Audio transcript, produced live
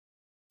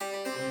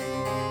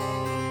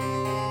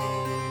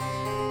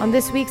On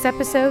this week's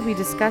episode, we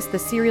discuss the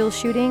serial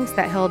shootings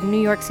that held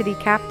New York City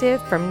captive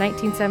from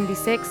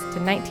 1976 to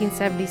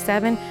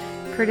 1977,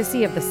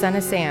 courtesy of The Son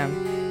of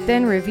Sam.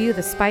 Then review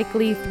the Spike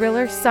Lee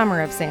thriller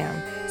Summer of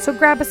Sam. So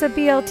grab us a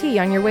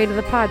BLT on your way to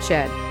the pod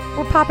shed.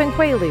 We're popping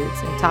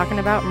Quaaludes and talking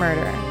about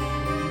murder.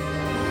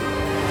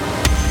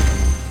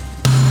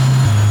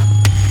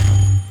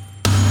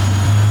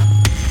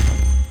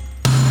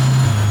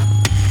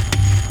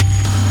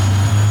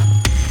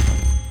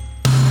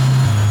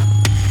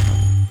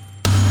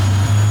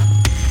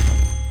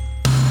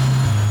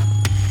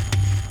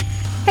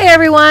 Hey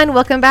everyone,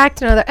 welcome back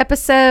to another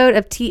episode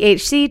of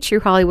THC, True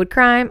Hollywood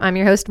Crime. I'm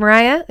your host,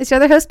 Mariah. It's your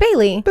other host,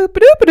 Bailey.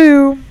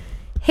 Boop-a-doop-a-doo.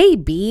 Hey,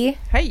 B.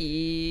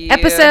 Hey.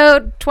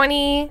 Episode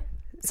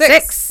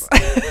 26.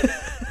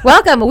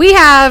 Welcome. We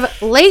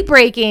have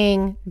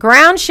late-breaking,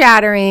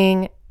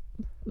 ground-shattering,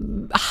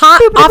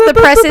 hot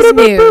off-the-presses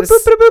news.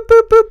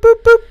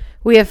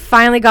 We have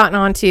finally gotten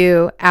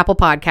onto Apple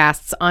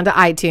Podcasts, onto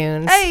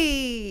iTunes.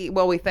 Hey.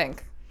 Well, we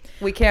think.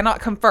 We cannot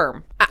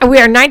confirm. We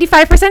are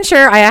 95%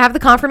 sure. I have the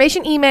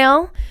confirmation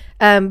email,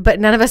 but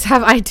none of us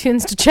have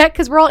iTunes to check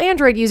because we're all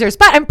Android users.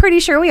 But I'm pretty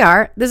sure we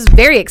are. This is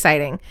very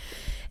exciting.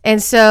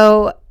 And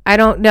so I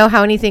don't know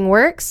how anything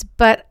works,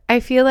 but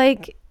I feel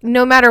like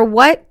no matter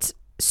what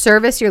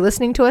service you're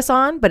listening to us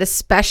on, but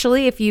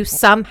especially if you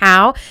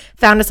somehow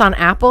found us on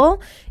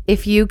Apple,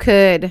 if you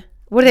could,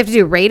 what do they have to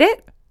do? Rate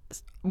it?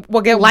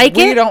 Well, again,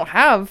 we don't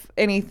have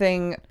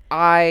anything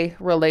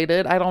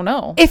related. I don't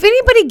know. If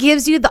anybody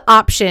gives you the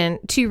option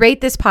to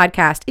rate this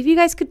podcast, if you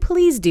guys could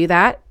please do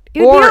that,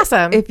 it would be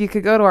awesome. If you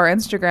could go to our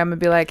Instagram and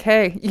be like,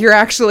 hey, you're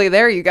actually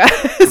there, you guys.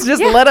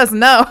 Just let us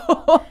know.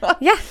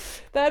 Yeah.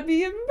 That'd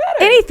be even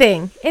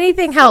better.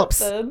 Anything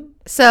helps.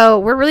 So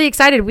we're really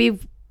excited.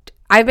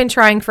 I've been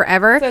trying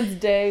forever.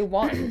 Since day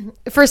one.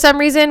 For some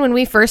reason, when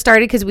we first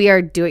started, because we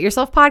are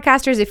do-it-yourself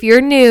podcasters, if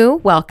you're new,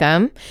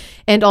 welcome.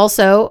 And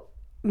also,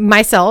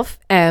 myself,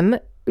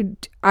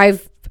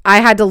 I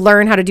had to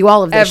learn how to do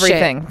all of this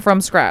everything shit.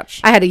 From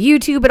scratch. I had to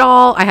YouTube it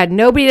all. I had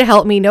nobody to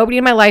help me. Nobody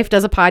in my life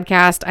does a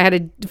podcast. I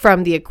had to,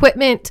 from the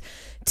equipment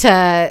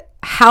to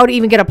how to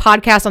even get a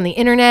podcast on the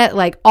internet,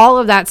 like all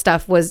of that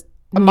stuff was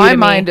my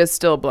mind is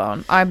still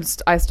blown.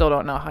 I still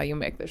don't know how you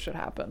make this shit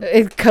happen.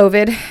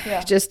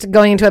 COVID, just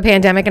going into a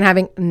pandemic and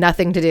having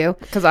nothing to do.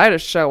 Because I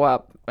just show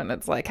up and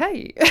it's like,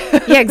 hey.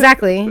 Yeah,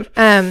 exactly.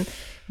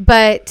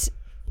 But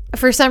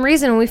for some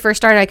reason, when we first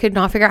started, I could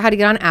not figure out how to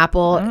get on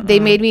Apple.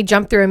 They made me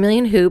jump through a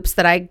million hoops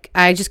that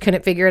I just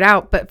couldn't figure it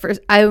out. But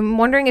I'm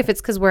wondering if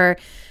it's because we're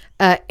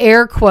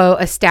air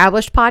quote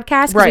established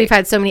podcast because we've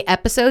had so many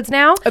episodes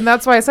now. And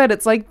that's why I said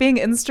it's like being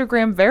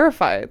Instagram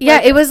verified.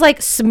 Yeah, it was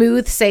like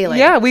smooth sailing.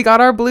 Yeah, we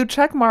got our blue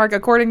check mark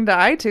according to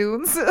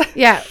iTunes.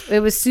 Yeah, it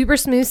was super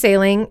smooth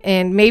sailing.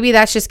 And maybe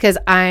that's just because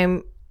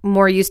I'm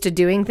more used to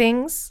doing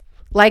things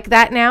like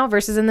that now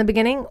versus in the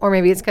beginning. Or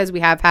maybe it's because we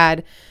have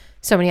had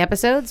so many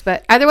episodes,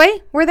 but either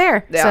way, we're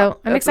there. Yeah, so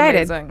I'm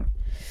excited. Amazing.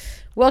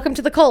 Welcome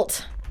to the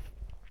cult.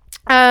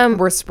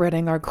 We're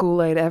spreading our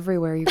Kool-Aid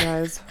everywhere, you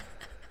guys.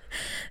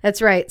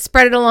 That's right.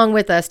 Spread it along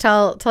with us.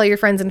 Tell your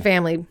friends and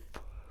family.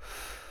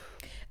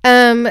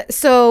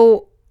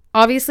 So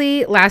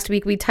obviously last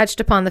week we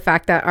touched upon the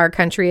fact that our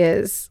country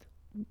is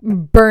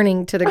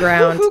burning to the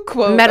ground,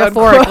 quote,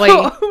 metaphorically.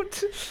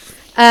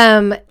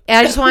 I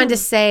just wanted to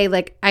say,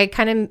 like, I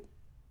kind of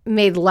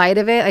made light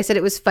of it. I said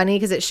it was funny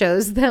because it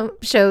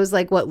shows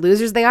like what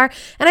losers they are,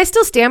 and I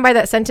still stand by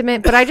that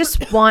sentiment, but I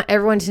just want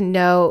everyone to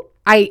know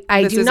I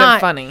do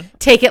not funny.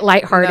 Take it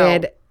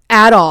lighthearted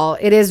at all.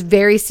 It is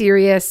very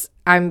serious.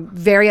 I'm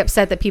very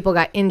upset that people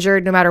got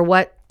injured no matter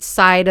what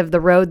side of the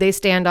road they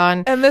stand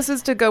on. And this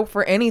is to go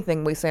for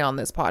anything we say on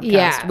this podcast.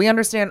 Yeah. We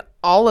understand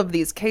all of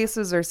these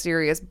cases are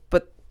serious,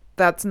 but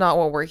that's not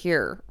what we're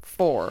here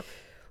for.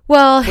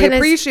 Well, we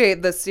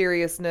appreciate the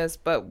seriousness,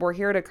 but we're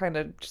here to kind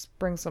of just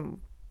bring some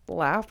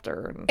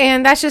laughter.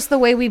 And that's just the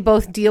way we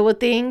both deal with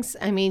things.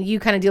 I mean, you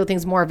kind of deal with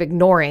things more of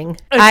ignoring.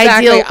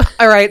 Exactly.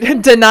 All right.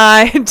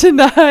 Deny.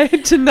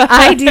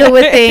 I deal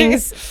with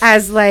things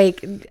as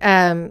like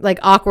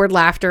awkward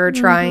laughter,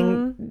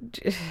 trying.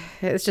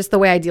 It's just the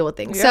way I deal with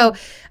things. Yeah. So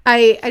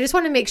I just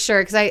want to make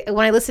sure, because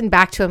when I listen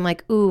back to him,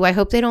 like, ooh, I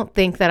hope they don't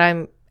think that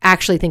I'm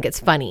actually think it's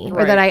funny,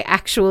 or that I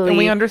actually. And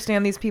we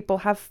understand these people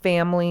have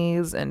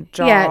families and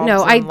jobs. Yeah,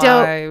 no, I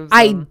don't.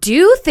 I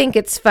do think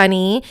it's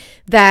funny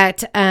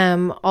that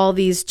all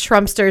these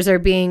Trumpsters are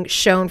being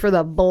shown for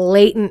the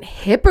blatant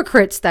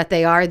hypocrites that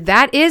they are.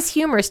 That is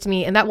humorous to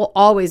me, and that will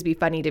always be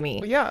funny to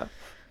me. Yeah.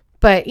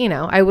 But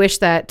I wish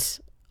that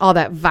all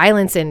that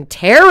violence and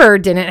terror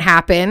didn't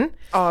happen.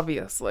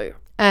 Obviously.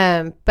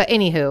 But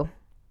anywho,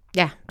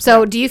 yeah.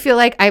 So do you feel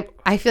like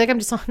I feel like I'm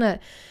just on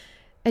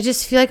I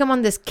just feel like I'm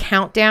on this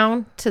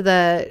countdown to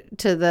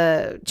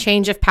the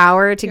change of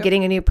power to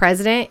getting a new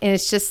president. And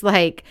it's just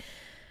like,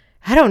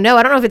 I don't know.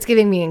 I don't know if it's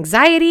giving me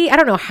anxiety. I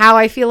don't know how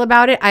I feel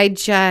about it. I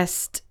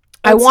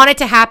want it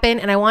to happen,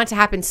 and I want it to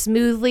happen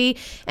smoothly.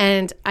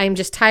 And I'm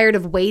just tired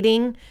of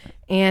waiting.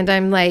 And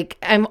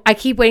I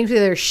keep waiting for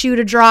their shoe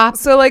to drop.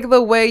 So like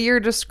the way you're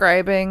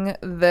describing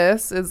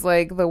this is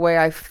like the way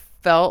I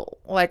felt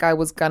like I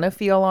was gonna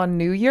feel on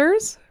New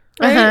Year's,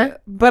 right?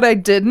 But I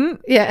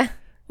didn't. Yeah.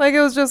 Like,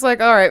 it was just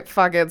like, all right,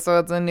 fuck it. So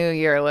it's a new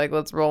year. Like,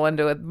 let's roll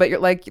into it. But you're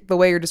like, the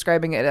way you're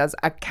describing it as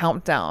a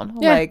countdown,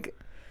 like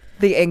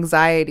the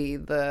anxiety,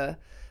 the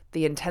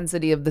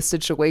intensity of the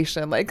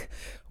situation. Like,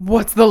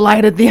 what's the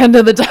light at the end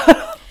of the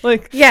tunnel?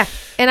 Like, yeah.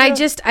 And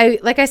I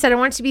like I said, I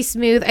want it to be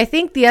smooth. I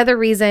think the other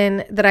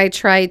reason that I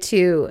try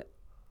to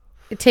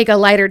take a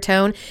lighter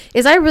tone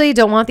is I really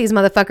don't want these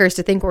motherfuckers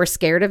to think we're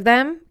scared of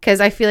them,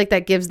 because I feel like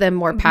that gives them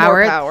more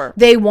power.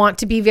 They want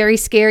to be very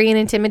scary and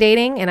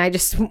intimidating, and I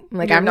just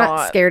like, I'm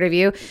not scared of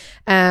you.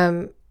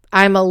 I'm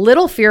a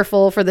little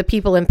fearful for the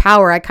people in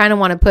power. I kind of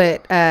want to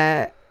put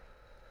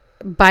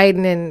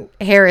Biden and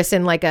Harris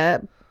in like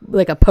a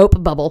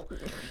Pope bubble.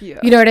 Yeah.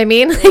 You know what I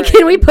mean? Right. Like,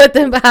 can we put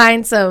them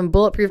behind some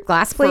bulletproof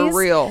glass, please? For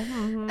real.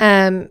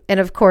 And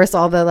of course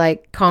all the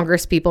like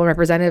Congress people and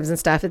representatives and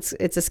stuff.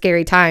 It's a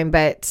scary time,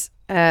 but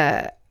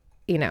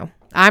you know,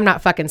 I'm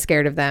not fucking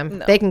scared of them.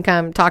 No. They can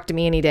come talk to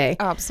me any day.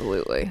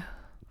 Absolutely.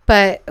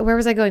 But where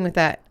was I going with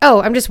that? Oh,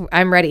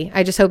 I'm ready.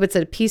 I just hope it's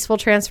a peaceful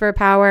transfer of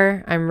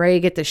power. I'm ready to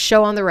get this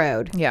show on the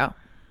road. Yeah.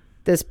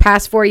 This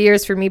past 4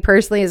 years for me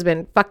personally has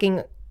been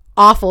fucking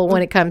awful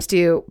when it comes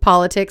to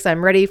politics.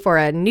 I'm ready for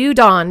a new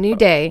dawn, new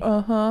day.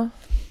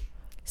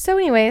 So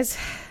anyways,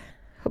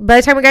 by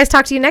the time we guys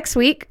talk to you next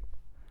week,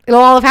 it'll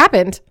all have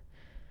happened.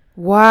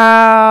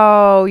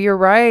 Wow, you're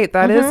right.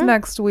 That is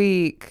next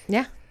week.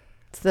 Yeah.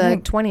 It's the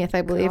 20th,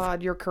 I believe.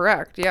 God, you're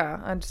correct. Yeah.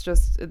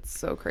 It's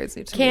so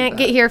crazy to Can't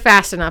get here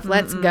fast enough.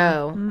 Let's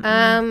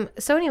go.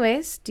 So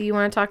anyways, do you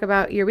want to talk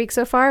about your week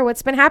so far?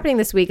 What's been happening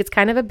this week? It's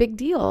kind of a big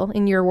deal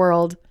in your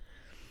world.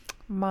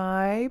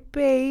 My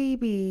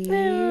baby,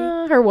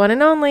 her one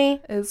and only,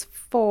 is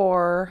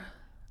 4.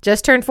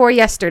 Just turned 4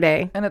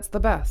 yesterday. And it's the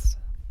best.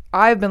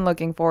 I've been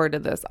looking forward to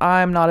this.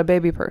 I'm not a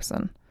baby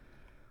person.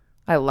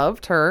 I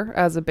loved her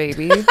as a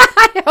baby.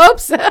 I hope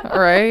so.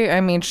 Right? I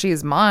mean,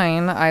 she's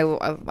mine.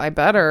 I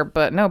better,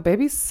 but no,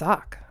 babies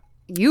suck.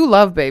 You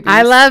love babies.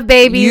 I love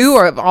babies. You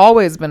have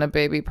always been a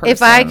baby person.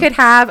 If I could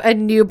have a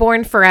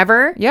newborn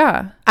forever,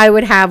 I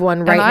would have one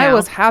right now. And I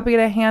was happy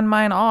to hand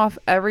mine off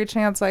every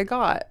chance I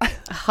got.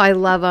 Oh, I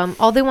love them.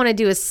 All they want to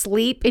do is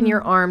sleep in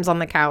your arms on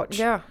the couch.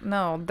 Yeah,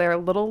 no, they're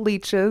little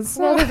leeches.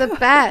 No, they're the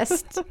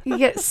best. You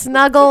get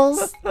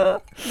snuggles.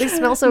 They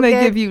smell so good.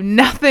 They give you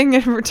nothing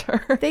in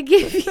return. They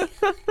give you...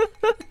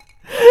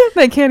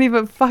 They can't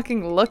even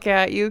fucking look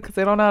at you because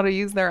they don't know how to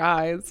use their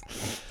eyes.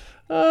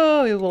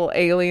 Oh, these little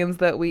aliens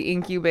that we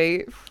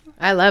incubate.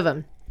 I love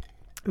them.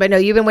 But no,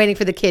 you've been waiting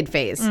for the kid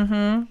phase.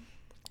 And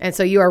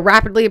so you are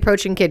rapidly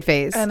approaching kid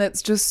phase. And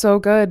it's just so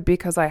good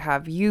because I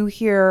have you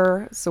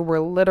here. So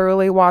we're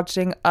literally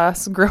watching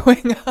us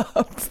growing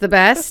up. It's the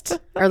best.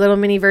 Our little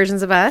mini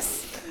versions of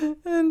us.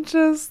 And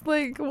just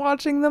like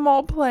watching them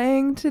all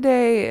playing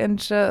today and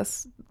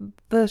just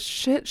the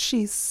shit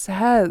she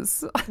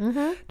says.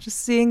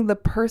 Just seeing the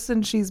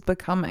person she's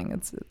becoming.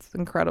 It's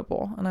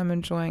incredible. And I'm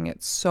enjoying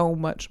it so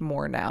much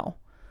more now.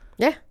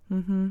 Yeah.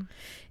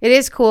 It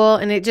is cool,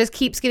 and it just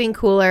keeps getting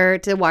cooler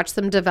to watch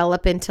them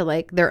develop into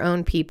like their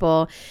own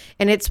people.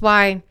 And it's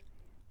why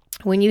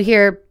when you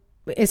hear,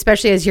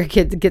 especially as your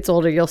kid gets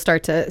older, you'll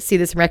start to see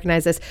this and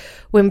recognize this,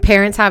 when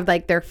parents have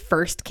like their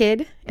first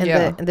kid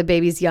and the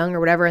baby's young or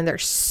whatever, and they're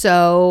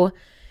so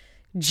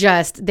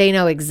just, they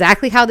know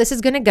exactly how this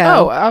is going to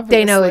go.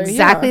 They know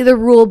exactly the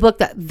rule book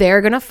that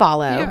they're going to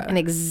follow and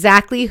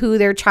exactly who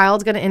their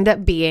child's going to end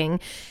up being.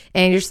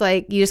 And you're just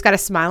like, you just got to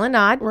smile and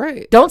nod.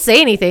 Right. Don't say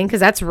anything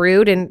because that's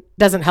rude and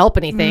doesn't help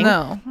anything.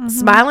 No.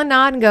 Smile and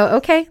nod and go,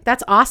 okay,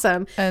 that's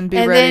awesome. And be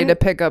ready to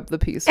pick up the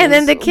pieces and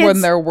then the kids, when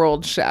their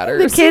world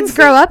shatters. The kids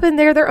grow up and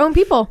they're their own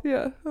people.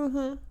 Yeah.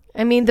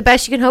 I mean, the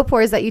best you can hope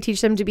for is that you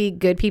teach them to be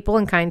good people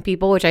and kind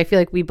people, which I feel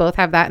like we both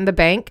have that in the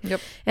bank.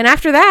 Yep. And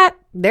after that,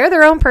 they're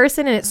their own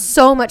person. And it's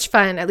so much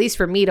fun, at least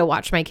for me, to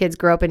watch my kids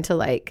grow up into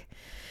like,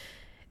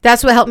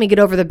 that's what helped me get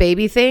over the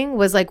baby thing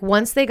was like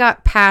once they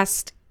got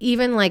past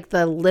even like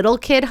the little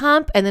kid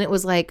hump, and then it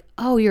was like,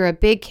 oh, you're a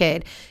big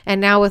kid. And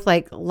now with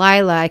like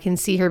Lila, I can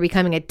see her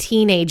becoming a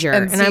teenager.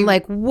 And I'm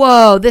like,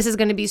 whoa, this is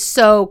going to be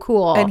so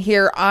cool. And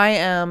here I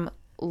am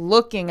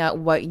looking at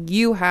what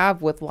you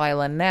have with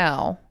Lila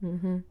now,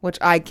 which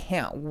I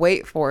can't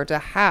wait for to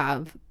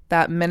have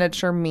that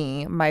miniature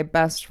me, my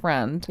best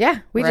friend.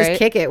 Yeah, we just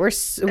kick it.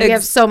 We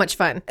have so much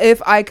fun.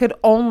 If I could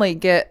only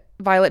get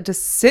Violet to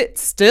sit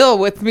still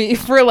with me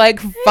for like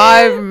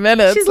 5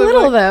 minutes. She's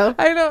little though.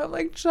 I know. I'm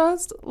like,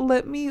 just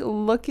let me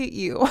look at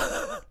you.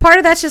 Part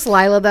of that's just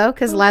Lila though,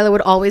 because Lila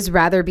would always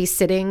rather be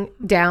sitting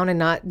down and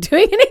not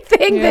doing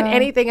anything than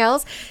anything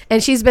else.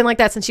 And she's been like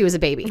that since she was a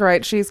baby.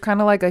 Right. She's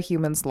kind of like a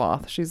human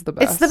sloth. She's the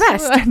best. It's the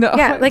best. I know.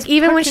 Yeah. Like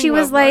even when she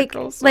was like,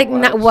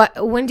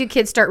 when do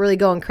kids start really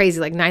going crazy?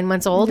 Like 9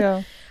 months old?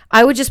 Yeah.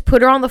 I would just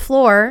put her on the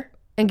floor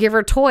and give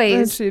her toys.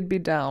 And she'd be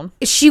down.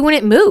 She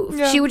wouldn't move.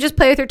 Yeah. She would just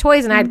play with her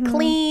toys and I'd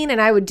clean and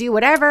I would do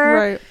whatever.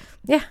 Right.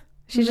 Yeah.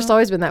 She's just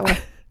always been that way.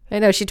 I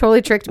know. She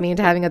totally tricked me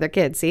into having other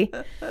kids. See?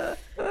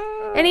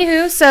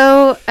 Anywho,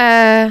 so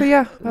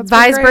yeah,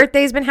 Vi's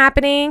birthday's been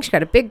happening. She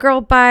got a big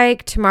girl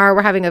bike. Tomorrow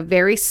we're having a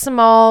very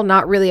small,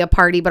 not really a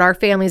party, but our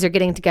families are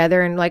getting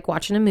together and like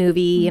watching a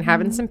movie and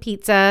having some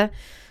pizza.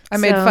 I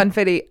made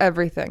Funfetti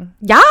everything.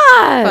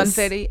 Yes.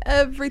 Funfetti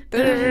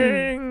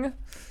everything.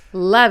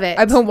 Love it.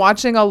 I've been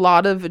watching a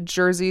lot of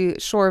Jersey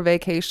Shore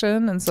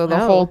Vacation, and so the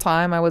whole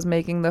time I was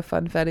making the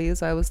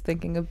funfettis, I was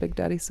thinking of Big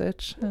Daddy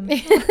Sitch.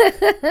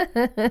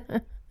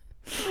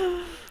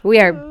 We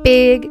are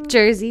big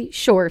Jersey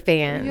Shore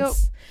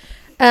fans.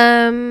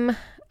 Yep.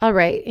 All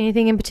right.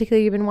 Anything in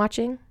particular you've been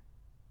watching?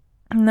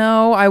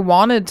 No, I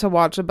wanted to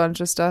watch a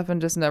bunch of stuff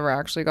and just never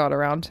actually got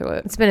around to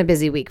it. It's been a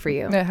busy week for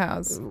you. It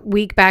has.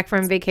 Week back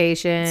from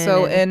vacation.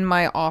 So in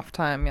my off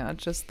time,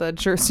 just the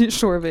Jersey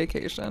Shore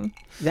Vacation.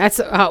 That's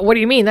what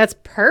do you mean? That's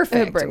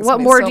perfect. It brings what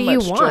me more so do you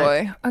much want?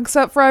 Joy.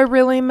 Except for I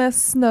really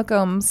miss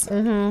Snookums.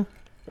 Mm-hmm.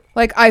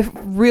 Like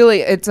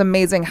it's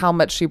amazing how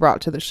much she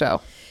brought to the show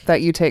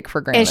that you take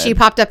for granted. And she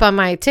popped up on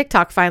my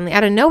TikTok finally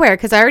out of nowhere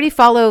because I already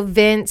follow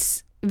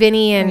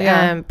Vinny,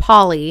 and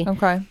Polly.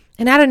 Okay.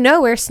 And out of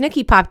nowhere,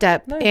 Snooki popped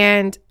up. Nice.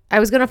 And I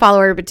was going to follow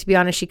her, but to be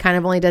honest, she kind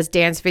of only does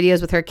dance videos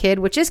with her kid,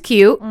 which is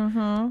cute.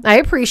 Mm-hmm. I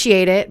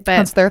appreciate it, but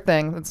that's their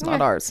thing. It's not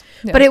ours.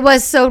 Yeah. But it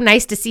was so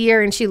nice to see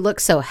her, and she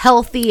looked so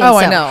healthy and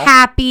so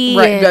happy.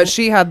 Right. And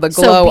she had the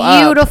glow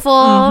up. So beautiful.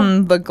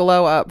 Mm-hmm. The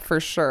glow up for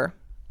sure.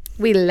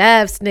 We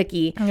love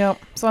Snooki.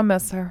 Yep. So I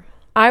miss her.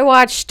 I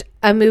watched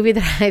a movie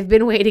that I've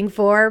been waiting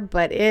for,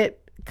 but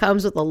it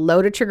comes with a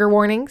load of trigger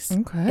warnings.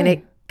 Okay. And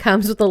it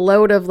comes with a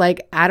load of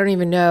like, I don't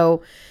even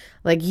know.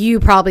 Like, you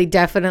probably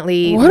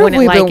definitely wouldn't like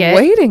it. What have we been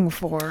waiting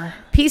for?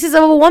 Pieces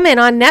of a Woman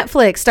on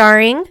Netflix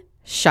starring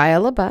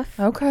Shia LaBeouf.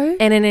 Okay.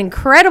 And an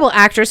incredible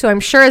actress who I'm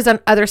sure has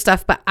done other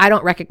stuff, but I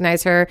don't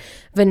recognize her,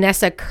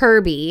 Vanessa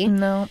Kirby.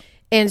 No.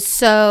 And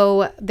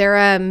so they're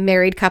a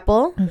married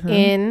couple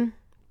in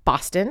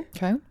Boston.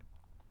 Okay.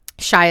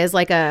 Shia's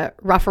like a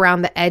rough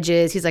around the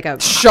edges. He's like an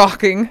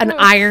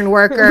iron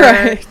worker.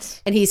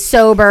 Right. And he's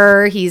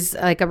sober. He's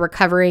like a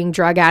recovering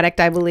drug addict,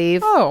 I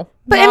believe. Oh.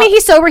 But I mean,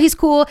 he's sober. He's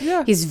cool.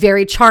 Yeah. He's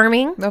very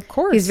charming. Of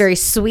course. He's very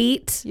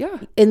sweet. Yeah.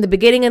 In the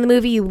beginning of the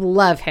movie, you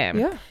love him.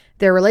 Yeah.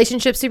 Their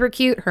relationship's super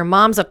cute. Her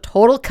mom's a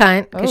total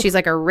cunt because she's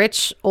like a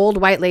rich old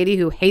white lady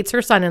who hates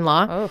her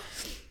son-in-law. Oh.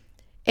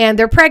 And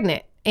they're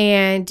pregnant.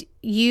 And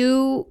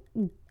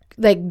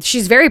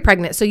she's very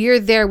pregnant. So you're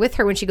there with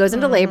her when she goes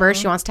into labor.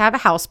 She wants to have a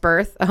house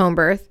birth, a home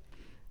birth.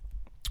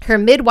 Her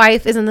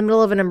midwife is in the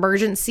middle of an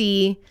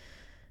emergency,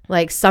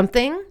 like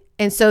something.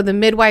 And so the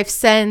midwife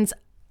sends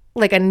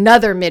like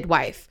another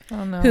midwife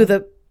who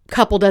the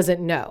couple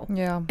doesn't know.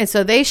 Yeah. And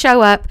so they show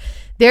up.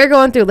 They're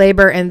going through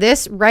labor. And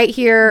this right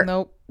here.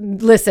 Nope.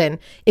 Listen,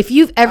 if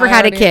you've ever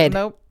had a kid.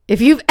 Nope. If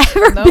you've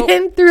ever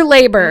been through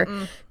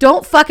labor,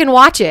 don't fucking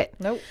watch it.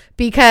 Nope.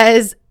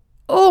 Because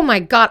oh my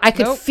God, I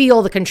could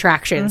feel the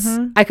contractions.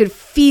 I could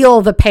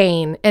feel the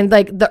pain and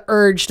like the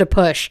urge to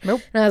push.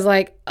 Nope. And I was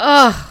like,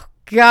 oh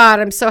God,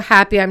 I'm so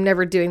happy I'm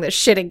never doing this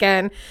shit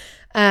again.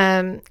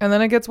 And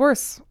then it gets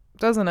worse,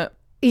 doesn't it?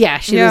 Yeah,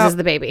 she loses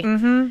the baby.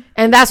 And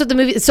that's what the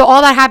movie, so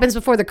all that happens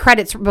before the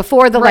credits,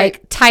 before the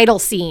like title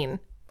scene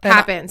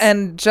happens.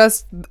 And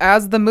just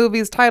as the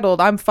movie's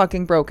titled, I'm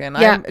fucking broken.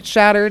 Yeah. I'm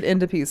shattered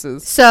into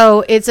pieces.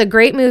 So it's a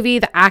great movie.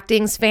 The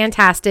acting's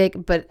fantastic,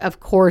 but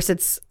of course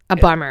it's a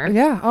bummer.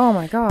 Yeah. Oh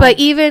my God. But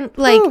even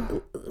like,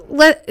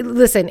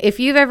 listen, if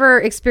you've ever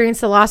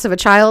experienced the loss of a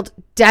child,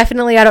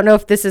 definitely, I don't know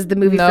if this is the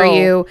movie for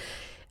you.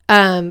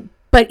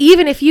 But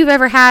even if you've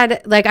ever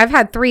had, like, I've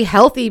had 3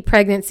 healthy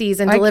pregnancies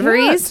and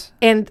deliveries,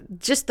 and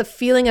just the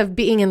feeling of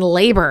being in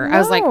labor, I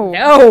was like,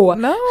 no,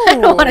 I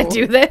don't want to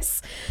do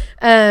this.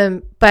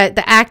 But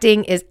the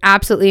acting is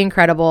absolutely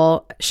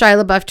incredible.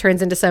 Shia LaBeouf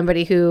turns into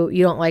somebody who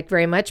you don't like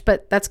very much,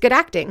 but that's good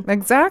acting.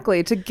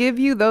 Exactly. To give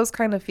you those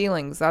kind of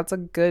feelings, that's a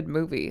good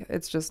movie.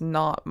 It's just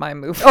not my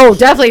movie. Oh,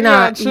 definitely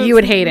not. You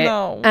would hate it.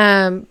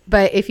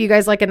 But if you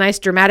guys like a nice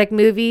dramatic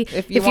movie,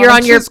 if you're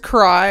on your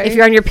cry, if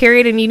you're on your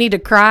period and you need to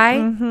cry,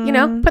 you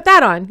know, put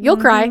that on. You'll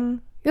cry.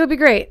 It'll be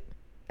great.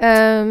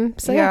 I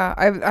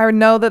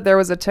know that there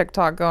was a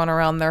TikTok going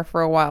around there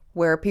for a while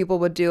where people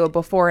would do a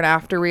before and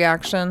after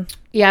reaction.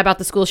 Yeah, about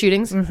the school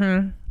shootings.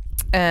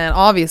 And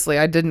obviously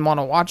I didn't want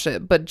to watch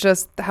it, but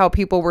just how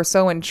people were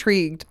so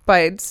intrigued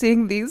by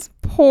seeing these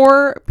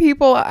poor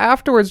people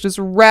afterwards just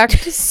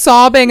wrecked,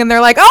 sobbing, and they're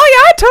like, oh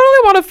yeah, I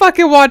totally want to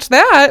fucking watch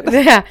that.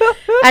 Yeah.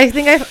 I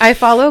think I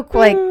follow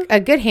like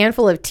a good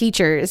handful of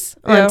teachers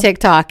on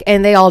TikTok,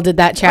 and they all did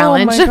that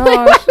challenge. Oh my gosh.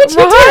 Why would you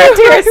do that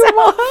to yourself?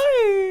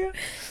 Why?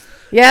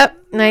 Yep,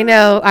 I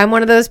know. I'm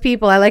one of those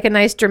people. I like a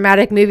nice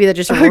dramatic movie that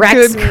just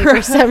wrecks me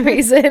for some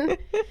reason.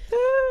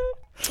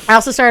 I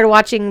also started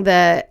watching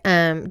the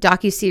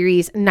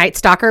docuseries Night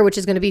Stalker, which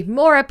is going to be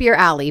more up your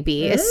alley,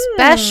 B,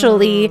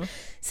 especially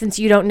since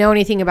you don't know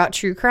anything about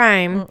true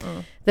crime.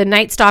 The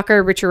Night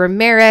Stalker, Richard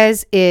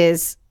Ramirez,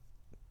 is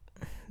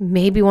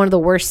maybe one of the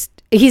worst.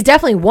 He's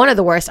definitely one of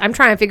the worst. I'm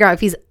trying to figure out if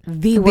he's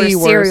the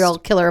worst serial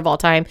killer of all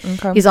time.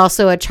 Okay. He's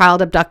also a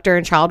child abductor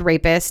and child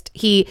rapist.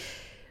 He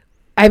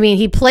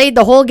played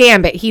the whole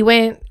gambit. He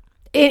went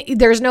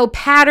there's no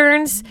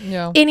patterns.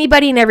 Yeah.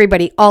 Anybody and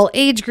everybody, all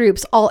age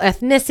groups, all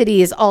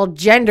ethnicities, all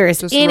genders,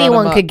 Just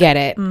anyone could get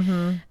it.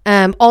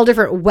 All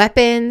different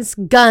weapons,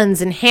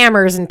 guns and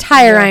hammers and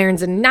tire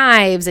irons and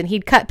knives, and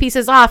he'd cut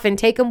pieces off and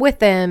take them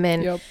with him,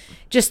 and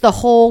just the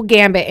whole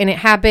gambit. And it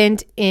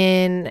happened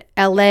in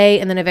LA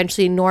and then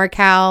eventually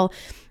NorCal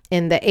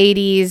in the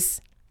 80s,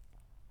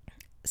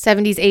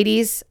 70s,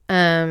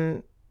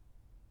 80s.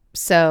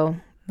 So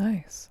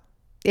nice.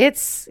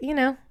 It's,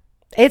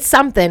 it's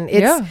something.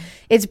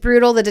 It's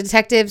brutal. The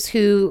detectives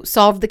who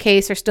solved the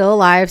case are still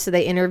alive, so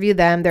they interview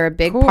them. They're a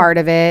big part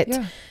of it.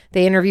 Yeah.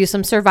 They interview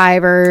some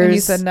survivors. And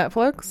you said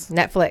Netflix?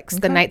 Netflix,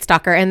 The Night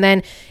Stalker. And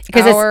then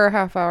because hour or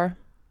half hour?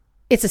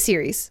 It's a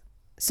series.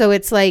 So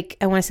it's like,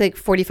 I want to say like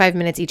 45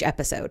 minutes each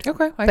episode.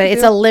 Okay. But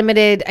it's a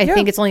limited, I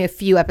think it's only a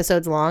few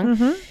episodes long.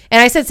 And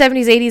I said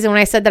 70s, 80s. And when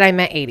I said that, I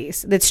meant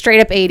 80s. That's straight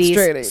up 80s.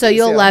 Straight 80s, so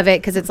you'll love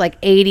it because it's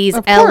like 80s.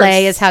 Of LA course.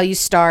 Is how you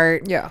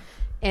start. Yeah.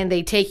 And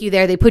they take you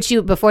there. They put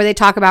you, before they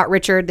talk about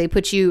Richard, they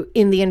put you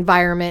in the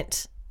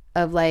environment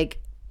of like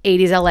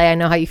 80s LA. I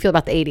know how you feel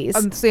about the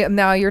 80s. See,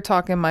 now you're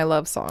talking my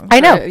love song. I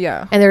know. Right?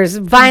 Yeah. And there's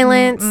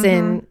violence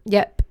and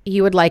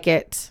you would like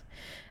it.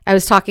 I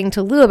was talking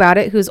to Lou about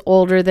it, who's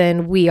older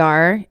than we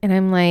are. And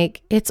I'm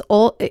like, it's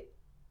old.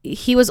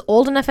 He was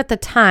old enough at the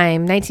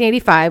time,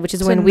 1985, which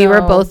is when we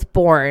were both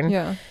born.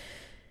 Yeah.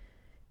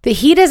 That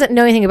he doesn't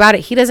know anything about it.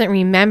 He doesn't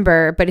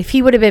remember. But if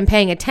he would have been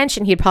paying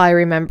attention, he'd probably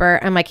remember.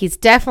 I'm like, he's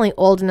definitely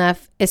old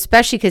enough,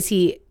 especially because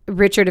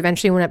Richard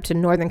eventually went up to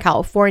Northern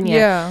California.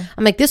 Yeah.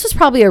 I'm like, this was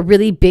probably a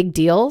really big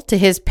deal to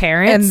his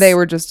parents. And they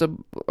were just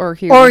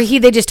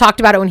they just talked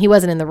about it when he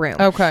wasn't in the room.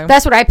 Okay.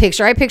 That's what I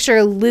picture. I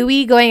picture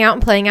Louis going out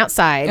and playing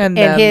outside and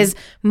his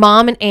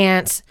mom and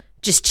aunts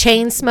just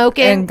chain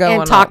smoking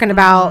and talking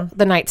about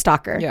the Night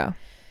Stalker. Yeah.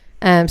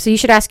 So you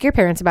should ask your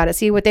parents about it.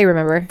 See what they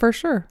remember. For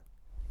sure.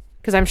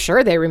 Because I'm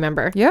sure they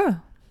remember. Yeah.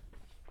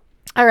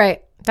 All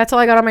right. That's all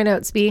I got on my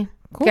notes, B.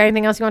 Cool. Got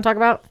anything else you want to talk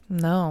about?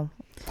 No.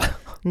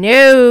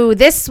 No.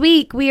 This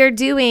week we are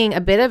doing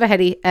a bit of a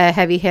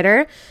heavy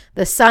hitter.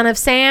 The Son of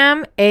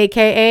Sam,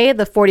 a.k.a.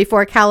 the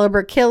 .44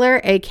 caliber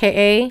killer,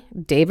 a.k.a.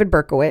 David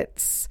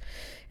Berkowitz.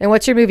 And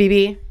what's your movie,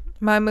 B?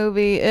 My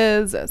movie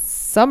is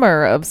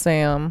Summer of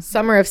Sam.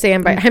 Summer of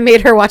Sam. I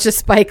made her watch a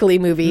Spike Lee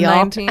movie, y'all.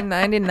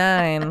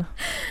 1999.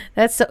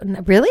 That's so...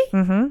 Really?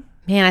 Mm-hmm.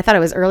 Man, I thought it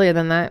was earlier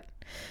than that.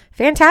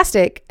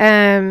 Fantastic.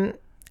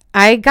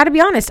 I got to be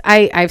honest.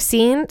 I've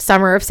seen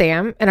Summer of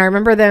Sam, and I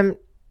remember them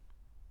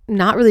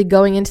not really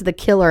going into the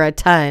killer a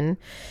ton.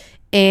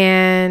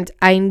 And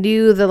I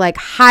knew the like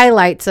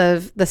highlights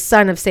of the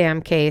Son of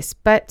Sam case,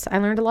 but I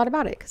learned a lot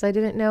about it because I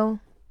didn't know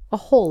a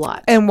whole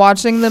lot. And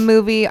watching the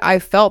movie, I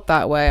felt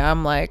that way.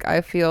 I'm like,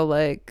 I feel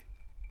like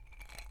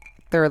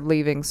they're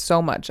leaving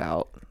so much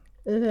out.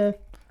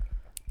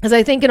 Because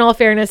I think, in all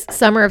fairness,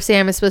 Summer of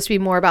Sam is supposed to be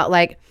more about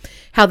like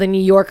how the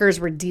New Yorkers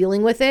were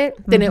dealing with it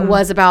than it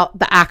was about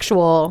the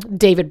actual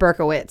David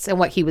Berkowitz and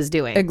what he was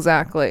doing.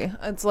 Exactly.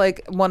 It's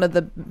like one of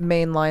the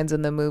main lines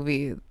in the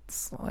movie.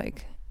 It's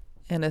like,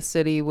 in a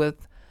city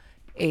with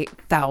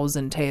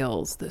 8,000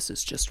 tales, this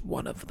is just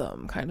one of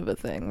them, kind of a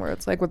thing, where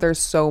it's like, well, there's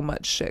so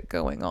much shit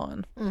going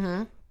on.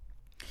 Mm-hmm.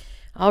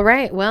 All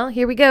right. Well,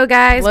 here we go,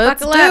 guys.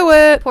 Let's Buckle do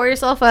up. it. Pour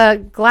yourself a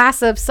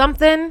glass of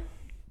something.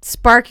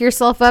 Spark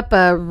yourself up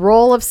a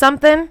roll of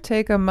something.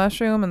 Take a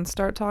mushroom and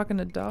start talking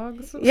to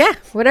dogs. Yeah,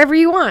 whatever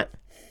you want.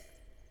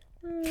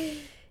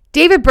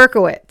 David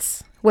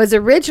Berkowitz was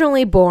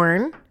originally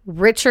born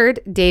Richard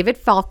David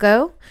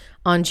Falco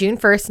on June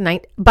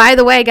 1st. By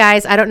the way,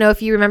 guys, I don't know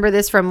if you remember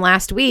this from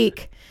last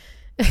week.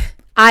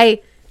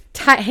 I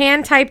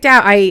hand typed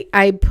out.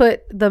 I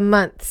put the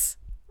months.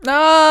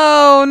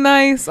 Oh,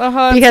 nice.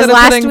 Because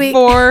last week,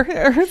 4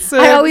 or 6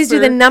 I always do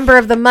the number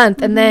of the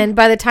month. And then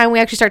by the time we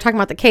actually start talking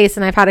about the case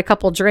and I've had a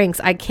couple drinks,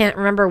 I can't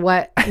remember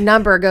what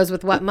number goes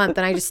with what month.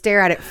 And I just stare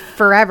at it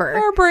forever.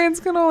 Our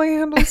brains can only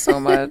handle so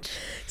much.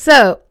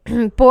 So,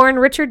 born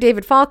Richard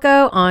David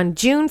Falco on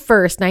June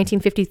 1st,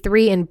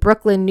 1953 in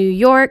Brooklyn, New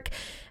York.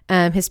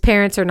 His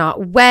parents are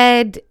not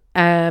wed.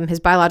 His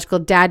biological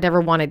dad never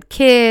wanted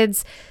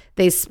kids.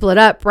 They split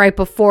up right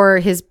before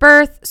his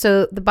birth,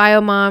 so the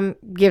bio mom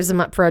gives him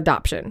up for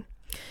adoption.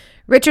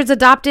 Richard's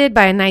adopted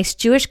by a nice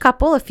Jewish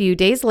couple a few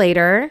days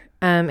later,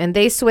 and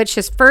they switch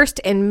his first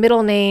and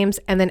middle names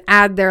and then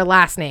add their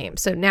last name.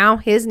 So now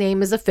his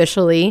name is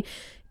officially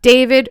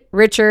David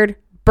Richard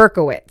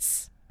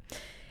Berkowitz.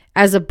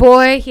 As a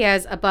boy, he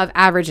has above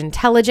average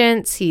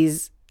intelligence.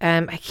 He's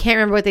I can't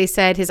remember what they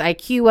said his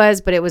IQ was,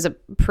 but it was a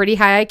pretty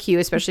high IQ,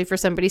 especially for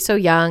somebody so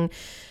young.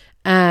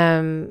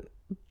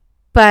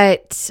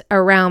 But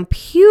around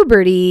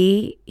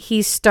puberty,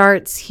 he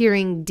starts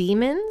hearing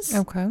demons.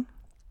 Okay.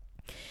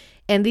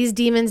 And these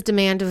demons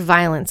demand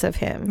violence of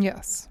him.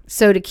 Yes.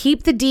 So to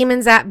keep the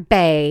demons at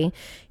bay,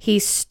 he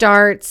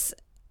starts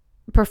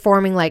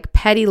performing like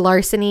petty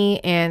larceny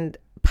and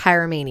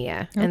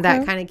pyromania. Okay. And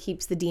that kind of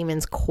keeps the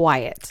demons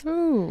quiet.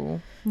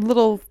 Ooh.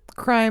 Little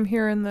crime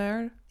here and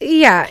there.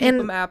 Yeah, keep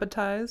him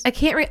appetized.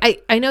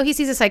 I know he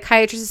sees a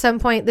psychiatrist at some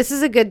point. This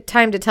is a good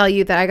time to tell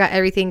you that I got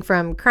everything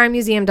from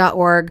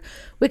crimemuseum.org,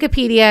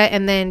 Wikipedia,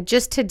 and then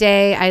just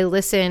today I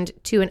listened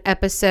to an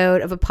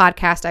episode of a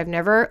podcast I've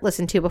never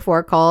listened to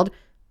before called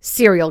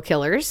Serial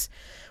Killers,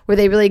 where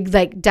they really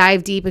like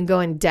dive deep and go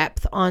in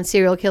depth on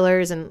serial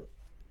killers and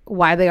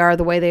why they are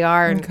the way they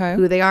are and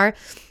who they are.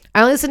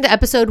 I only listened to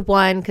episode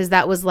 1 because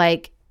that was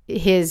like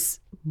his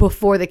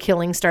before the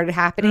killing started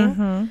happening.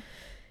 Mm-hmm.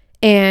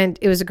 And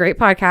it was a great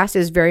podcast. It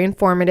was very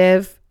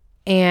informative.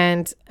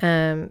 And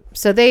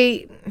so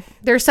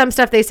there's some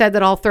stuff they said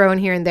that I'll throw in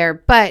here and there,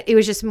 but it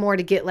was just more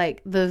to get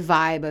like the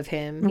vibe of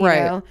him, you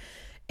know?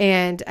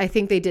 And I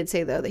think they did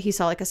say, though, that he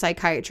saw like a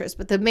psychiatrist.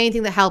 But the main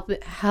thing that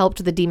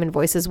helped the demon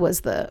voices was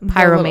the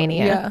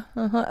pyromania. Yeah.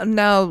 Uh-huh.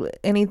 Now,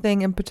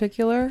 anything in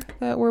particular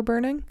that we're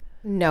burning?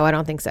 No, I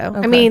don't think so. Okay.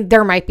 I mean,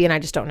 there might be, and I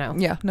just don't know.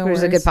 Yeah, no There's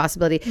worries. a good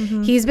possibility.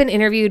 Mm-hmm. He's been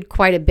interviewed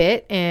quite a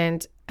bit,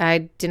 and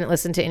I didn't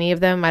listen to any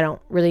of them. I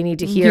don't really need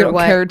to hear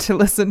what care to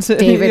listen to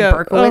David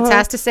Berkowitz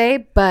has to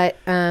say, but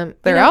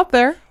they're out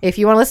there. If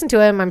you want to listen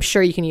to him, I'm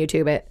sure you can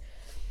YouTube it.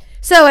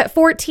 So at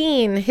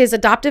 14, his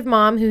adoptive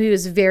mom, who he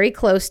was very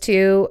close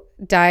to,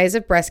 dies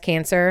of breast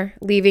cancer,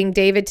 leaving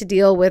David to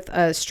deal with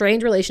a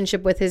strained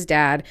relationship with his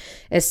dad,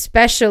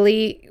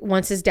 especially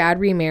once his dad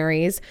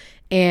remarries.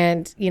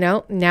 And, you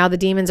know, now the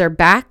demons are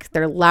back.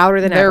 They're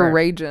louder than ever. They're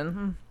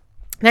raging.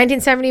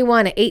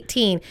 1971, at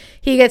 18,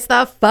 he gets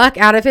the fuck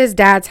out of his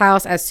dad's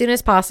house as soon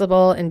as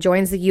possible and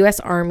joins the U.S.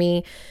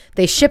 Army.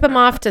 They ship him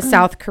off to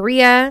South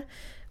Korea,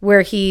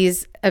 where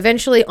he's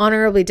eventually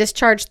honorably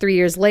discharged 3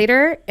 years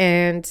later.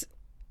 And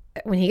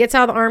when he gets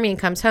out of the Army and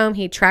comes home,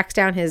 he tracks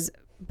down his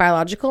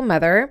biological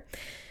mother,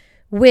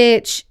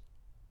 which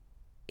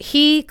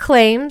he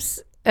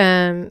claims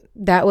it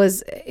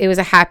was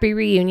a happy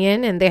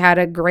reunion and they had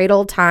a great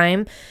old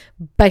time,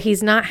 but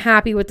he's not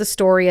happy with the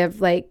story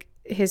of like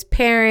his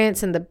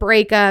parents and the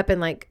breakup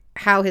and like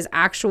how his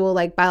actual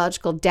like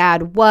biological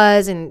dad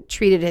was and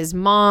treated his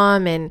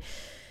mom and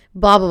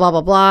blah blah blah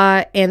blah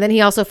blah. And then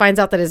he also finds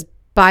out that his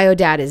bio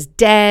dad is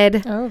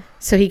dead,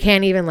 so he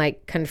can't even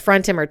like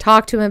confront him or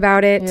talk to him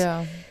about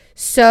it.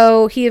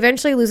 So he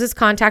eventually loses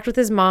contact with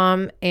his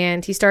mom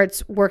and he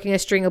starts working a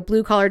string of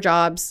blue collar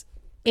jobs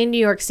in New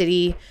York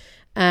City.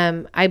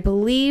 I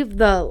believe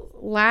the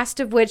last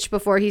of which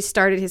before he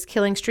started his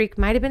killing streak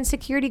might have been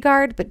security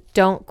guard, but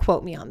don't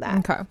quote me on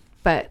that. Okay.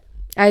 But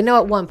I know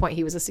at one point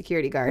he was a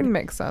security guard.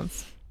 Makes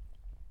sense.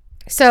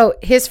 So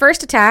his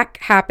first attack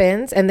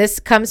happens, and this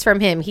comes from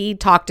him. He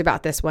talked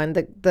about this one.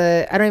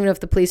 The I don't even know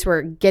if the police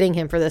were getting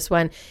him for this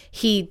one.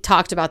 He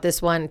talked about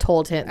this one,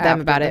 told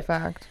them about it.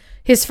 Fact.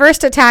 His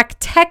first attack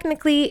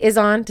technically is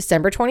on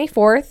December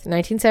 24th,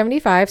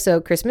 1975, so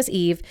Christmas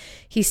Eve.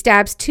 He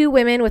stabs 2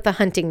 women with a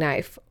hunting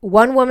knife.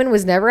 One woman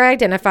was never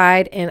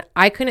identified, and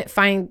I couldn't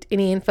find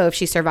any info if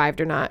she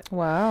survived or not.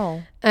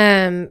 Wow.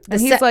 And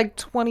he's like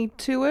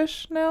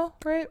 22-ish now,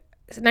 right?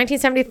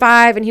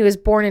 1975, and he was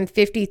born in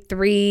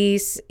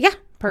 53. Yeah.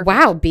 Perfect.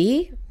 Wow,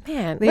 B.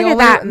 Man, look at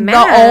that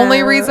math. The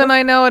only reason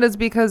I know it is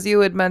because you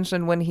had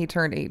mentioned when he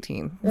turned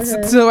 18.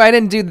 Mm-hmm. So I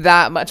didn't do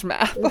that much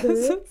math.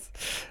 Mm-hmm.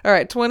 All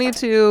right,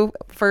 22,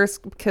 first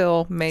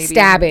kill, maybe.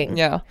 Stabbing.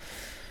 Yeah.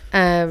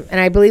 And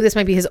I believe this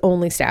might be his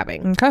only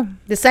stabbing. Okay.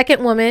 The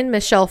second woman,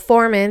 Michelle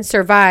Foreman,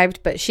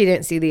 survived, but she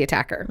didn't see the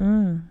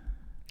attacker.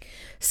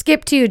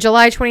 Skip to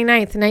July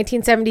 29th,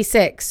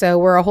 1976. So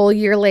we're a whole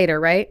year later,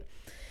 right?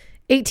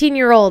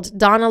 18-year-old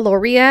Donna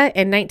Loria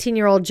and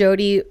 19-year-old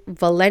Jody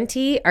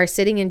Valenti are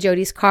sitting in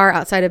Jody's car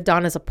outside of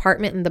Donna's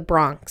apartment in the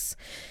Bronx.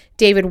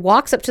 David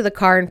walks up to the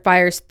car and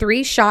fires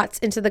 3 shots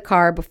into the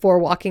car before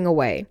walking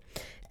away.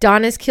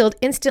 Donna's killed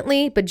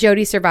instantly, but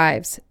Jody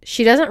survives.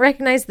 She doesn't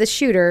recognize the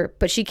shooter,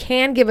 but she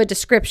can give a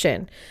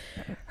description.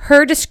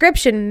 Her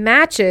description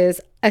matches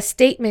a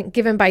statement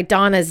given by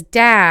Donna's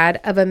dad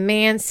of a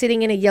man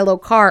sitting in a yellow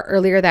car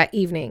earlier that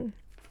evening.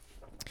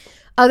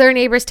 Other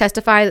neighbors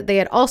testify that they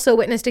had also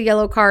witnessed a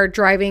yellow car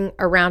driving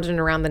around and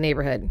around the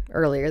neighborhood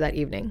earlier that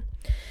evening.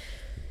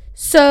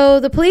 So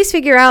the police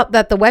figure out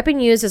that the weapon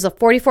used is a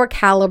 .44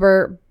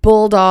 caliber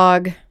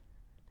Bulldog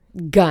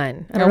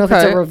gun. I don't know if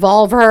it's a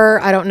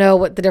revolver. I don't know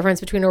what the difference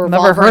between a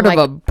revolver Never heard and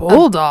of a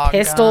Bulldog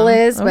pistol gun.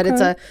 is, but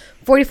it's a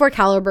 .44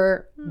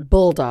 caliber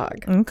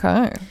Bulldog.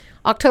 Okay.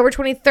 October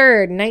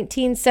 23rd,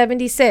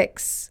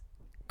 1976.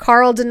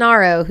 Carl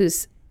Denaro,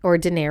 who's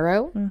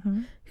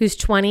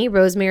 20,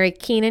 Rosemary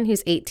Keenan,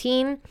 who's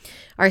 18,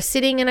 are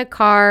sitting in a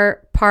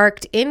car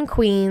parked in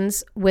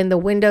Queens when the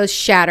windows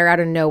shatter out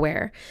of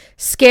nowhere.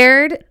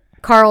 Scared,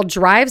 Carl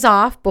drives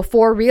off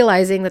before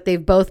realizing that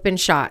they've both been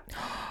shot.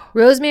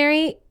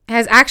 Rosemary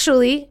has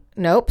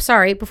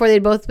before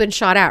they'd both been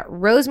shot out.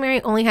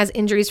 Rosemary only has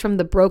injuries from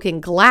the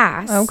broken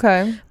glass.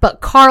 Okay.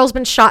 But Carl's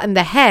been shot in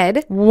the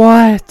head.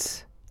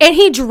 What? And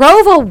he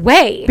drove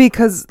away.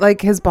 Because,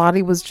 like, his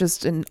body was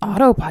just an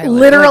autopilot.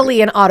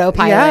 Literally an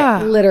autopilot.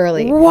 Yeah.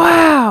 Literally.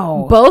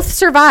 Wow. Both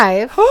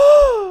survive,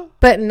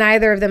 but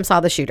neither of them saw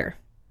the shooter.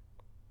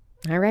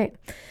 All right.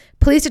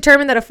 Police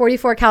determined that a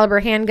 .44 caliber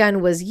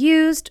handgun was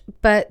used,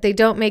 but they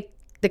don't make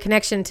the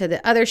connection to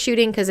the other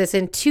shooting because it's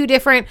in 2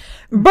 different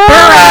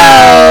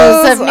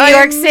boroughs of New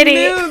York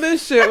City. I knew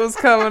this shit was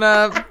coming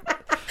up.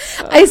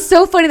 It's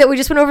so funny that we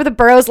just went over the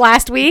boroughs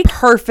last week.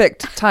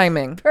 Perfect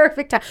timing.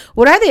 Perfect time.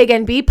 What are they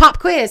again, B? Pop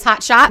quiz,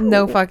 hot shot?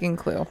 No fucking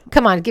clue.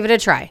 Come on, give it a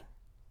try.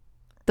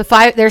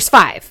 There's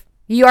 5.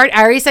 I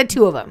already said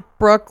 2 of them.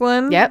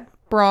 Brooklyn. Yep.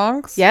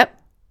 Bronx. Yep.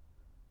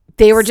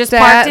 They were just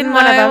parked in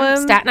one of them.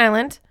 Staten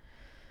Island.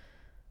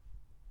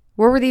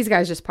 Where were these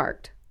guys just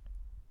parked?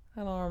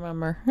 I don't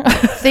remember.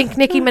 Think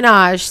Nicki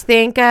Minaj.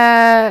 Think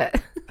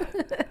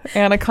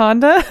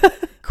Anaconda.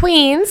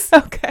 Queens.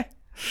 Okay.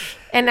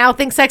 And now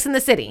think Sex in the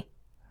City.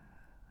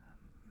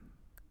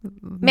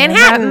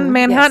 Manhattan.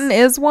 Manhattan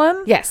is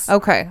one? Yes.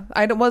 Okay.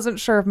 I wasn't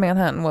sure if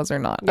Manhattan was or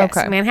not. Yes.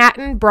 Okay.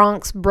 Manhattan,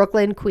 Bronx,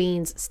 Brooklyn,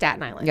 Queens,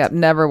 Staten Island. Yep.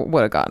 Never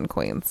would have gotten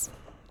Queens.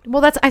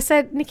 Well, I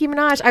said Nicki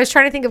Minaj. I was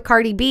trying to think of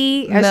Cardi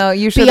B. No,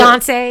 you should.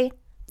 Beyonce.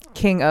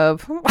 King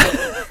of.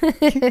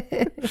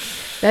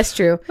 That's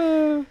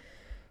true.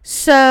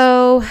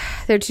 So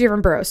they're 2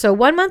 different boroughs. So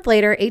 1 month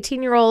later,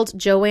 18-year-old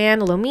Joanne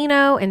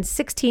Lomino and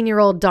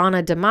 16-year-old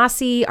Donna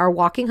DeMasi are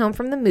walking home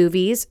from the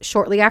movies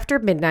shortly after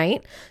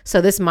midnight. So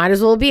this might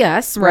as well be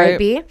us, right,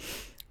 B?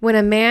 When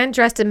a man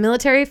dressed in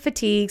military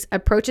fatigues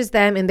approaches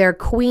them in their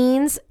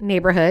Queens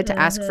neighborhood to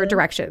ask for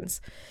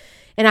directions.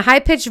 In a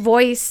high-pitched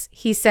voice,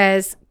 he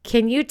says,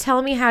 "Can you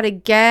tell me how to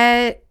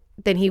get..."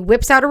 Then he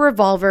whips out a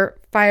revolver,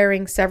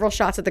 firing several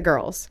shots at the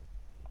girls.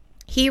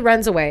 He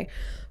runs away.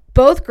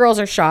 Both girls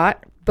are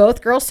shot.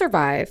 Both girls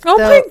survive. Oh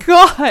my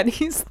God.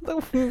 He's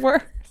the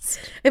worst.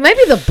 It might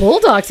be the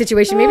bulldog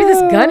situation. Maybe this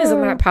gun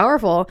isn't that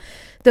powerful.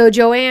 Though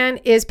Joanne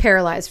is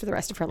paralyzed for the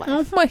rest of her life.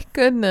 Oh my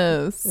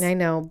goodness. I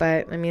know,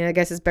 but I mean, I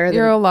guess it's better than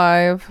you're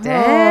alive.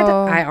 Dead.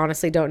 Oh. I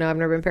honestly don't know. I've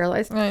never been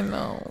paralyzed. I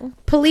know.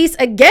 Police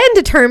again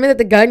determined that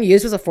the gun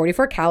used was a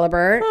 .44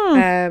 caliber.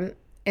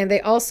 And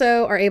they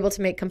also are able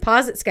to make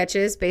composite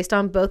sketches based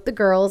on both the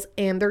girls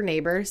and their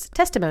neighbors'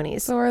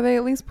 testimonies. So are they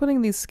at least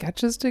putting these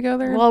sketches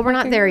together? Well, we're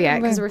not there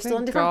yet because we're still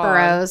in different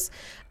boroughs.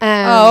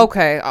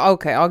 Okay.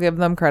 I'll give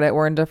them credit.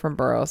 We're in different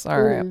boroughs.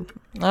 All right.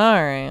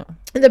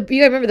 And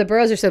you remember the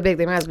boroughs are so big,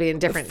 they might as well be in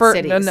different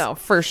cities. No,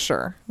 for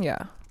sure.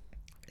 Yeah.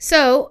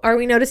 So are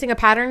we noticing a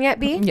pattern yet,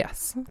 B?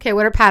 Yes. Okay,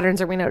 what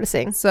patterns are we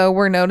noticing? So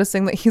we're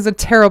noticing that he's a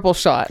terrible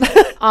shot.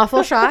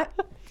 Awful shot.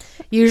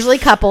 Usually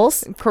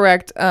couples.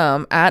 Correct.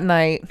 At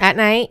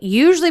night.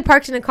 Usually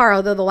parked in a car,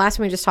 although the last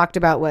one we just talked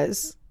about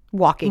was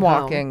walking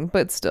home.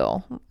 But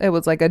still, it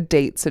was like a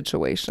date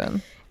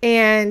situation.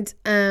 And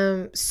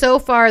so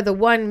far, the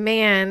one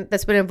man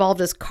that's been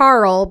involved is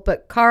Carl,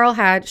 but Carl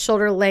had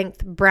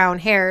shoulder-length brown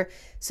hair,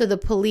 so the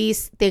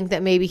police think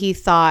that maybe he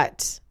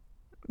thought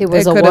it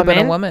was a woman. It could have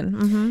been a woman.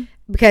 Mm-hmm.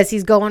 Because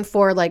he's going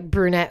for like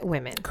brunette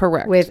women.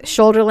 Correct. With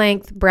shoulder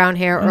length, brown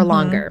hair, or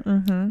longer.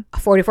 A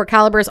 .44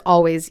 caliber is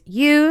always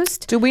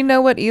used. Do we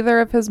know what either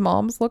of his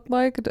moms looked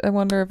like? I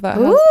wonder if that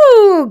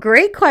Ooh,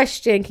 great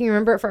question. Can you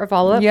remember it for a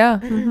follow-up? Yeah.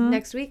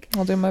 Next week?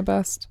 I'll do my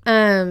best.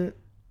 And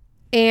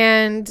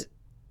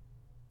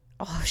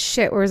oh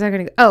shit, where was I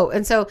going to go? Oh,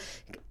 and so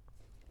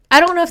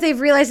I don't know if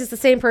they've realized it's the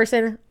same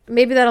person.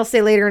 Maybe that'll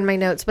say later in my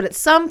notes, but at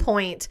some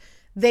point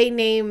they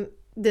name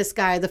this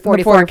guy the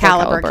 .44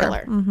 caliber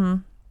killer. Mm-hmm.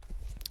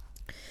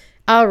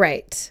 All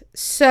right.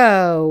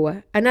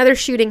 So another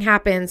shooting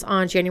happens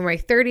on January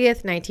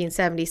 30th,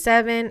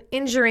 1977,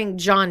 injuring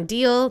John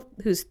Deal,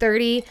 who's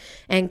 30,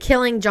 and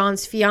killing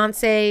John's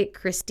fiance,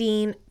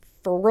 Christine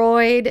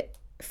Freund,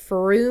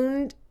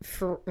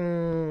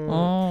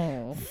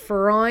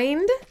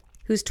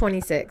 who's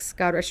 26.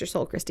 God rest your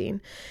soul,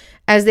 Christine.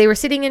 As they were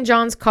sitting in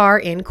John's car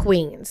in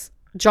Queens.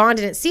 John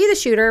didn't see the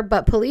shooter,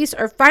 but police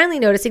are finally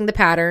noticing the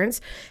patterns.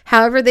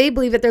 However, they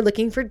believe that they're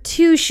looking for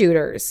 2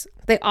 shooters.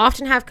 They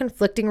often have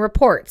conflicting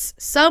reports.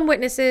 Some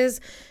witnesses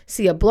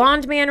see a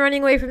blonde man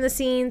running away from the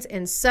scenes,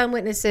 and some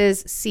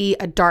witnesses see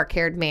a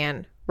dark-haired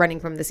man running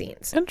from the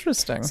scenes.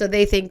 Interesting. So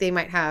they think they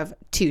might have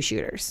 2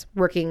 shooters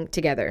working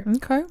together.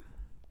 Okay.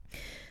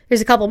 There's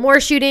a couple more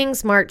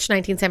shootings. March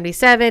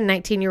 1977,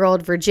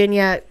 19-year-old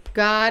Virginia,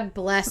 God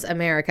bless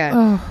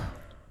America,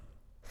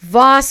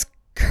 Voss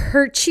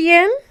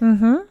Kirchian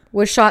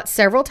was shot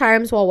several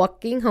times while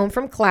walking home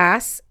from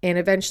class, and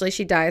eventually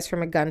she dies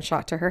from a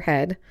gunshot to her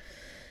head.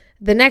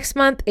 The next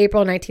month,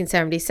 April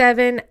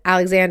 1977,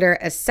 Alexander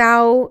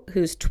Asau,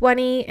 who's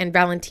 20, and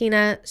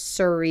Valentina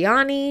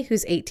Suriani,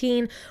 who's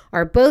 18,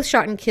 are both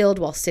shot and killed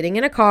while sitting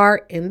in a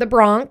car in the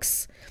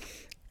Bronx.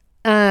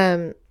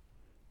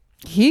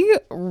 He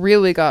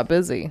really got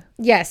busy.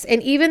 Yes,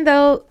 and even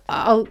though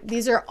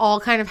these are all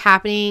kind of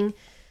happening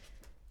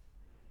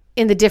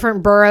in the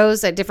different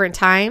boroughs at different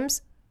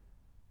times,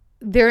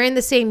 they're in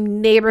the same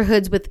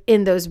neighborhoods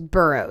within those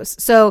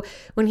boroughs. So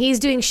when he's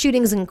doing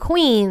shootings in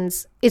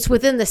Queens, it's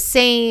within the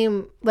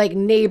same like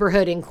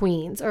neighborhood in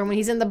Queens. Or when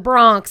he's in the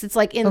Bronx, it's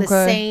like in the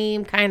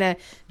same kind of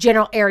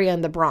general area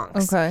in the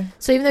Bronx. Okay.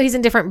 So even though he's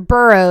in different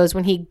boroughs,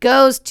 when he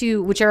goes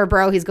to whichever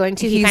borough he's going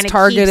to, he kind of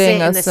targeting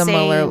keeps it in the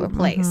similar same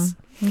place.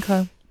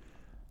 Okay.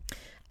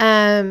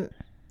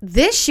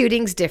 This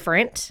shooting's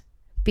different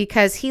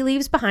because he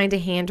leaves behind a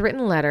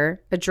handwritten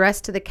letter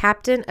addressed to the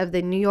captain of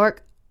the New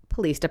York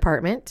Police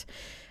Department.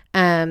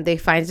 They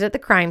find it at the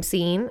crime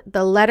scene.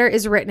 The letter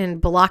is written in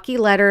blocky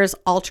letters,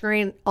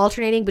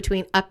 alternating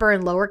between upper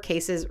and lower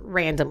cases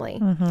randomly.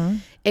 Mm-hmm.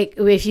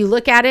 If you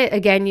look at it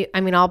again,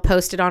 I'll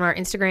post it on our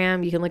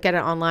Instagram. You can look at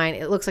it online.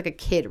 It looks like a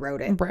kid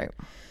wrote it. Right.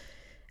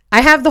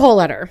 I have the whole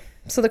letter.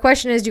 So the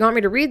question is, do you want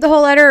me to read the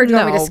whole letter or do you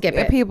want me to skip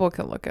it? People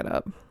can look it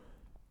up.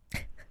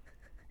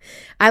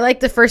 I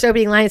like the first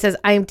opening line. It says,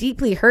 I am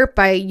deeply hurt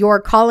by your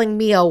calling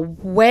me a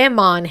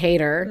Wemon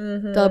hater.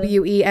 Mm-hmm.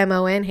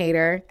 W-E-M-O-N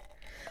hater.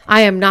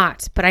 I am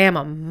not, but I am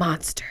a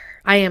monster.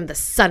 I am the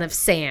son of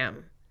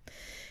Sam.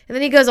 And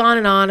then he goes on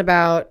and on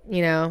about,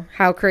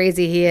 how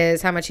crazy he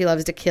is, how much he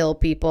loves to kill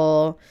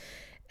people.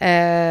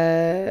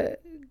 To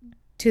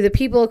the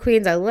people of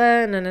Queens, I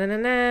love,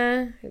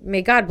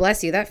 May God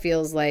bless you. That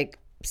feels like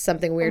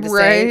something weird to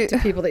say to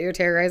people that you're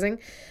terrorizing.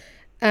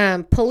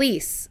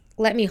 Police,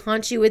 let me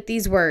haunt you with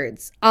these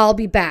words. I'll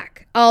be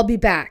back. I'll be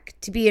back.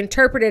 To be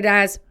interpreted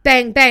as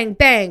bang, bang,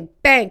 bang,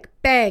 bang,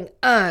 bang,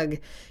 ugh.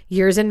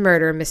 Years in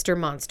murder, Mr.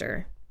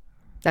 Monster.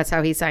 That's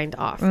how he signed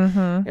off.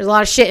 Mm-hmm. There's a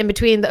lot of shit in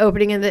between the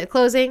opening and the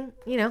closing.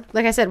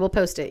 Like I said, we'll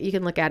post it. You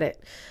can look at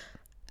it.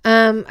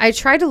 I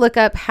tried to look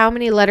up how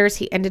many letters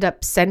he ended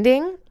up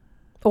sending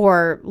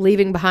or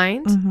leaving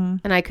behind,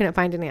 and I couldn't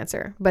find an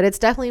answer. But it's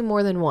definitely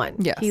more than one.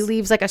 Yes. He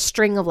leaves like a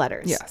string of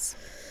letters. Yes.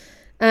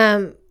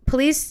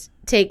 Police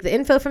take the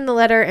info from the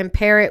letter and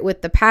pair it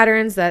with the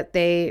patterns that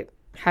they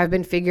have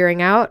been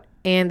figuring out,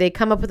 and they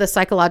come up with a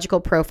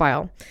psychological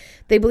profile.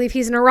 They believe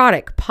he's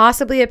neurotic,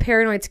 possibly a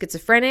paranoid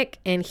schizophrenic,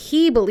 and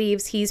he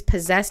believes he's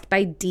possessed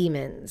by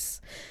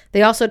demons.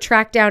 They also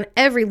track down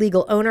every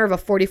legal owner of a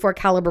 .44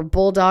 caliber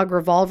Bulldog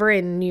revolver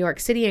in New York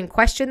City and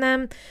question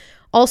them.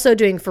 Also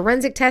doing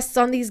forensic tests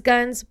on these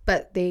guns,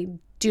 but they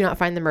do not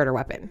find the murder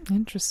weapon.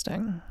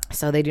 Interesting.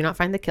 So they do not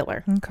find the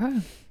killer.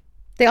 Okay.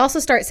 They also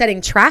start setting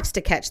traps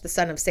to catch the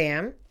son of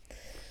Sam,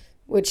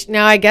 which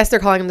now I guess they're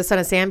calling him the son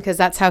of Sam because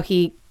that's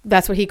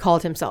what he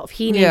called himself.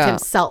 He named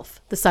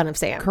himself the son of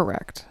Sam.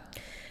 Correct.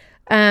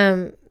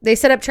 They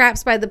set up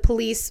traps by the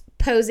police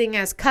posing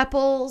as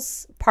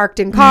couples parked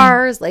in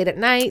cars late at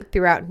night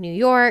throughout New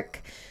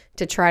York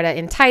to try to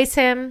entice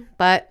him,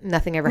 but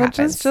nothing ever happens.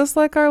 Which is just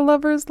like our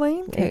Lover's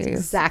Lane case. It's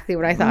exactly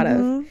what I thought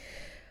of.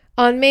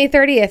 On May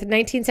 30th,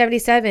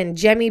 1977,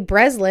 Jemmy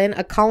Breslin,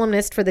 a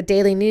columnist for the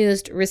Daily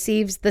News,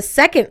 receives the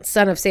second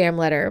Son of Sam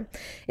letter.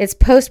 It's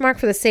postmarked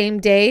for the same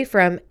day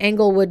from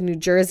Englewood, New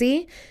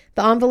Jersey.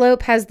 The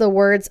envelope has the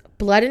words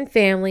blood and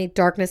family,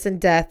 darkness and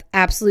death,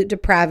 absolute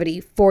depravity,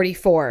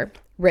 44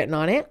 written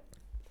on it.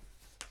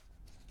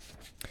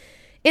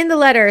 In the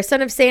letter,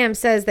 Son of Sam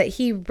says that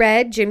he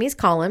read Jimmy's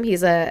column.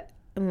 He's not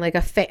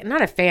a fan,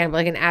 but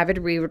like an avid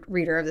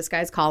reader of this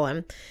guy's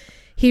column.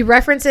 He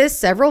references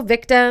several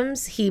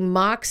victims. He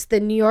mocks the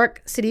New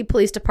York City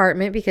Police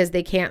Department because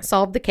they can't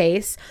solve the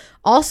case.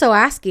 Also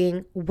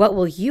asking, what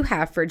will you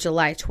have for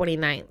July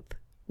 29th?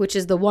 Which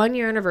is the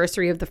 1-year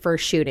anniversary of the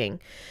first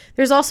shooting.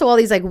 There's also all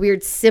these like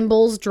weird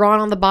symbols drawn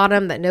on the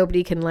bottom that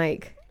nobody can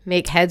like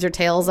make heads or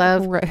tails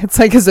of. Right. It's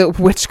like, is it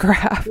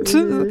witchcraft?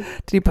 Mm-hmm.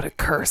 Did he put a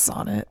curse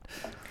on it?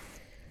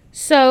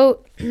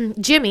 So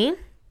Jimmy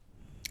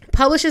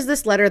publishes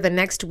this letter the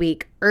next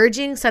week,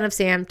 urging Son of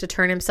Sam to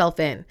turn himself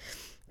in.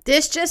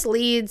 This just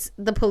leads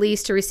the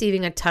police to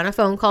receiving a ton of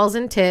phone calls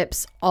and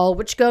tips, all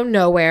which go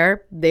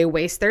nowhere. They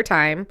waste their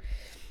time.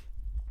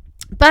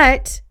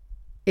 But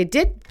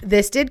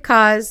this did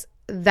cause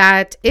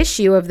that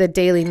issue of the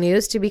Daily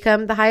News to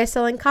become the highest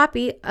selling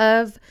copy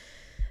of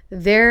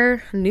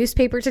their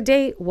newspaper to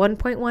date.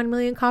 1.1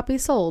 million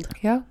copies sold.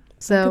 Yeah.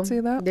 So I can see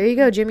that. There you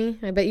go, Jimmy.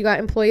 I bet you got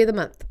Employee of the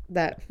Month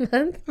that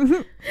month.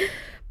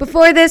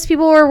 Before this,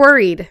 people were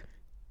worried.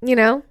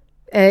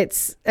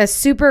 It's a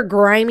super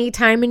grimy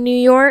time in New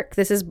York.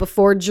 This is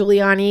before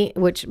Giuliani,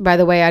 which, by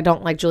the way, I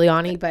don't like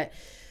Giuliani, but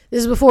this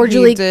is before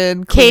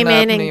Giuliani came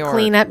in and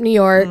cleaned up New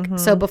York. Mm-hmm.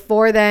 So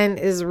before then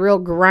is a real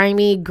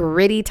grimy,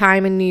 gritty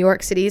time in New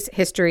York City's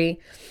history.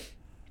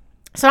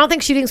 So I don't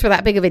think shootings were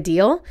that big of a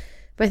deal,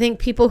 but I think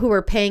people who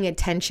were paying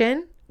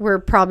attention were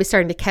probably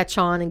starting to catch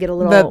on and get a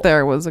little that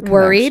there was a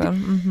worried.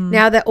 Mm-hmm.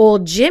 Now that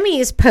old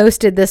Jimmy's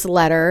posted this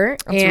letter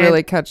it's and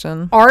really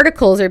catching.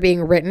 Articles are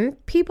being written,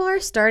 people are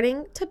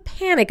starting to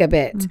panic a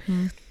bit.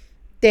 Mm-hmm.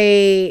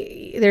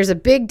 There's a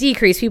big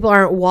decrease. People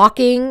aren't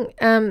walking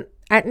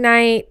at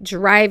night,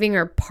 driving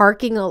or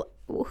parking. Who are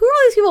all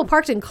these people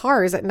parked in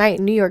cars at night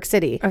in New York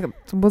City? It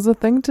was a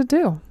thing to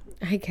do.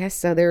 I guess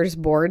so. They were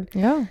just bored.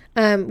 Yeah.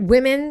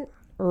 Women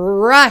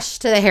rush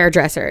to the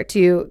hairdresser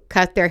to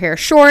cut their hair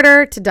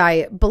shorter, to dye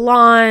it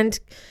blonde.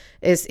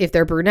 If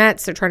they're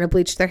brunettes, they're trying to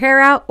bleach their hair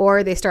out,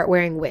 or they start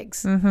wearing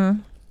wigs. Mm-hmm.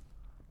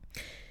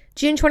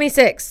 June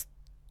 26th,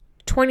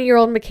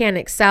 20-year-old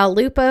mechanic Sal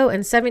Lupo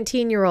and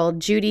 17-year-old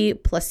Judy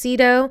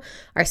Placido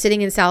are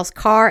sitting in Sal's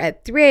car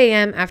at 3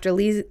 a.m. after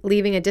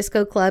leaving a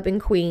disco club in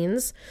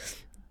Queens.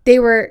 They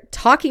were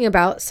talking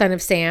about Son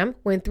of Sam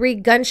when 3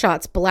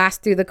 gunshots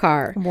blast through the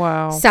car.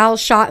 Wow. Sal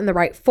shot in the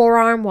right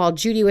forearm while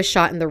Judy was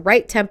shot in the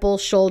right temple,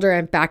 shoulder,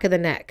 and back of the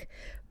neck.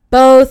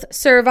 Both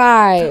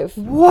survive.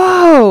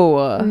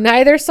 Whoa.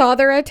 Neither saw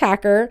their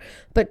attacker,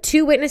 but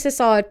 2 witnesses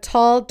saw a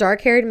tall,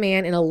 dark-haired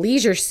man in a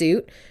leisure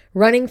suit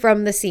running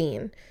from the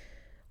scene.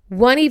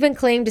 One even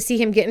claimed to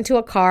see him get into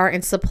a car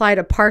and supplied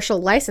a partial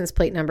license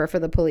plate number for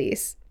the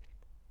police.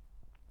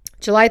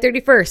 July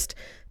 31st,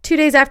 2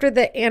 days after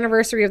the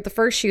anniversary of the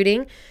first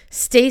shooting,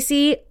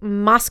 Stacy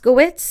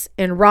Moskowitz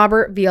and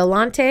Robert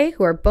Violante,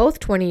 who are both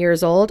 20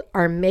 years old,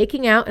 are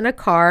making out in a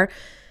car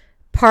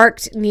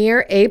parked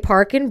near a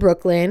park in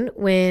Brooklyn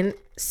when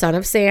Son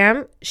of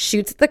Sam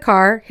shoots at the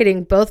car,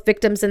 hitting both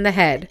victims in the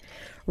head.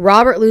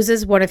 Robert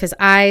loses one of his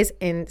eyes,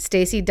 and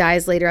Stacy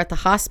dies later at the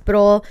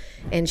hospital,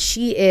 and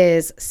she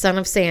is Son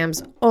of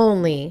Sam's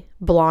only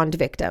blonde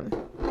victim.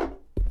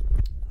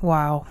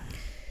 Wow.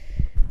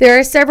 There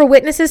are several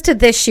witnesses to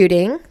this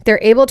shooting. They're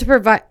able to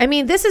provide... I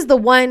mean, this is the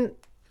one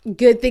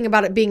good thing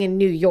about it being in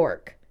New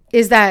York,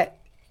 is that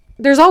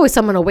there's always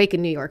someone awake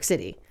in New York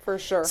City. For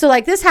sure. So,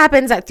 like, this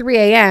happens at 3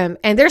 a.m.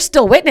 and there's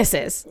still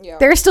witnesses. Yeah.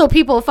 There's still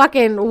people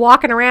fucking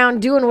walking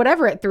around doing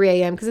whatever at 3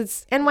 a.m. because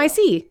it's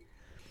NYC.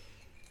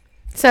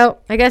 So,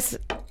 I guess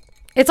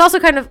it's also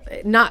kind of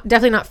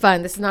definitely not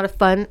fun. This is not a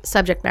fun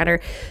subject matter.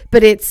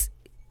 But it's,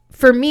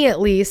 for me at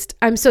least,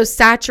 I'm so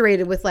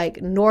saturated with,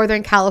 like,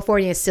 Northern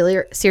California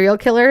serial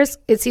killers.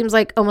 It seems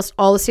like almost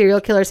all the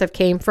serial killers have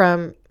came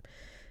from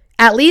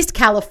at least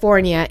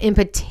California, in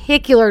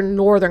particular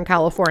Northern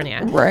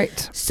California.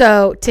 Right.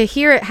 So to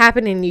hear it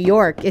happen in New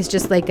York is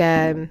just like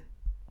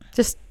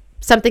just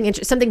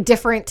something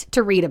different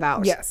to read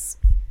about. Yes.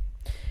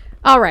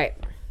 All right.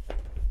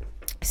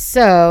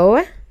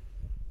 So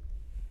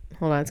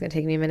hold on, it's going to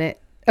take me a minute.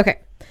 Okay.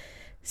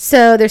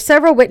 So there's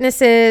several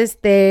witnesses.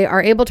 They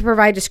are able to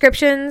provide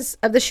descriptions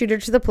of the shooter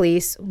to the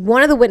police.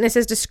 One of the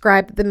witnesses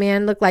described that the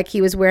man looked like he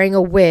was wearing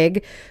a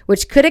wig,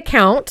 which could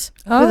account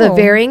for the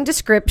varying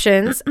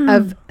descriptions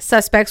of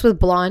suspects with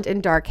blonde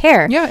and dark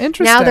hair. Yeah,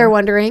 interesting. Now they're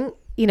wondering,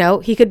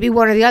 he could be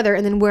one or the other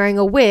and then wearing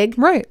a wig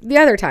the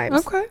other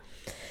times. Okay.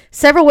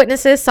 Several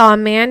witnesses saw a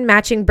man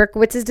matching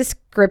Berkowitz's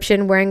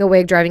description wearing a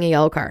wig driving a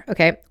yellow car.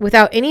 Okay.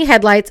 Without any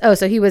headlights. Oh,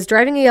 so he was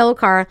driving a yellow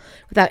car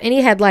without any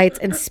headlights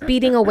and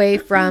speeding away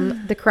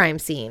from the crime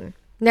scene.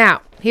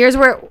 Now, here's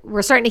where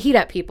we're starting to heat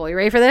up, people. You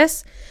ready for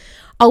this?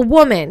 A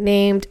woman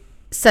named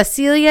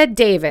Cecilia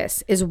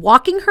Davis is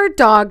walking her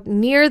dog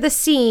near the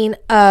scene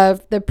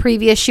of the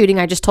previous shooting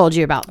I just told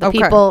you about. The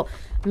people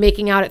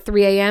making out at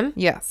 3 a.m.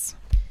 Yes.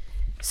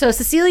 So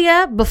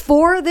Cecilia,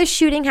 before this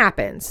shooting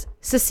happens,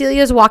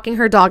 Cecilia's walking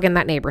her dog in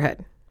that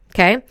neighborhood.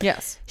 Okay?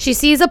 Yes. She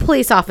sees a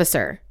police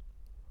officer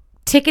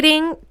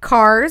ticketing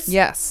cars.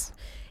 Yes.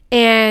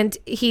 And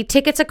he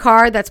tickets a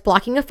car that's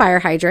blocking a fire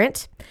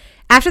hydrant.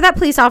 After that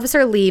police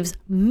officer leaves,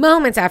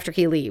 moments after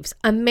he leaves,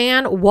 a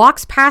man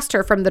walks past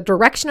her from the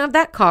direction of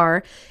that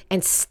car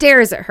and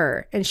stares at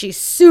her. And she's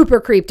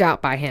super creeped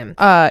out by him.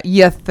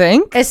 You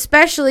think?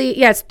 Especially,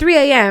 it's 3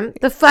 a.m.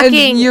 The fucking...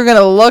 And you're going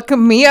to look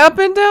me up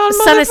and down,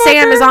 Son of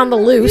Sam is on the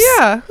loose.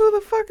 Yeah, who the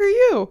fuck are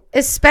you?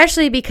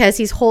 Especially because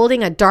he's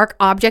holding a dark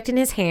object in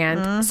his hand.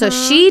 Mm-hmm. So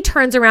she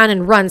turns around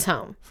and runs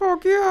home.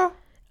 Fuck yeah.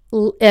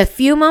 A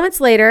few moments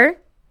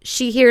later,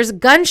 she hears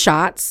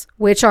gunshots,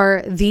 which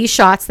are the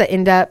shots that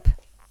end up...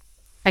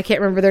 I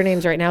can't remember their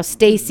names right now.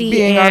 Stacy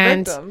and our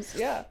victims.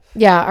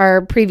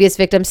 Our previous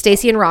victims,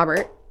 Stacy and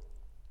Robert.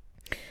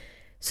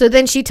 So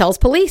then she tells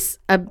police,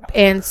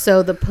 and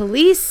so the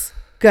police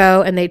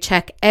go and they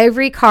check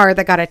every car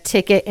that got a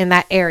ticket in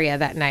that area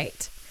that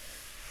night.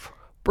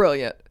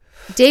 Brilliant.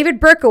 David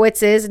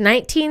Berkowitz's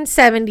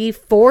 1970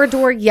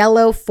 four-door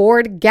yellow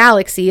Ford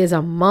Galaxy is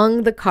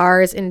among the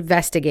cars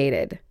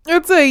investigated.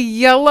 It's a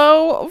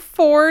yellow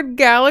Ford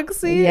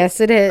Galaxy? Yes,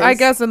 it is. I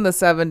guess in the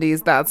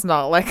 70s, that's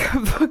not like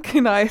a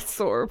fucking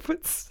eyesore,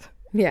 but...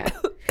 Yeah.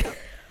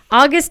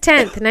 August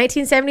 10th,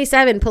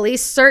 1977,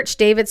 police search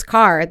David's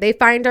car. They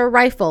find a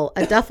rifle,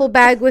 a duffel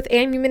bag with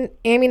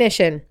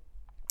ammunition,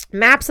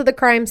 maps of the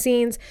crime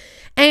scenes,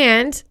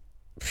 and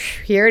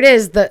here it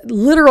is, the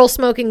literal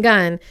smoking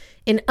gun,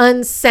 an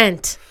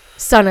unsent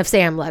Son of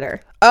Sam letter.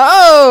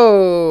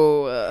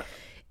 Oh!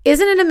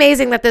 Isn't it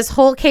amazing that this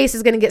whole case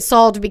is going to get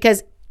solved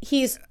because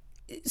he's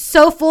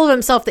so full of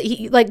himself that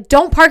he,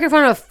 don't park in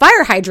front of a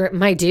fire hydrant,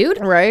 my dude.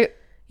 Right.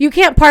 You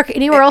can't park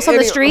anywhere else on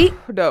the street?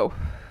 No.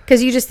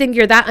 Because you just think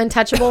you're that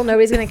untouchable,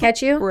 nobody's going to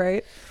catch you?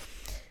 Right.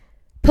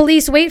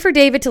 Police wait for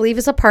David to leave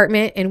his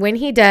apartment, and when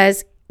he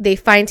does, they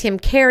find him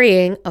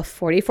carrying a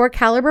 .44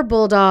 caliber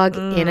bulldog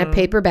in a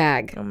paper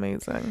bag.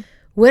 Amazing.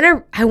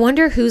 I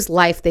wonder whose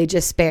life they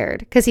just spared,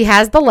 because he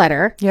has the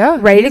letter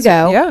ready to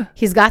go. Yeah.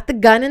 He's got the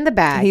gun in the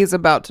bag. He's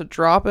about to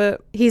drop it.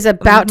 He's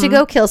about to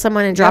go kill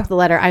someone and drop the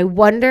letter. I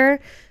wonder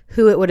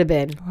who it would have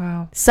been.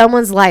 Wow.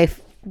 Someone's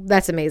life.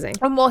 That's amazing.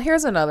 Well,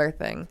 here's another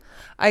thing.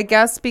 I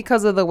guess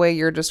because of the way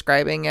you're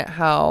describing it,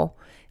 how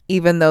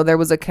even though there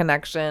was a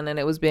connection and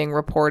it was being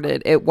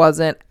reported, it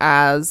wasn't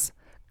as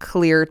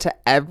clear to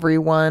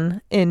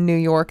everyone in New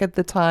York at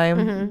the time.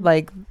 Mm-hmm.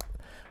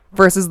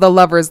 versus the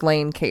Lover's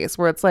Lane case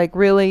where it's like,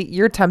 really,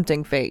 you're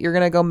tempting fate. You're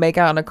going to go make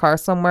out in a car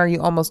somewhere.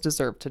 You almost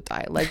deserve to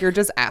die. Like, you're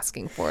just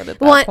asking for it at that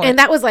point. And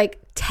that was like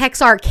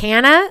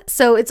Texarkana.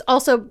 So it's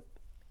also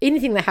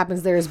anything that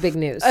happens there is big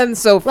news. And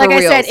so for like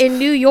reals. I said, in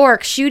New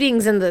York,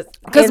 shootings in the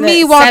because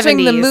me watching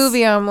 70s. the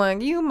movie, I'm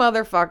like, you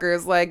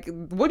motherfuckers, like,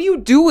 what are you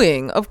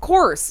doing? Of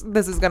course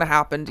this is going to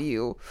happen to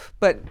you.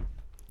 But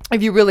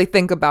if you really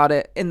think about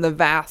it in the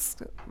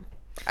vast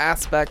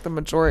aspect, the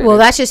majority. Well,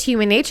 that's just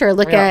human nature.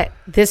 Look at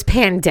this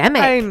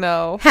pandemic. I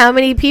know. How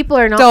many people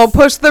are not... Don't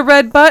push the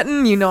red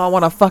button. You know I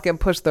want to fucking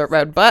push the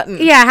red button.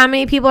 Yeah, how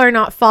many people are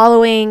not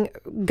following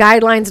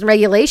guidelines and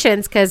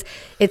regulations because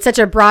it's such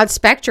a broad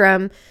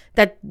spectrum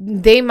that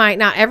they might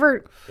not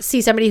ever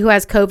see somebody who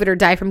has COVID or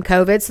die from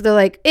COVID. So they're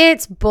like,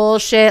 it's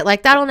bullshit.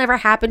 Like, that'll never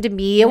happen to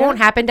me. It won't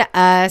happen to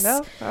us.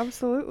 No,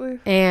 absolutely.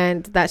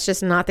 And that's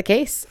just not the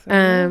case.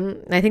 I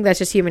think that's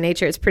just human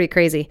nature. It's pretty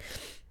crazy.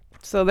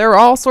 So there are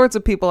all sorts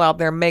of people out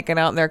there making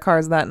out in their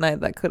cars that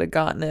night that could have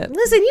gotten it.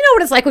 Listen, you know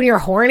what it's like when you're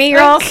horny.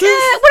 You're all,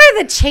 what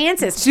are the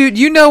chances? Dude,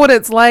 you know what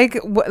it's like?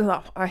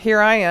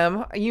 Here I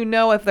am. You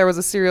know, if there was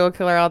a serial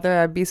killer out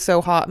there, I'd be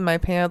so hot in my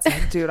pants.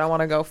 Like, dude, I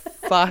want to go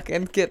fuck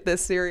and get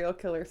this serial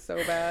killer so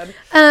bad.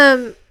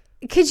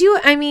 Could you,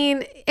 I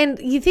mean, and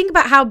you think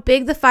about how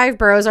big the 5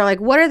 boroughs are.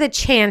 Like, what are the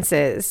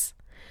chances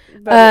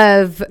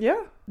of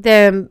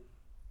them...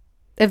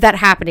 of that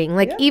happening?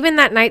 Like, even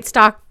that Night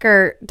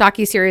Stalker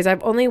docuseries,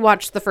 I've only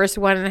watched the first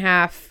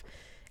 1.5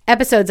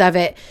 episodes of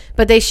it,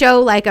 but they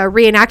show like a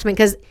reenactment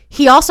because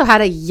he also had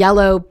a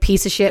yellow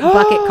piece of shit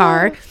bucket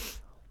car.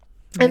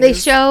 And they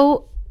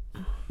show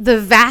the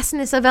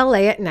vastness of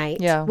LA at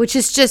night, which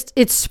is just,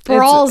 it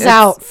sprawls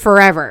out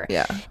forever.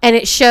 Yeah. And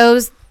it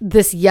shows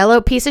this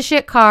yellow piece of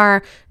shit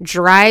car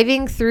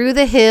driving through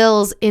the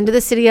hills into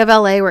the city of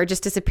LA where it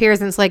just disappears.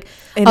 And it's like,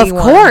 of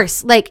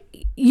course, like,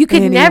 you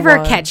could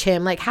never catch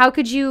him. Like, how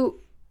could you?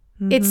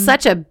 It's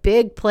such a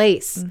big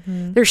place.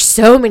 There's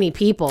so many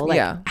people.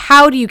 Like,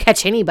 how do you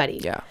catch anybody?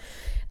 Yeah.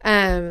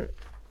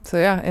 So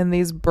yeah, in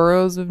these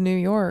boroughs of New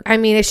York. I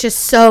mean, it's just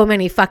so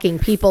many fucking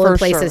people and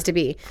places to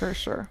be. For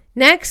sure.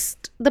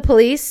 Next, the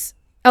police.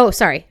 Oh,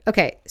 sorry.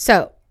 Okay.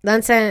 So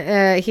then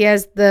he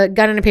has the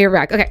gun in a paper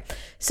bag. Okay.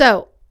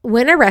 So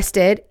when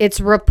arrested, it's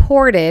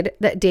reported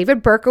that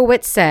David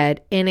Berkowitz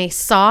said in a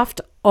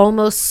soft,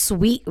 almost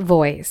sweet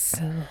voice,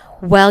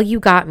 "Well, you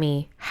got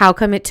me. How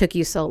come it took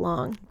you so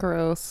long?"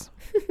 Gross.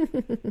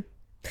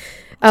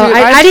 Oh, dude,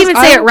 I didn't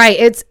even say it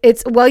right.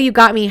 It's "Well, you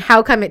got me.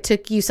 How come it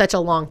took you such a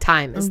long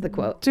time?" is the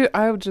quote. Dude,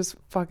 I would just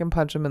fucking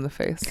punch him in the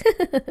face.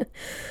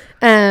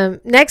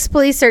 Next,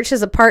 police searched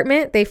his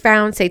apartment. They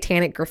found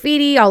satanic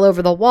graffiti all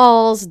over the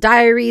walls,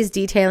 diaries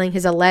detailing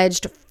his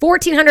alleged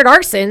 1,400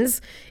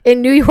 arsons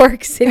in New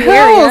York City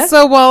area.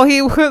 So while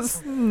he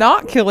was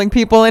not killing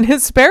people in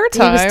his spare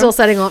time, he was still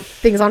setting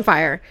things on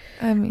fire.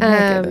 I mean,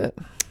 I get it.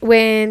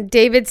 When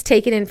David's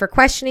taken in for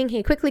questioning,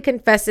 he quickly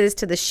confesses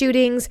to the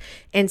shootings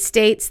and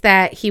states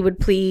that he would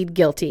plead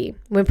guilty.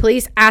 When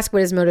police asked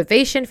what his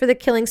motivation for the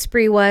killing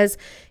spree was,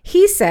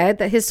 he said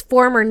that his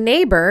former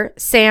neighbor,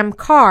 Sam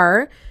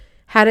Carr,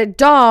 had a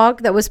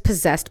dog that was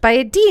possessed by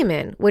a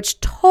demon,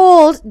 which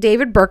told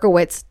David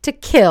Berkowitz to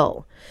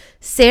kill.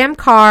 Sam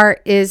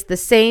Carr is the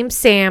same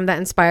Sam that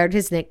inspired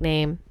his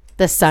nickname,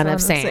 the Son of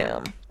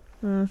Sam.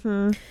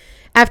 Mm-hmm.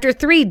 After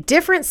 3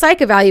 different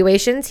psych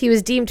evaluations, he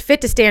was deemed fit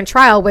to stand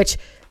trial, which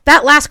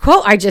that last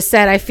quote I just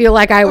said, I feel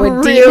like I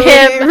would deem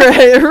him.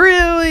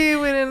 Really?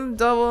 We didn't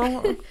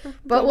double.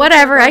 But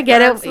whatever, I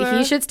get it.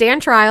 He should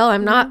stand trial.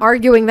 I'm not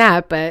arguing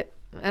that, but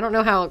I don't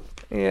know how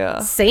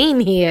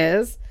sane he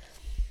is.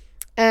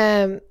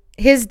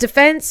 His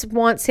defense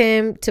wants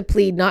him to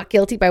plead not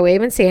guilty by way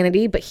of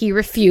insanity, but he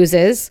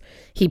refuses.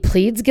 He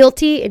pleads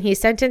guilty, and he's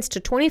sentenced to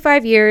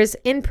 25 years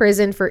in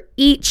prison for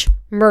each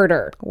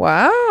murder.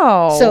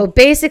 Wow. So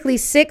basically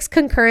 6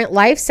 concurrent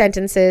life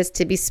sentences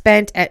to be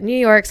spent at New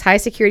York's high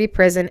security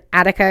prison,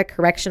 Attica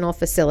Correctional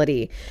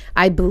Facility.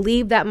 I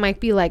believe that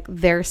might be like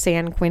their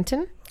San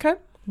Quentin. Okay.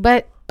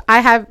 But I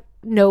have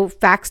no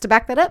facts to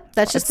back that up.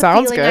 That's just the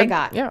feeling I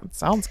got. Yeah, it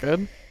sounds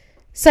good.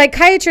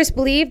 Psychiatrists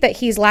believe that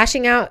he was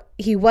lashing out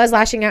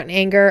in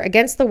anger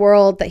against the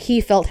world that he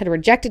felt had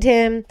rejected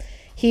him.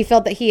 He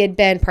felt that he had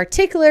been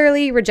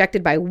particularly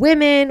rejected by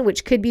women,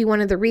 which could be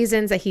one of the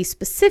reasons that he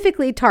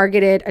specifically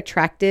targeted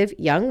attractive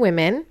young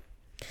women.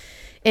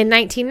 In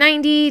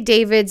 1990,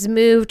 David's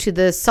moved to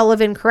the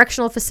Sullivan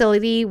Correctional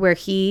Facility, where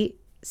he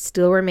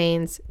still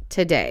remains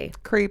today.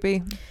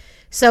 Creepy.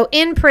 So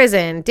in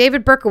prison,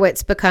 David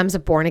Berkowitz becomes a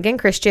born-again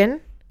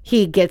Christian.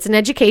 He gets an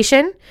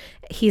education.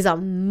 He's a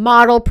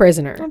model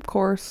prisoner. Of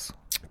course.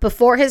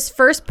 Before his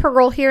first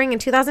parole hearing in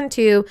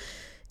 2002,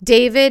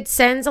 David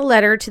sends a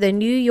letter to the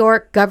New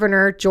York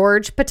Governor,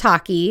 George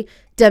Pataki,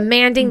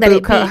 demanding that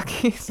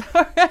Pataki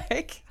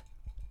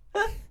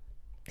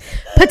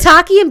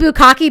and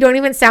Bukkake don't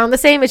even sound the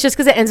same. It's just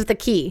because it ends with a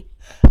key.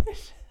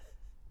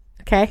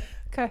 Okay?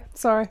 Okay,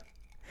 sorry.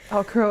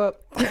 I'll grow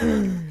up.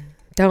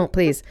 Don't,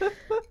 please.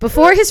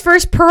 Before his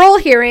first parole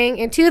hearing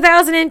in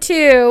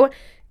 2002,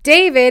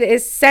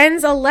 David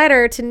sends a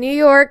letter to New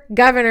York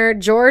Governor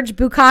George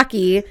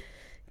Bukkake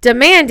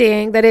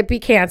demanding that it be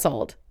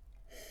canceled.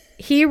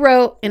 He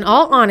wrote, "In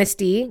all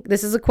honesty,"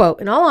 this is a quote,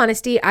 "in all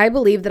honesty, I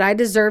believe that I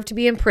deserve to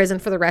be in prison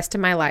for the rest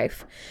of my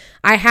life.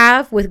 I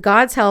have, with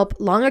God's help,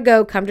 long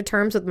ago come to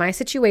terms with my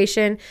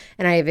situation,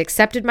 and I have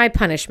accepted my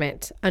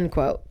punishment,"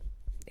 unquote.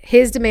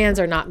 His demands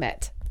are not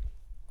met,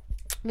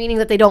 meaning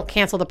that they don't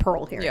cancel the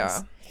parole hearings.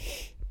 Yeah.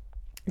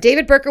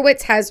 David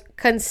Berkowitz has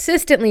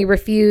consistently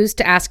refused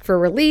to ask for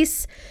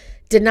release,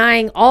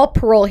 denying all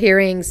parole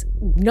hearings,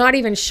 not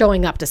even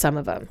showing up to some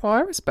of them. Well,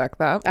 I respect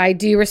that. I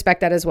do respect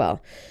that as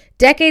well.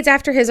 Decades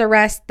after his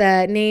arrest,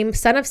 the name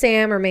Son of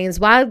Sam remains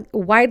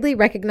widely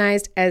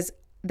recognized as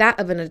that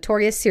of a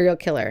notorious serial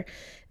killer.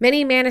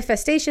 Many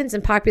manifestations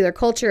in popular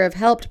culture have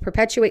helped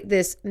perpetuate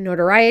this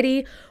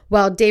notoriety,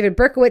 while David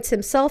Berkowitz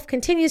himself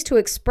continues to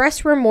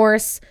express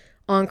remorse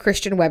on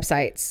Christian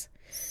websites.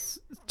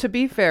 To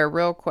be fair,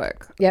 real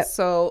quick. Yep.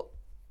 So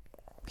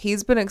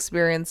he's been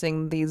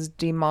experiencing these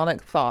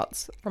demonic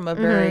thoughts from a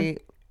very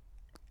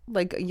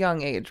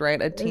young age,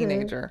 right? A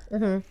teenager.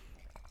 Mm-hmm.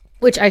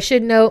 Which I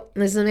should note,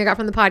 this is something I got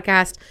from the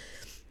podcast.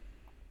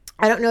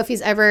 I don't know if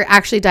he's ever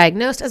actually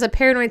diagnosed as a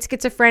paranoid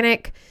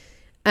schizophrenic,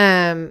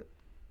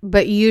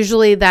 but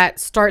usually that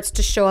starts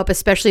to show up,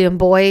 especially in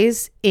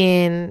boys,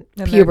 in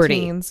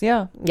puberty. Teens.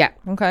 Yeah. Yeah.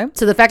 Okay.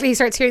 So the fact that he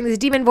starts hearing these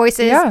demon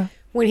voices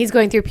when he's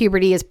going through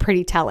puberty is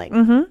pretty telling.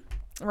 Mm-hmm.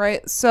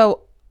 Right.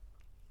 So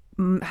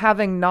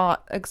having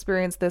not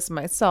experienced this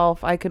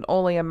myself, I can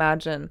only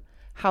imagine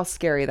how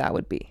scary that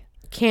would be.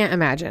 Can't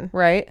imagine.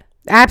 Right?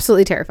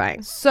 Absolutely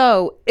terrifying.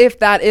 So if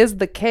that is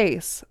the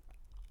case,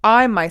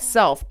 I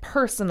myself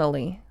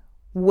personally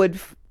would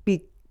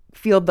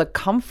feel the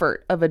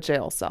comfort of a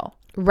jail cell.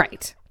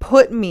 Right.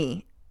 Put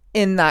me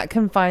in that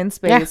confined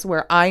space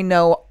where I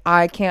know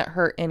I can't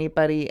hurt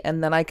anybody,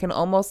 and then I can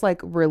almost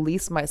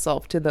release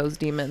myself to those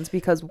demons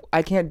because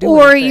I can't do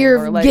anything. Or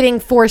you're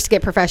getting forced to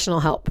get professional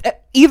help.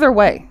 Either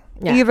way.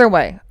 Yeah. Either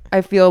way.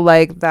 I feel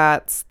like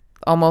that's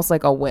almost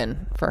like a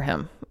win for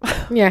him.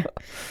 Yeah.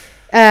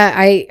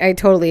 I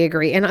totally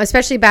agree. And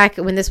especially back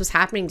when this was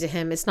happening to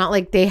him, it's not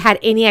like they had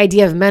any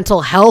idea of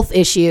mental health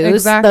issues.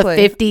 Exactly.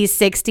 The 50s,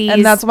 60s.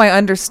 And that's why I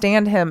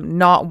understand him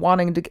not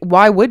wanting to.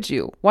 Why would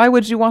you? Why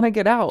would you want to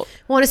get out?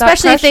 Well, and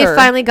especially if they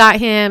finally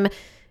got him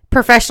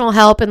professional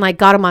help and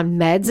got him on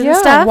meds and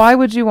stuff. Why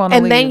would you want to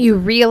leave? And then you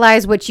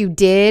realize what you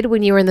did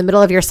when you were in the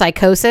middle of your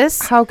psychosis.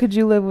 How could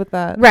you live with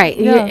that? Right.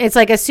 Yeah. It's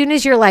as soon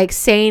as you're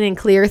sane and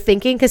clear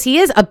thinking, because he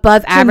is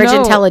above average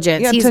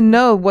intelligence. Yeah, to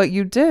know what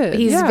you did.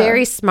 He's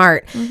very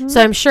smart. Mm-hmm.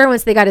 So I'm sure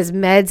once they got his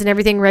meds and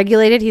everything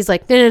regulated, he's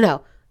like,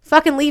 no.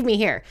 Fucking leave me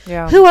here.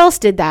 Yeah. Who else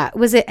did that?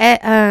 Was it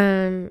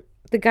the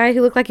guy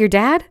who looked like your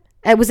dad?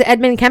 Was it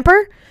Edmund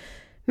Kemper?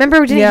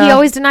 Remember, he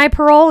always deny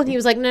parole? And he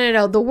was like,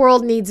 no. The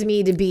world needs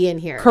me to be in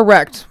here.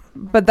 Correct.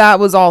 But that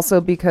was also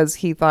because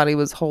he thought he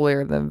was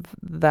holier than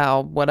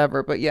thou,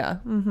 whatever. But yeah.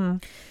 Mm-hmm.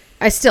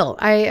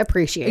 I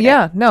appreciate it.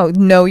 Yeah. No,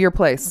 know your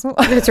place.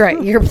 That's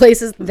right. Your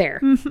place is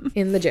there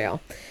in the jail.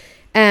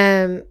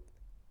 Nasa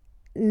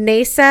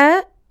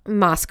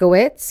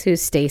Moskowitz,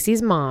 who's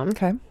Stacy's mom.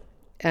 Okay.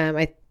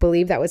 I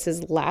believe that was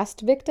his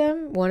last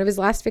victim, one of his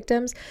last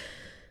victims,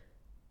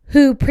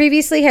 who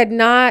previously had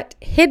not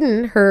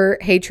hidden her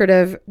hatred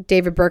of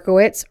David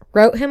Berkowitz,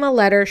 wrote him a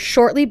letter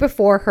shortly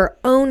before her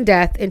own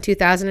death in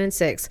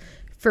 2006,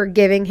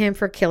 forgiving him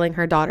for killing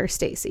her daughter,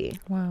 Stacy.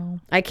 Wow.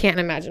 I can't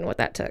imagine what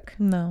that took.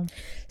 No.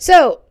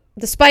 So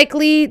the Spike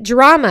Lee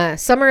drama,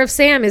 Summer of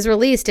Sam, is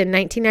released in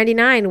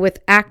 1999 with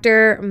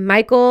actor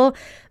Michael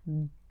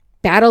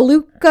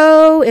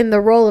Badalucco in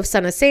the role of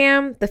Son of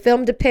Sam. The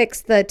film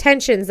depicts the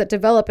tensions that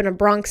develop in a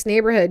Bronx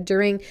neighborhood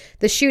during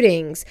the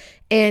shootings,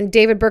 and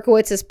David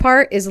Berkowitz's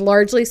part is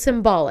largely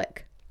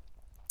symbolic.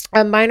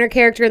 A minor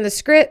character in the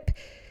script,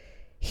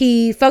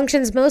 he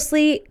functions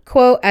mostly,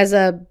 quote, as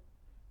a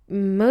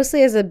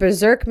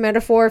berserk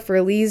metaphor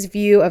for Lee's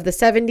view of the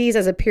 70s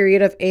as a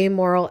period of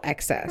amoral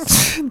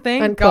excess.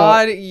 Thank unquote.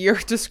 God you're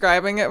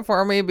describing it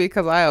for me,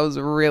 because I was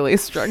really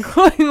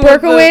struggling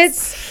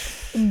Berkowitz.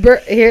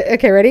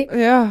 Okay, ready?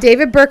 Yeah.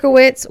 David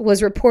Berkowitz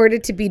was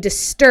reported to be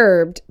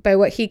disturbed by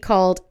what he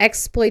called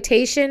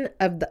exploitation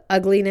of the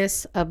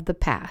ugliness of the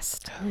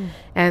past.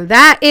 And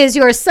that is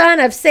your Son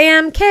of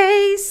Sam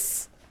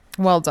case.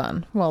 Well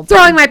done. Well done.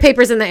 Throwing my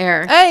papers in the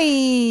air.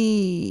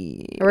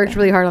 Hey. I worked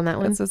really hard on that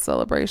one. It's a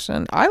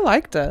celebration. I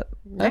liked it.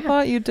 Yeah. I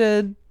thought you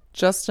did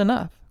just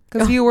enough.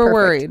 Because you were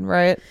worried,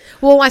 right?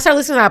 Well, when I started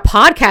listening to that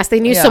podcast,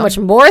 they knew so much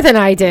more than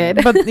I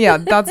did. But yeah,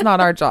 that's not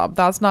our job.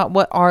 That's not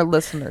what our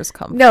listeners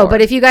come for. No, but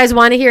if you guys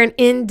want to hear an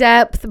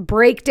in-depth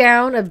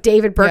breakdown of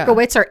David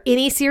Berkowitz or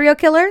any serial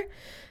killer,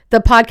 the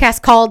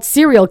podcast called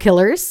Serial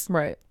Killers,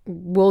 right,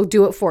 we'll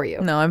do it for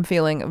you. No, I'm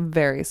feeling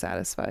very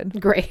satisfied.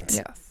 Great.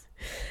 Yes.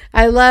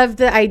 I love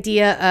the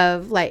idea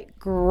of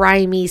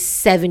grimy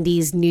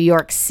 70s New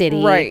York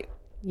City. Right.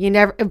 You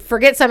never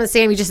forget Son of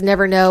Sam. You just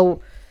never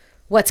know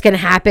what's going to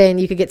happen.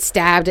 You could get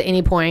stabbed at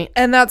any point.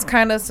 And that's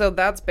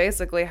that's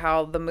basically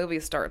how the movie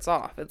starts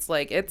off. It's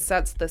it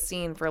sets the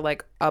scene for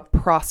a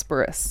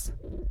prosperous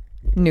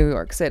New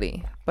York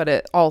City. But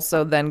it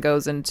also then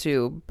goes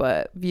into,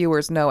 but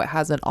viewers know it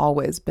hasn't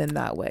always been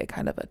that way,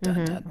 kind of a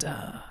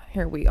dun.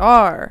 Here we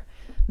are,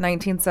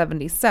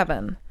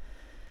 1977.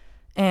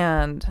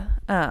 And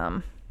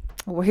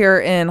we're here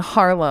in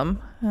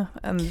Harlem.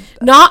 And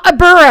not a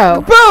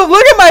borough. Bro,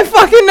 look at my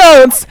fucking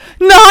notes.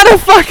 Not a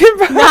fucking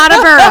borough. Not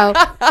a borough.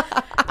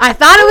 I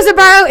thought it was a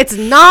borough. It's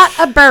not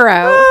a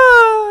borough.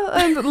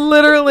 And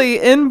literally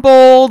in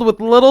bold with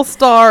little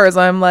stars,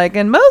 I'm like,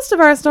 and most of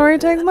our story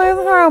takes place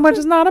in Harlem, which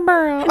is not a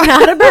borough.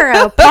 Not a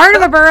borough. Part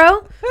of a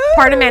borough.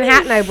 Part of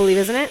Manhattan, I believe,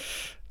 isn't it?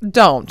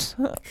 Don't.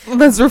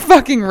 That's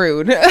fucking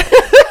rude.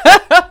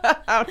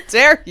 How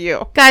dare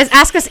you? Guys,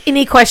 ask us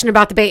any question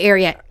about the Bay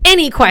Area.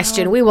 Any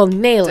question. We will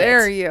nail it.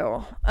 Dare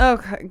you?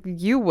 Okay,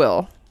 you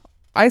will.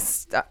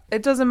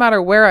 It doesn't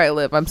matter where I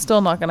live. I'm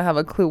still not going to have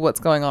a clue what's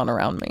going on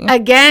around me.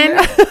 Again,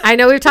 I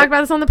know we've talked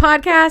about this on the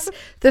podcast.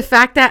 The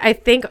fact that I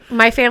think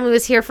my family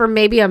was here for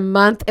maybe a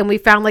month and we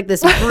found like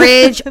this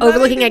bridge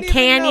overlooking a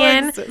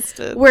canyon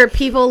where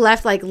people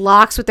left like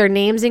locks with their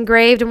names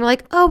engraved. And we're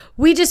like, oh,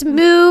 we just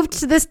moved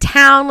to this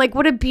town. Like,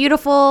 what a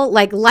beautiful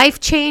like life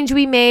change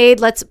we made.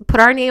 Let's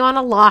put our name on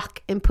a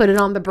lock and put it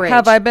on the bridge.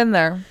 Have I been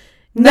there?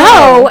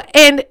 No,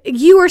 and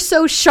you were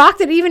so shocked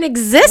that it even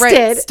existed.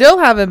 Right. Still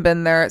haven't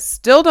been there.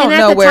 Still don't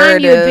know where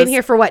it is. And at the time, you had been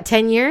here for what,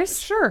 10 years?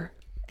 Sure.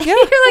 Yeah. You're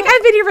like,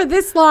 I've been here for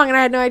this long, and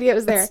I had no idea it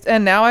was there.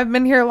 And now I've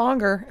been here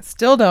longer.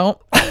 Still don't.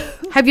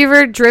 Have you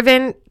ever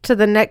driven to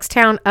the next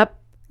town up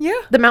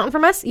the mountain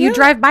from us? You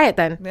drive by it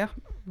then? Yeah.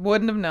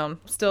 Wouldn't have known.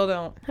 Still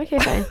don't. Okay,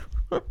 fine.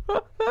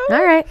 All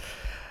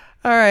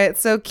right.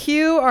 So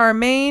cue our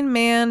main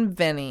man,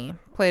 Vinny,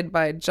 played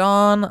by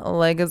John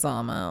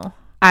Leguizamo.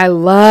 I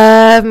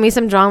love me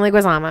some John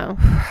Leguizamo.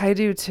 I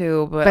do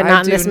too, but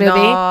not in this movie.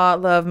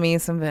 Not love me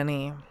some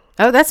Vinny.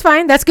 Oh, that's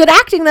fine. That's good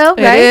acting though,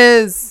 right?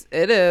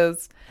 It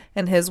is.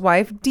 And his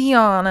wife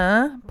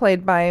Diana,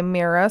 played by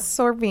Mira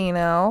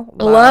Sorvino.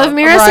 Love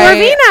Mira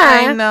Sorvino.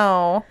 I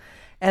know.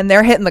 And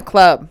they're hitting the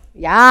club.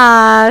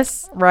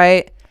 Yes.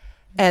 Right.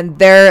 And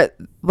they're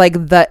like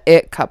the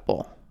it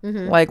couple.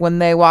 Mm-hmm. Like when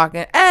they walk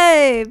in,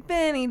 hey,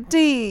 Vinny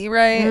D,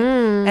 right?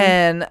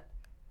 And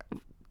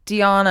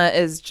Diana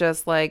is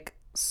just like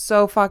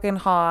so fucking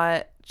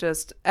hot,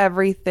 just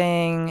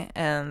everything,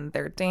 and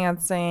they're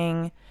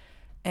dancing,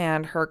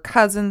 and her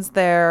cousin's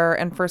there,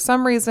 and for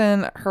some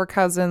reason her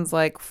cousin's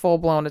like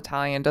full-blown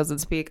Italian, doesn't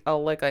speak a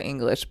lick of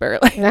English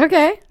barely.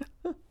 Okay.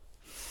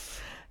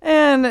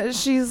 And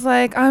she's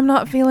like, I'm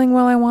not feeling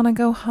well, I want to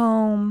go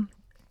home.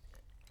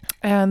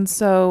 And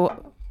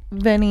so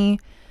Vinny,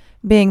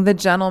 being the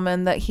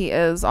gentleman that he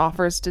is,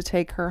 offers to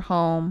take her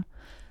home,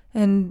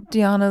 and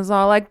Diana's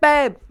all like,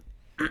 babe,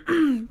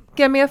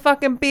 give me a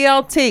fucking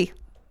BLT.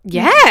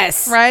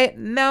 Yes. Right?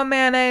 No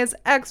mayonnaise,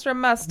 extra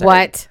mustard.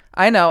 What?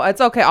 I know.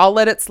 It's okay. I'll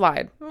let it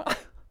slide.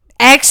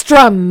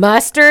 Extra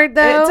mustard,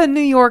 though? It's a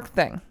New York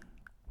thing.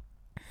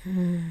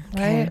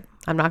 Okay. Right?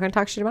 I'm not going to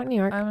talk shit about New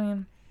York. I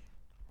mean,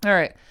 all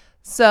right.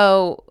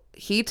 So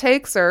he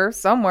takes her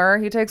somewhere.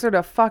 He takes her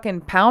to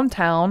fucking Pound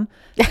Town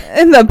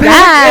in the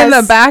back, in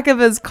the back of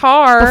his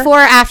car. Before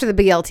or after the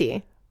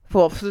BLT?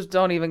 Well,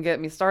 don't even get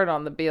me started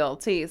on the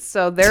BLT.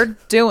 So they're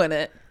doing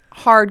it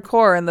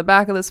hardcore in the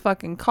back of this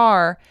fucking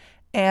car,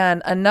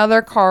 and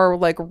another car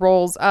like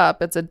rolls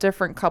up. It's a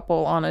different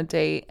couple on a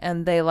date,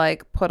 and they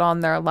like put on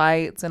their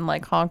lights and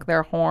like honk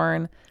their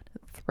horn.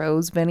 It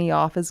throws Vinny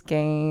off his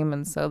game,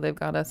 and so they've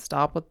got to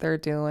stop what they're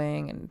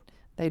doing, and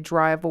they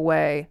drive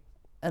away.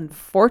 And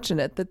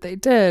fortunate that they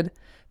did,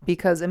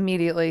 because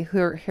immediately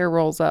here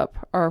rolls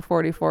up our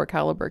 .44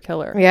 caliber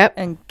killer. Yep.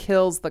 And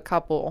kills the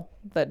couple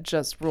that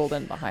just rolled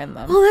in behind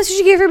them. Well, that's what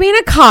you get for being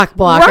a cock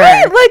blocker.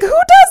 Right? Like, who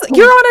does?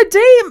 You're on a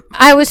date.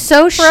 I was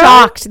so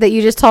shocked that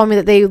you just told me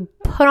that they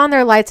put on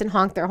their lights and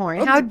honk their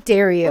horn. How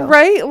dare you?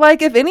 Right?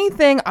 Like, if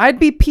anything, I'd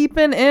be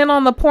peeping in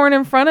on the porn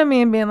in front of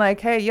me and being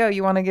like, hey, yo,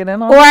 you want to get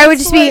in on Or this? I would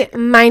just be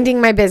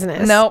minding my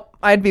business. Nope.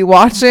 I'd be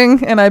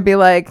watching, and I'd be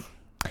like,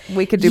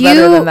 we could do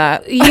better than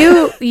that.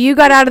 you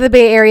got out of the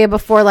Bay Area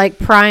before like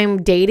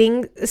prime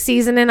dating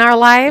season in our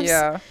lives.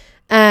 Yeah.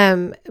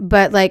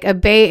 But like a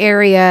Bay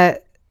Area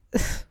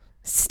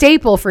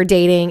staple for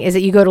dating is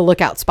that you go to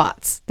lookout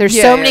spots. There's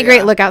so many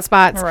great lookout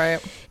spots.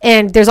 Right.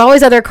 And there's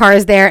always other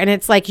cars there, and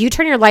it's like you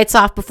turn your lights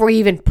off before you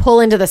even pull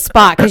into the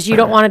spot because you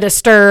don't want to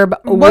disturb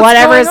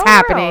whatever is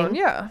happening. Around?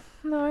 Yeah.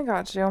 No, I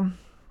got you.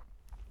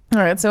 All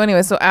right. So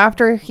anyway, so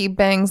after he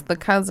bangs the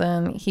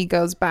cousin, he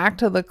goes back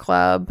to the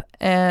club,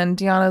 and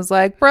Deanna's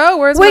like, bro,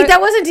 where's that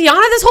wasn't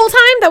Deanna this whole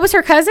time? That was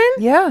her cousin?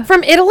 Yeah.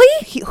 From Italy?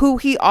 Who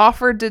he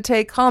offered to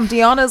take home.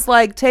 Deanna's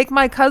like, take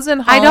my cousin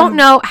home. I don't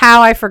know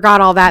how I forgot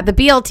all that. The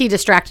BLT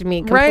distracted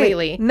me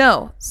completely. Right.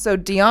 No. So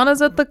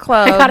Deanna's at the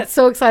club. I got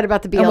so excited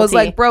about the BLT. And was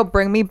like, bro,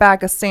 bring me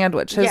back a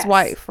sandwich. His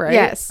wife, right?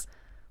 Yes.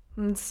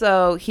 And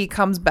so he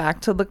comes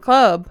back to the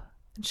club,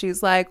 and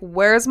she's like,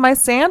 where's my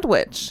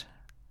sandwich?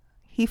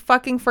 He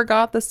fucking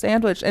forgot the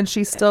sandwich, and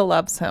she still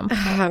loves him.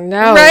 Oh,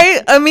 no.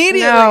 Right?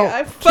 Immediately.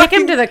 No. Kick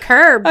him to the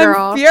curb,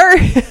 girl. I'm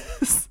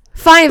furious.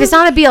 Fine, if it's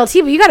not a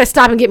BLT, but you got to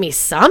stop and get me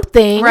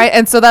something. Right.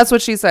 And so that's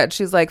what she said.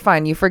 She's like,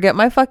 fine, you forget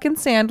my fucking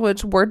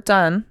sandwich. We're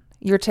done.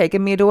 You're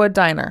taking me to a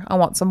diner. I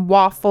want some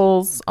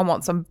waffles. I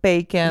want some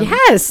bacon.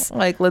 Yes.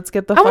 Like, let's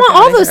get the I fuck want out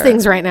all of those here.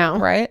 things right now.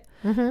 Right.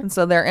 And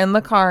so they're in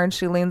the car and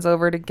she leans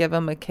over to give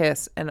him a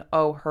kiss. And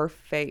oh, her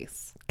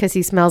face. Because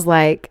he smells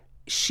like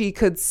She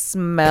could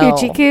smell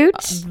coochie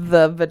cooch.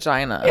 the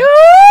vagina.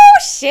 Oh,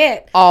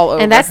 shit. All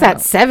over. And that's him. that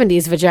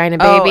 70s vagina,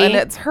 Oh, baby. and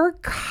it's her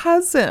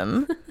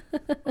cousin.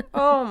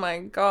 Oh my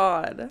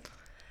God.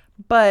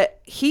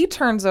 But he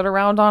turns it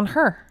around on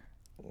her.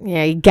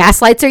 Yeah, he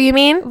gaslights her, you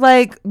mean?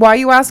 Like, why are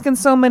you asking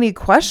so many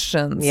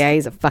questions? Yeah,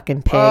 he's a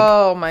fucking pig.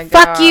 Oh my God.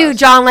 Fuck you,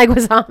 John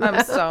Leguizamo.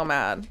 I'm so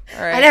mad.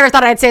 All right. I never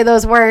thought I'd say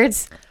those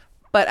words.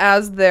 But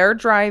as they're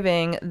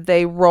driving,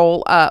 they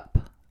roll up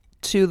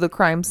to the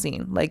crime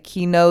scene. Like,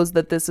 he knows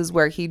that this is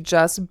where he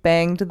just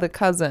banged the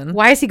cousin.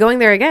 Why is he going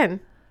there again?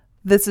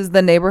 This is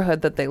the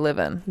neighborhood that they live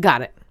in.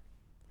 Got it.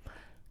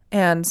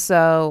 And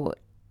so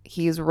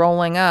he's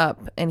rolling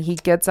up and he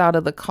gets out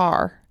of the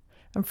car.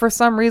 And for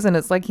some reason,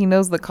 it's like he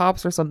knows the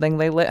cops or something.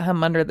 They lit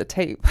him under the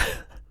tape.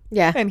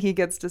 Yeah. And he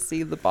gets to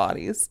see the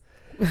bodies.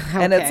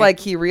 And it's like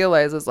he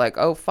realizes, like,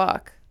 oh,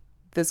 fuck,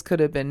 this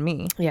could have been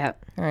me. Yeah.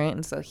 All right.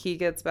 And so he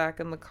gets back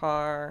in the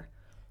car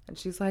and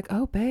she's like,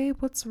 oh, babe,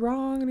 what's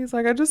wrong? And he's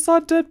like, I just saw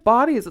dead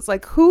bodies. It's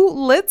like, who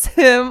lit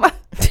him?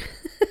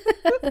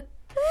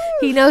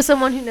 He knows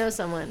someone who knows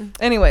someone.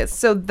 Anyways,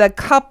 so the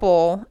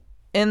couple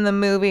in the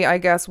movie, I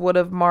guess, would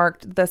have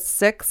marked the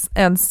 6th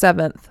and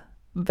 7th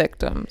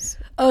victims.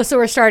 Oh, so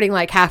we're starting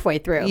like halfway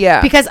through.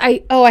 Yeah. Because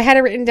I had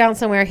it written down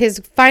somewhere. His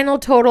final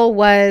total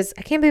was,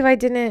 I can't believe I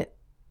didn't.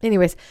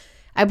 Anyways,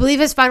 I believe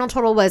his final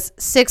total was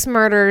 6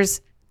 murders,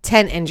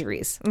 10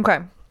 injuries. Okay.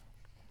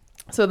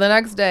 So the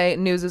next day,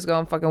 news is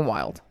going fucking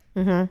wild.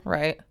 Mm-hmm.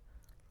 Right?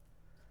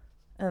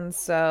 And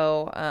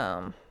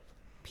so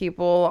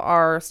people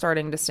are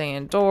starting to stay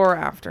indoor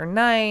after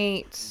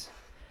night.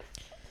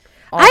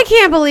 I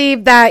can't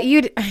believe that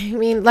I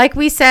mean, like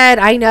we said,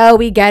 I know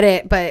we get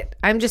it, but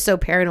I'm just so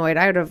paranoid.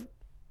 I would have,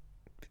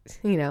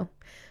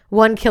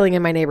 one killing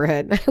in my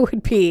neighborhood. I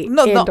would be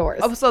indoors.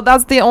 No. So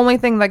that's the only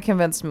thing that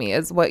convinced me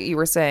is what you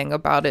were saying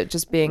about it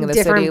just being in the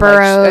different city.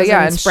 boroughs,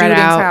 and spread shootings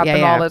out.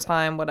 happen all the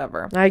time,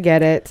 whatever. I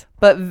get it.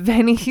 But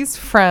Vinny's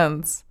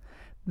friends,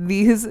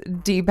 these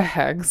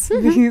D-bags,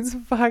 these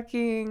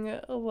fucking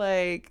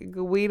like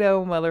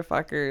Guido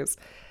motherfuckers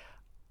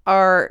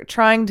are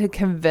trying to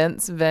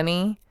convince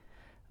Vinny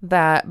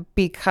that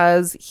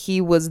because he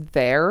was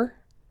there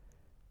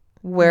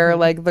where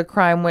like the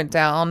crime went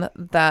down,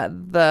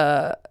 that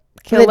the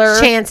killer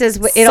the chances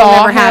it'll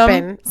never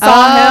happen.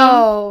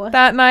 Saw him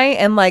that night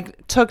and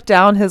like took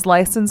down his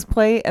license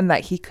plate and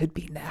that he could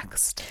be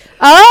next.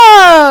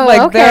 Oh,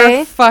 like okay.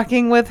 They're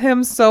fucking with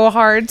him so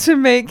hard to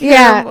make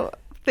him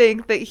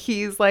think that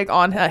he's like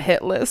on a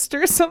hit list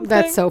or something.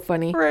 That's so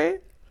funny.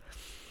 Right.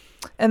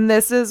 And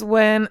this is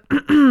when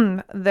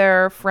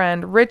their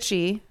friend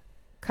Richie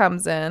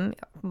comes in,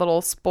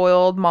 little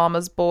spoiled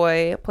mama's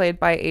boy played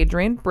by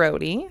Adrian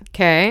Brody.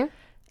 Okay.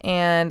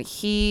 And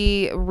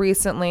he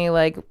recently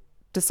like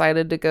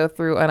decided to go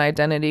through an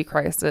identity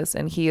crisis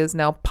and he is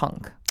now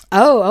punk.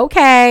 Oh,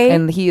 okay.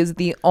 And he is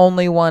the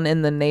only one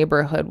in the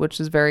neighborhood, which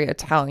is very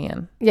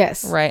Italian.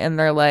 Yes. Right. And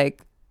they're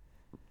like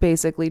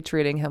basically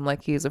treating him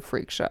like he's a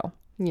freak show.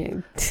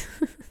 Yeah.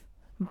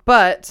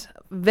 But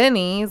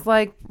Vinny's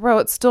like, bro,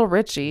 it's still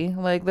Richie.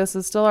 Like, this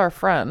is still our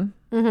friend.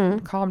 Mm-hmm.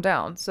 Calm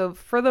down. So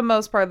for the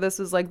most part, this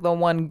is like the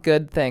one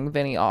good thing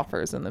Vinny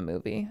offers in the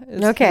movie.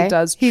 Okay. He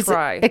does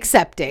try. He's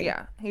accepting.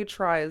 Yeah. He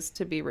tries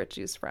to be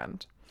Richie's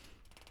friend.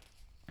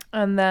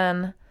 And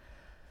then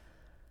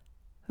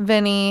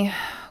Vinny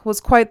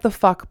was quite the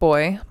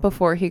fuckboy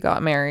before he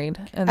got married.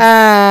 And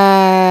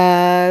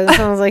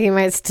sounds like he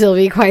might still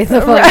be quite the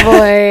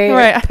fuckboy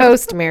right.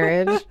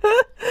 Post-marriage.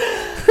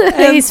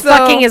 He's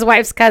fucking his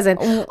wife's cousin.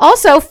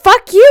 Also,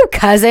 fuck you,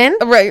 cousin.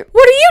 Right.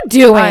 What are you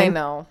doing? I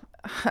know.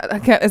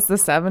 It's the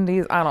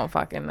 70s. I don't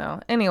fucking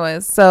know.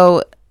 Anyways,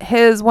 so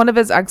one of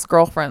his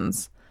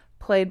ex-girlfriends,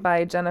 played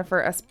by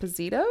Jennifer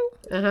Esposito,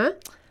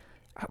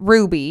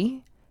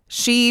 Ruby,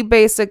 she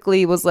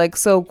basically was like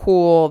so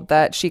cool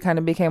that she kind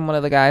of became one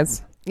of the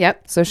guys.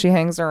 Yep. So she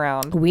hangs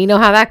around. We know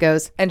how that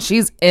goes. And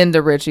she's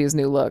into Richie's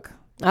new look.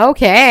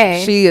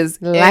 Okay. She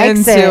is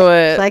likes into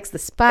it. She likes the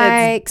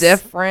spikes.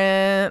 It's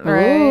different,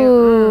 right?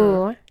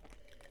 Ooh.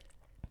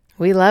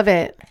 We love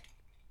it.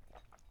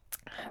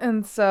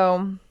 And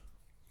so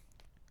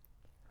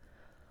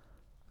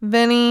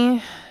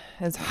Vinny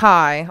is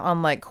high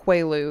on like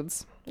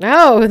Quaaludes.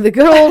 Oh, the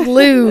good old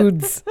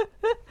ludes.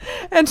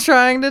 And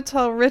trying to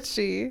tell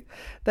Richie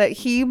that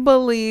he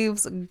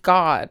believes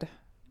God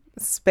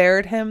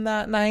spared him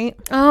that night.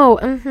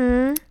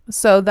 Oh,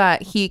 so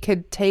that he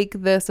could take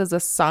this as a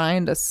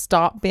sign to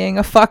stop being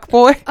a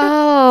fuckboy.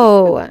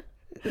 Oh,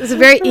 it's a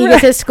very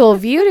egotistical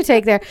view to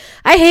take there.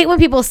 I hate when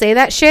people say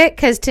that shit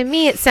because to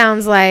me it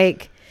sounds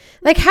like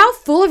Like, how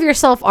full of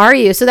yourself are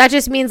you? So that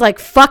just means, like,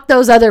 fuck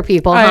those other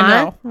people, huh? I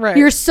know, right.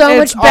 You're so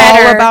much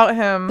better all about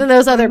him than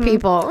those other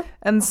people.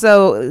 And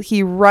so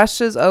he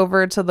rushes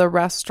over to the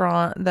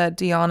restaurant that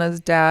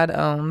Deanna's dad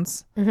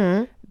owns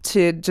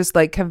to just,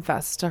 like,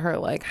 confess to her,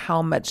 like,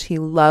 how much he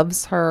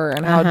loves her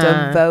and how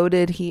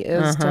devoted he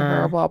is to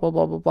her, blah, blah,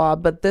 blah, blah, blah.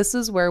 But this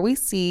is where we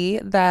see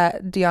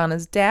that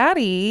Deanna's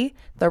daddy,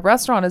 the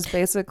restaurant, is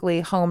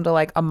basically home to,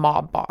 like, a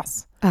mob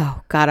boss.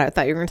 Oh, God, I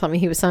thought you were going to tell me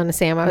he was son of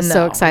Sam. I was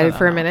so excited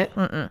for a minute.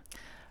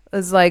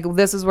 It's like,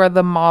 this is where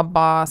the mob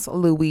boss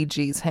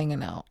Luigi's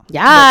hanging out.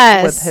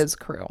 Yes. With his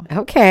crew.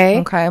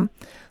 Okay.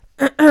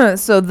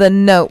 So the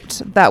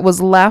note that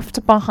was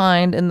left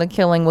behind in the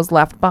killing was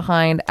left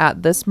behind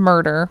at this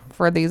murder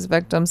for these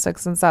victims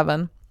 6 and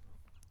 7.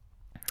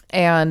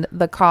 And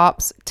the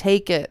cops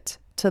take it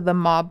to the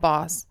mob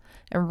boss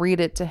and read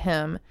it to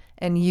him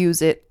and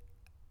use it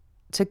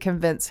to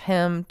convince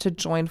him to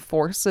join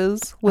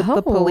forces with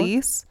the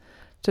police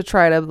to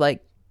try to,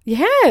 like,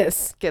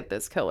 get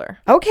this killer.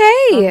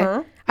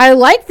 Okay. I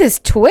like this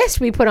twist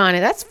we put on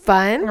it. That's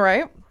fun.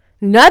 Right?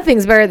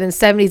 Nothing's better than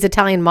 70s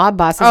Italian mob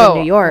bosses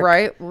in New York.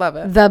 Right? Love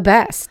it. The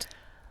best.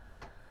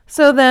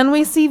 So then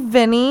we see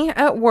Vinny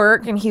at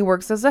work, and he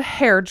works as a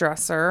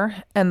hairdresser,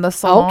 and the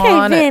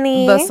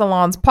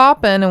salon's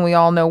popping, and we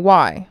all know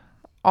why.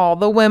 All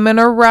the women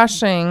are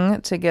rushing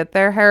to get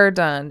their hair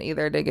done,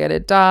 either to get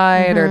it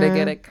dyed or to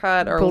get it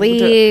cut or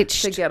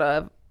bleached, to get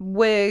a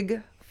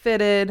wig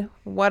fitted,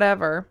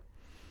 whatever.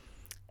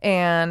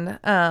 And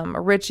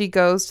Richie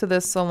goes to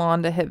this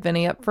salon to hit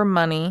Vinny up for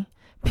money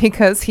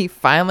because he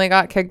finally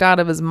got kicked out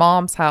of his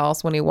mom's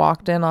house when he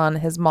walked in on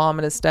his mom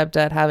and his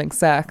stepdad having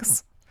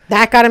sex.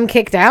 That got him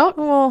kicked out?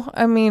 Well,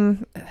 I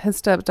mean, his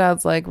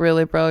stepdad's like,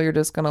 really, bro? You're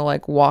just going to,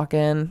 like, walk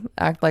in,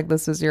 act like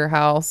this is your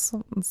house?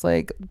 It's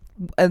like,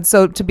 and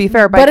so to be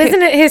fair, but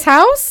isn't it his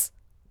house?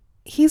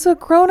 He's a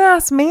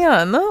grown-ass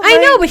man. I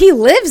know, but he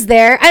lives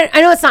there.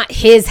 I know it's not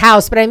his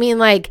house, but I mean,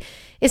 like,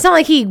 it's not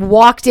like he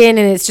walked in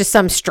and it's just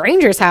some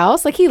stranger's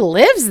house. Like, he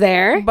lives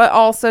there. But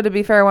also, to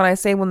be fair, when I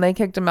say when they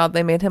kicked him out,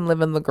 they made him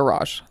live in the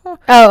garage.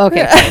 Oh,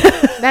 okay.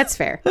 That's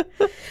fair.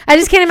 I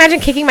just can't imagine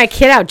kicking my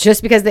kid out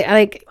just because they,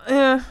 like,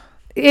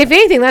 if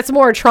anything, that's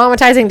more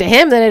traumatizing to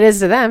him than it is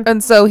to them.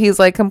 And so he's,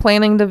 like,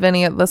 complaining to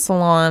Vinny at the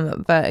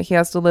salon that he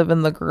has to live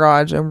in the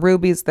garage, and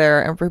Ruby's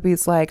there, and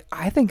Ruby's like,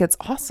 I think it's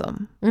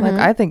awesome. Like,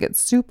 I think it's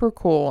super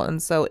cool.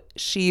 And so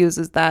she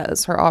uses that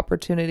as her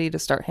opportunity to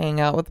start hanging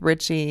out with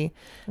Richie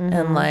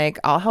and, like,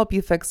 I'll help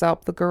you fix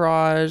up the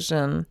garage.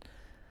 And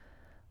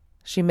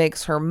she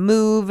makes her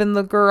move in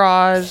the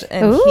garage,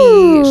 and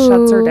he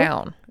shuts her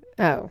down.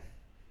 Oh.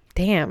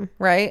 Damn.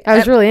 Right? I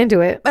was really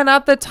into it. And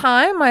at the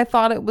time, I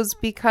thought it was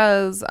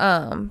because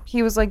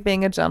he was, like,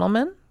 being a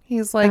gentleman.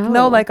 He's like,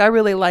 no, like, I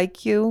really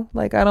like you.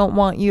 Like, I don't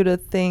want you to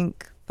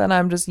think that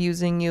I'm just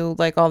using you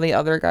like all the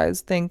other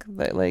guys think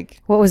that,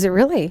 like. What was it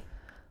really?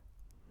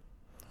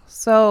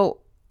 So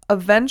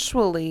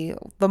eventually,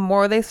 the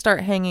more they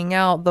start hanging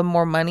out, the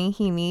more money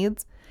he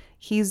needs.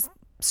 He's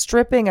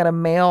stripping at a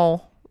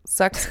male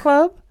sex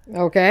club.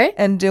 Okay.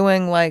 And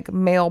doing, like,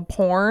 male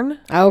porn.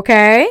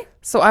 Okay.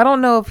 So I don't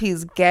know if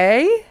he's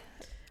gay.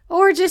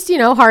 Or just, you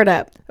know, hard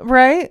up.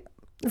 Right?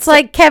 It's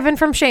like Kevin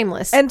from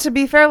Shameless. And to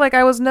be fair, like,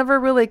 I was never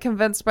really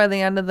convinced by the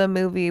end of the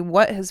movie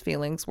what his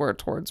feelings were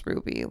towards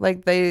Ruby.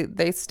 Like,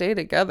 they stay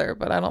together,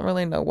 but I don't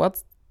really know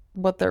what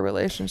their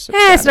relationship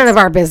is. It's none of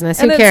our business.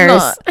 Who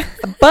cares?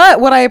 But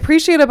what I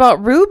appreciate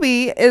about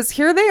Ruby is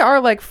here they are,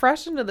 like,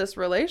 fresh into this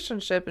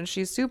relationship, and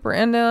she's super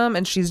into him,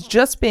 and she's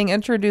just being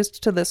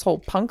introduced to this whole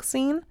punk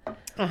scene.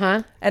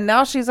 And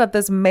now she's at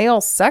this male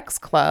sex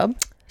club.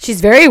 She's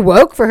very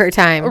woke for her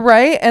time.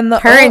 Right? And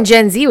her and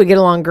Gen Z would get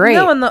along great.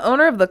 No, and the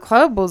owner of the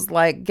club was,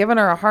 like, giving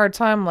her a hard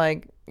time,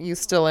 like, you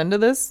still into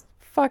this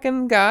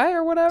fucking guy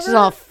or whatever? She's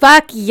all,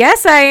 fuck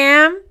yes, I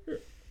am.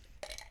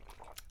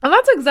 And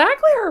that's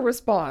exactly her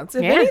response.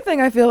 If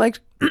anything, I feel like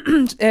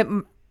it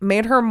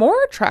made her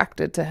more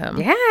attracted to him.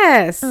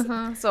 Yes.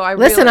 So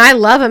I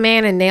love a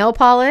man in nail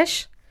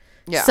polish.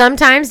 Yeah.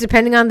 Sometimes,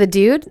 depending on the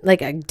dude,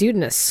 like a dude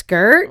in a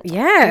skirt.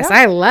 Yes,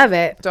 I love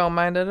it. Don't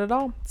mind it at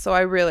all. So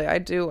I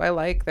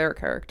like their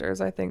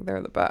characters. I think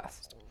they're the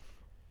best.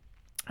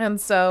 And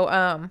so,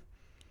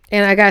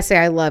 and I gotta say,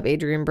 I love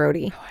Adrian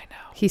Brody. Oh, I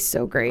know. He's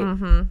so great.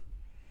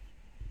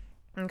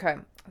 Okay.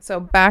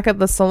 So back at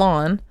the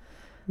salon.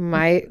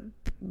 My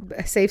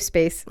safe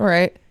space.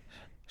 Right.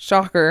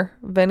 Shocker.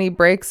 Vinny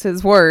breaks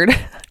his word.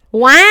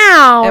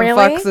 Wow, and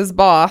really? Fucks his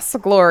boss,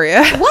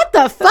 Gloria. What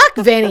the fuck,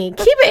 Vinny?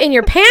 Keep it in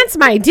your pants,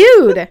 my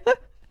dude.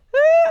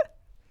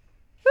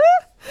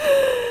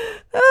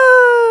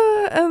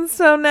 And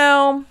so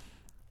now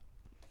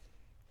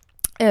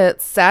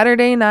it's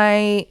Saturday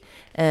night,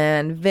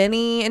 and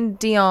Vinny and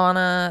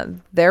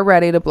Deanna, they're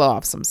ready to blow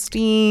off some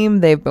steam.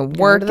 They've been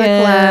working,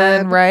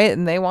 right?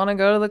 And they want to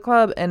go to the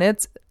club, and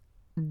it's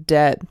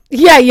dead.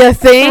 Yeah, you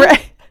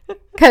think?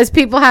 Because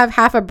people have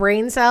half a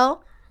brain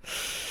cell.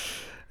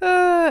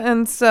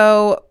 And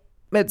so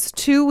It's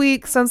 2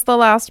 weeks since the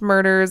last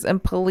murders,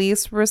 and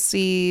police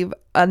receive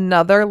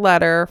another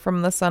letter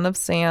from the son of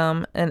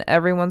Sam, and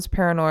everyone's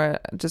paranoia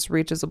just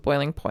reaches a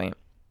boiling point.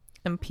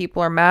 And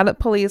people are mad at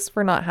police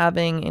for not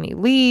having any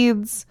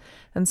leads.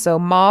 And so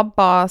mob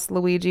boss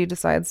Luigi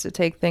decides to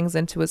take things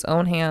into his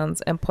own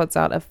hands and puts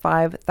out a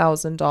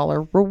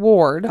 $5,000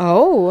 reward.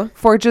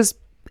 For just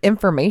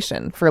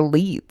information, for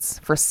leads,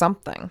 for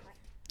something.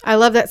 I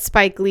love that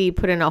Spike Lee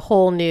put in a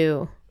whole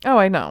new... Oh,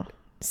 I know.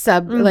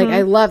 Like,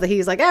 I love that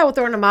he's like, we'll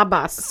throw in a mob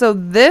boss. So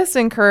this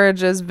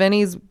encourages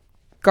Vinny's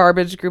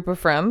garbage group of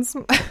friends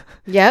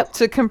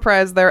to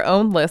comprise their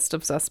own list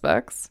of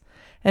suspects.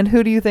 And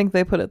who do you think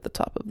they put at the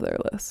top of their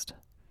list?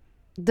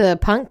 The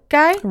punk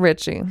guy?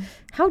 Richie.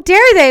 How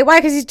dare they? Why?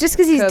 Because he's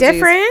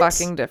different? He's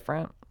fucking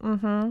different.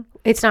 Mm-hmm.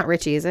 It's not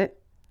Richie, is it?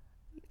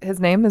 His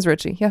name is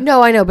Richie, yeah.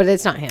 No, I know, but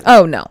it's not him.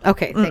 Oh, no.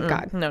 Okay, thank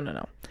God.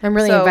 No. I'm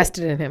really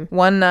invested in him.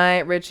 One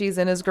night, Richie's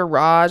in his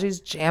garage. He's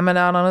jamming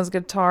out on his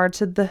guitar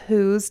to The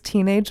Who's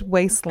Teenage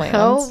Wasteland.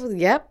 Oh,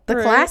 yep. The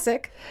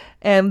classic.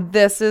 And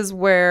this is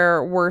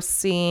where we're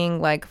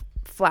seeing, like,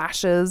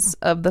 flashes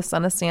of the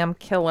Son of Sam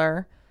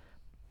killer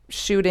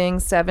shooting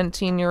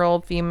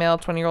 17-year-old female,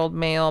 20-year-old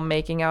male,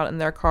 making out in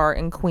their car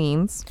in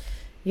Queens.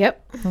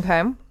 Yep.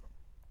 Okay.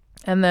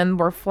 And then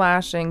we're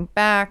flashing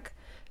back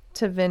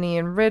to Vinny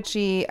and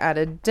Richie at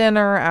a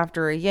dinner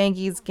after a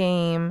Yankees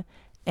game.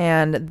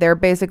 And they're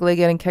basically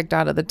getting kicked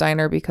out of the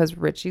diner because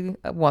Richie,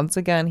 once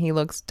again, he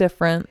looks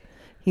different.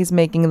 He's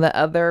making the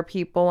other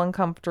people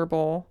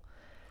uncomfortable.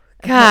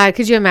 God,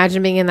 could you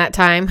imagine being in that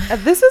time?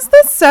 This is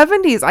the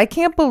 70s. I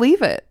can't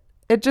believe it.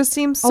 It just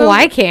seems so... Oh,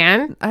 I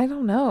can. I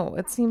don't know.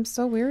 It seems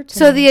so weird to me.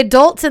 So the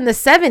adults in the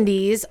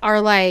 70s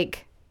are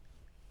like...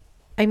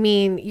 I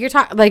mean, you're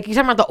talking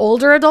about the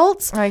older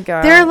adults? I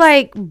guess. They're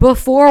like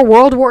before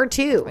World War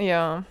II.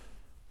 Yeah.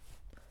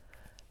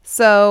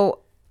 So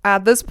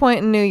at this point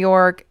in New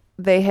York,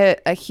 they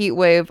hit a heat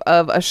wave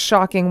of a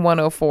shocking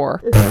 104.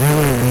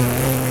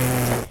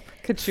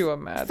 Could you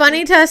imagine?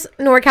 Funny to us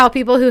NorCal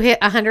people who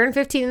hit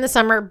 115 in the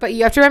summer, but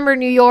you have to remember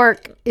New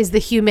York is the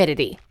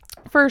humidity.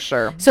 For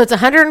sure. So it's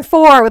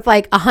 104 with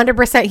like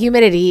 100%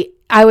 humidity.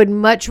 I would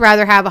much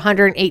rather have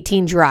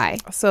 118 dry.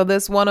 So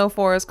this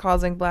 104 is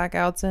causing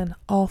blackouts in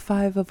all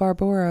 5 of our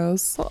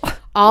boroughs.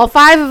 All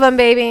 5 of them,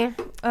 baby.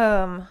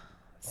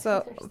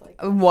 So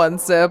one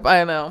sip,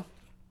 I know.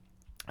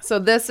 So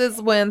this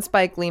is when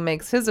Spike Lee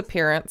makes his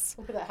appearance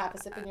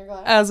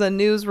as a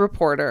news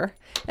reporter.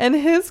 And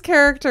his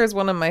character is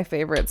one of my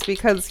favorites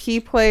because he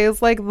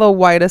plays like the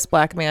whitest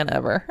black man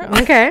ever.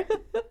 Okay.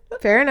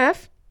 Fair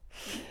enough.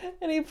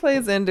 And he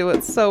plays into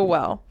it so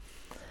well.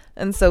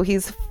 And so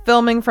he's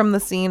filming from the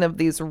scene of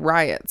these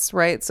riots,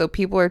 right? So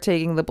people are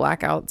taking the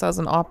blackouts as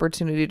an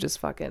opportunity to just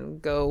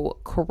fucking go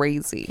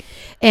crazy.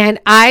 And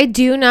I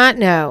do not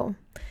know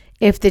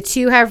if the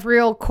two have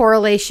real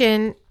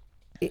correlation.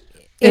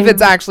 If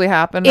it's actually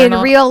happened in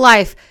real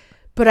life.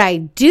 But I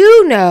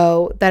do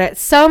know that at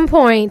some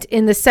point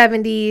in the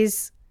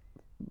 70s,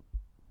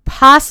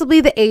 possibly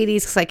the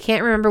 80s, because I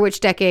can't remember which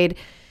decade,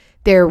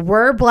 there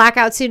were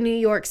blackouts in New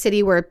York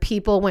City where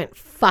people went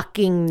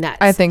fucking nuts.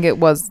 I think it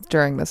was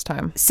during this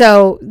time.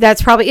 So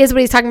that's probably is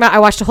what he's talking about. I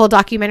watched a whole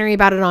documentary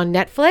about it on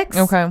Netflix.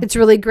 Okay. It's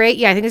really great.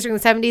 Yeah, I think it's during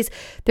the 70s.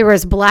 There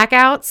was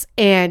blackouts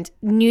and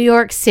New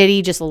York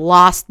City just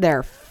lost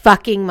their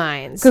fucking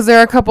minds. Because there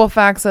are a couple of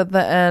facts at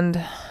the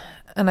end,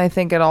 and I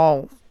think it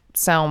all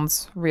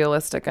sounds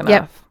realistic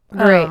enough.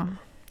 Yep. Great.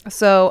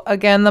 So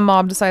again, the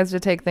mob decides to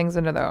take things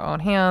into their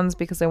own hands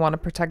because they want to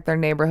protect their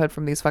neighborhood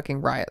from these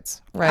fucking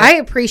riots. Right? I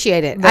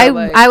appreciate it.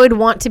 I would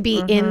want to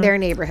be in their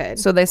neighborhood.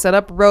 So they set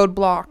up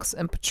roadblocks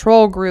and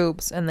patrol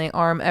groups, and they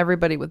arm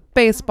everybody with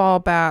baseball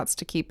bats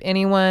to keep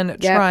anyone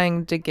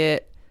trying to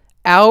get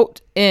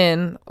out,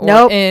 in,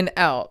 or in,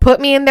 out.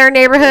 Put me in their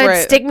neighborhood,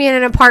 right. Stick me in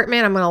an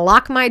apartment. I'm going to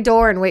lock my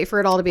door and wait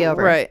for it all to be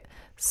over. Right.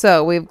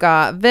 So we've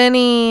got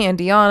Vinny and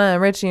Deanna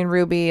and Richie and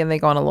Ruby, and they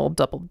go on a little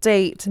double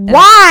date.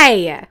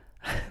 Why?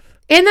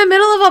 In the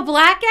middle of a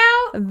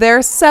blackout?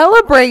 They're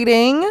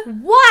celebrating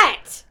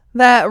what?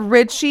 That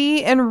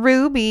Richie and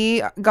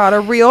Ruby got a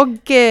real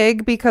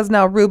gig because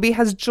now Ruby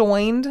has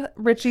joined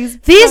Richie's.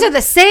 These are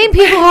the same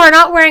people who are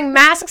not wearing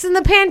masks in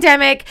the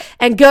pandemic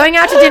and going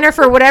out to dinner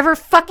for whatever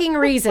fucking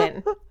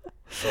reason.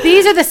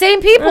 These are the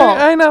same people.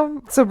 I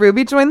know. So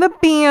Ruby joined the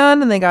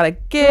band and they got a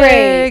gig.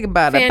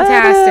 Great.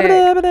 Fantastic.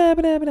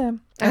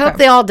 I hope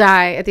they all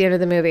die at the end of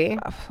the movie.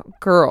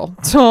 Girl,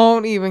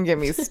 don't even get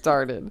me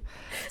started.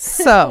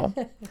 So,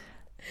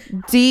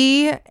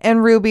 Dee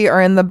and Ruby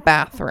are in the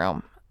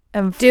bathroom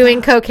and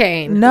doing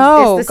cocaine.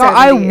 No, God,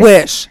 I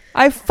wish.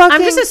 I'm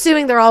just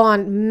assuming they're all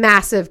on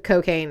massive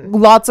cocaine.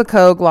 Lots of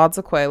coke, lots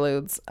of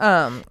Quaaludes.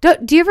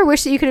 Do you ever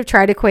wish that you could have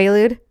tried a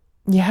Quaalude?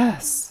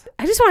 Yes.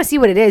 I just want to see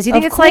what it is. You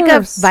think it's like a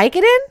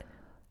Vicodin?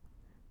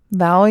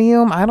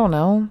 Valium? I don't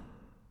know.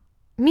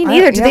 Me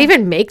neither. Do they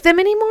even make them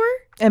anymore?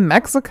 In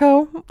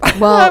Mexico?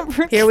 Well,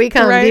 here we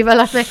come. Right? Viva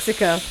la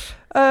Mexico.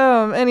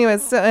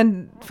 Anyways, so,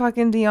 and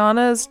fucking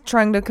Deanna's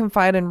trying to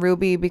confide in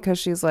Ruby because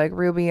she's like,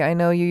 Ruby, I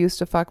know you used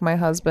to fuck my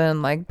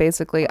husband. Like,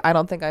 basically, I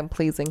don't think I'm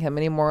pleasing him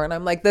anymore. And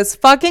I'm like, this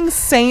fucking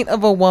saint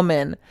of a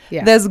woman,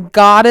 this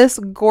goddess,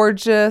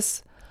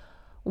 gorgeous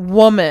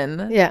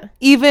woman,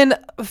 even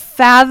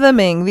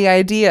fathoming the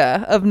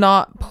idea of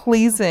not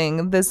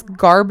pleasing this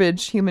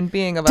garbage human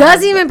being of a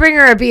doesn't even bring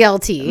her a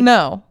BLT.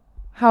 No.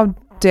 How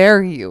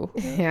dare you?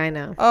 Yeah, I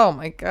know. Oh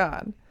my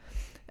God.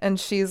 And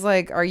she's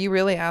like, are you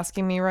really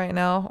asking me right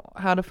now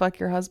how to fuck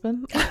your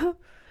husband?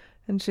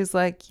 And she's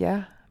like,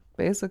 yeah,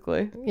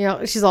 basically. You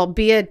know, she's all,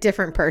 be a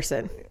different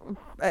person.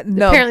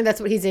 No. Apparently that's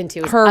what he's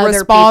into. Her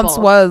response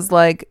was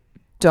like,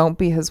 don't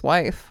be his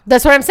wife.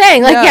 That's what I'm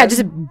saying. Like, yeah,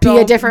 just be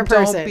a different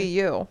person. Don't be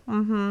you.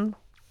 Mm-hmm.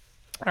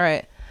 All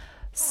right.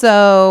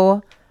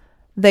 So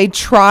they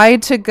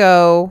tried to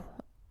go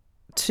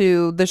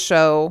to the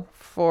show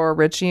for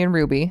Richie and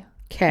Ruby.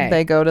 Okay.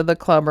 They go to the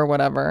club or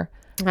whatever.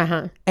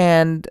 Uh-huh.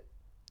 And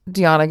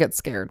Deanna gets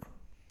scared.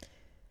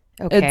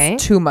 Okay.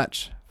 It's too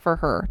much for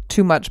her.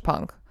 Too much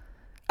punk.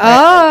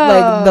 Oh.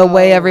 Like the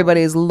way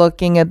everybody's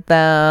looking at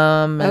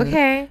them. And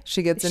okay.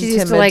 She's intimidated.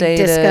 Used to like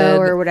disco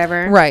or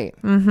whatever. Right.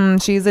 Mm-hmm.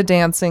 She's a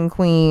dancing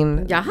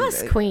queen.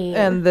 Yes, queen.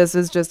 And this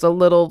is just a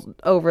little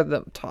over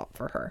the top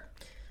for her.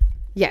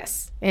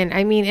 Yes. And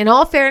I mean, in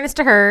all fairness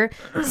to her,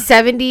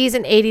 70s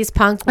and 80s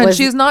punk was... And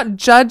she's not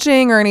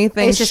judging or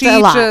anything. It's just a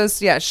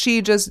lot.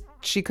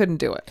 She couldn't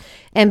do it.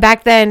 And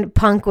back then,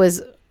 punk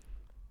was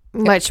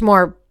much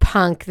more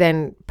punk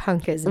than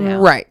punk is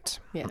now. Right.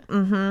 Yeah.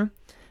 Mm-hmm.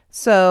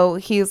 So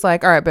he's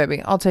like, all right,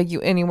 baby, I'll take you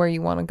anywhere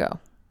you want to go.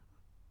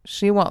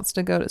 She wants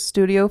to go to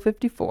Studio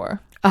 54.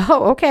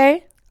 Oh,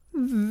 okay.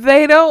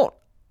 They don't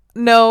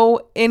know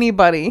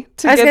anybody.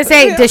 I was going to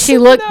say, does she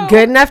look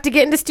good enough to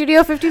get into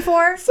Studio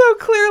 54? So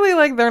clearly,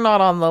 like, they're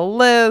not on the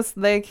list.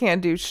 They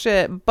can't do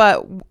shit.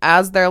 But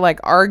as they're, like,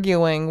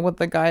 arguing with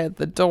the guy at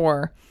the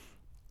door,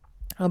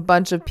 a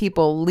bunch of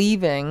people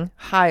leaving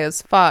high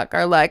as fuck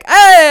are like,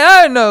 hey,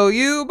 I know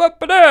you,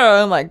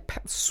 and like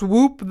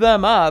swoop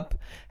them up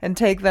and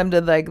take them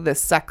to like the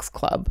sex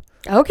club.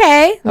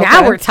 Okay.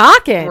 Now we're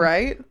talking.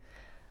 Right?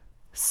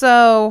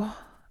 So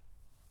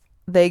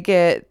they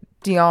get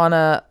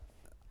Deanna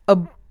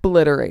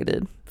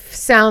obliterated.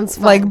 Sounds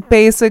fun. Like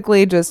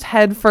basically just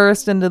head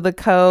first into the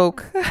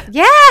coke.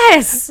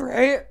 Yes.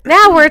 Right?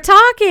 Now we're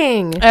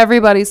talking.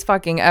 Everybody's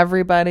fucking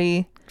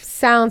everybody.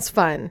 Sounds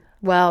fun.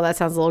 Well, that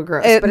sounds a little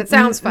gross, but it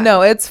sounds fun.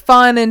 No, it's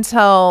fun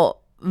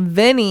until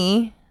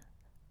Vinny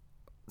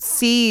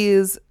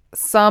sees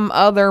some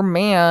other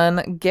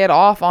man get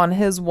off on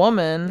his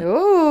woman.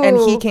 Ooh. And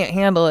he can't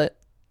handle it.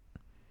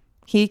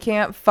 He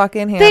can't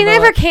fucking handle it. They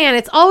never can.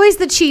 It's always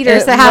the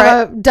cheaters that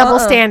have a double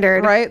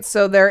standard. Right?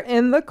 So they're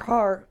in the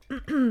car.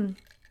 And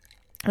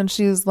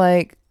she's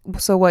like,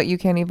 so what? You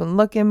can't even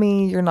look at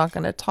me. You're not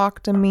going to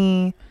talk to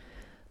me.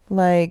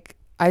 Like,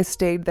 I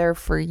stayed there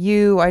for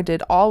you. I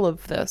did all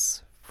of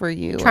this for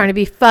you. Trying to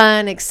be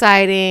fun,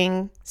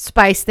 exciting,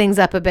 spice things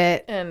up a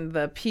bit. And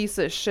the piece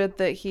of shit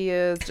that he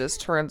is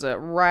just turns it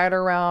right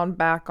around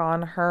back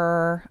on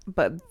her.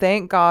 But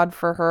thank God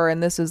for her.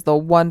 And this is the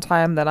one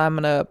time that I'm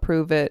going to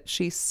approve it.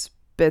 She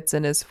spits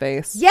in his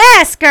face.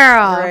 Yes,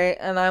 girl. Right.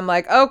 And I'm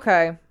like,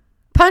 okay.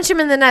 Punch him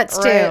in the nuts,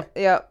 too.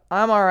 Yep.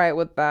 I'm all right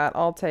with that.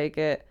 I'll take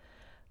it.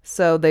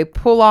 So they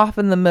pull off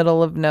in the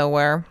middle of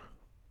nowhere.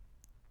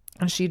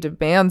 And she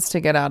demands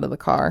to get out of the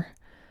car.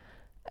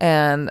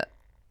 And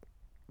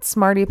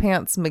Smarty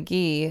Pants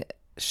McGee,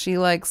 she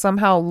like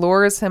somehow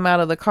lures him out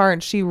of the car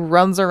and she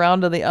runs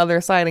around to the other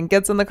side and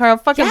gets in the car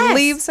and fucking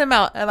leaves him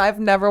out. And I've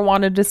never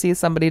wanted to see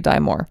somebody die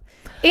more.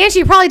 And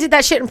she probably did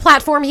that shit in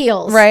platform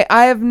heels. Right.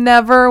 I have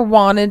never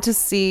wanted to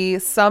see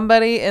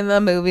somebody in the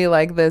movie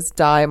like this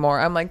die more.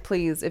 I'm like,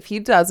 please, if he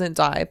doesn't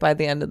die by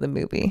the end of the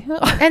movie.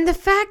 And the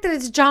fact that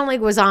it's John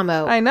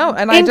Leguizamo. I know.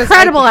 And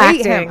incredible I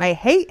hate acting. him. I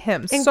hate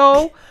him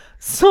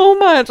so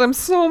much. I'm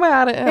so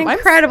mad at him.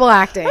 Incredible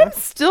acting. I'm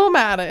still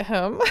mad at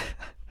him.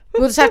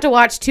 We'll just have to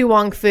watch Tu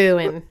Wong Fu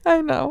and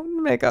I know,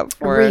 make up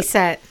for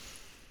reset.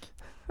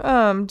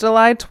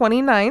 July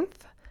 29th,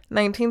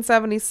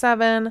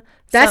 1977.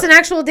 That's an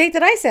actual date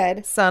that I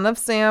said. Son of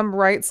Sam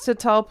writes to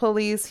tell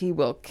police he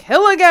will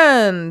kill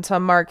again to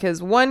mark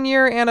his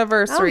 1-year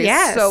anniversary. Oh,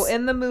 yes. So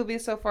in the movie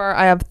so far,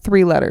 I have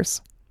 3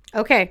 letters.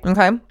 Okay.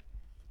 Okay.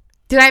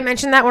 Did I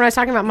mention that when I was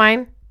talking about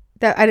mine?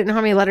 That I didn't know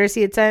how many letters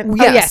he had sent?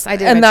 Yes, oh, yes I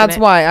did. And that's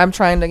why I'm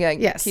trying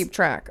to keep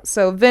track.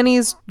 So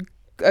Vinny's,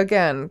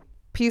 again,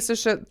 piece of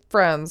shit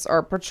friends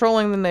are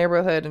patrolling the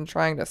neighborhood and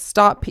trying to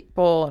stop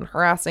people and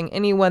harassing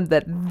anyone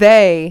that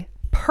they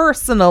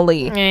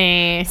personally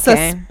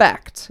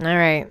suspect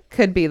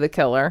could be the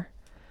killer.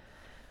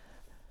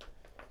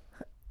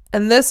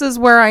 And this is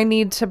where I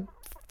need to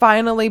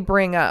finally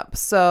bring up.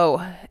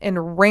 So in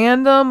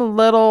random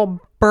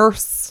little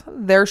bursts,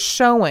 they're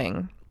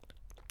showing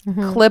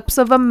clips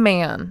of a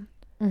man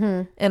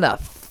in a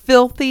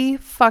filthy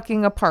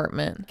fucking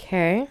apartment.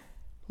 Okay.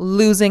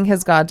 Losing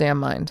his goddamn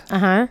mind.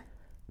 Uh-huh.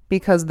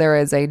 Because there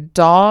is a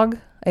dog,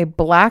 a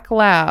black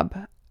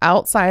lab,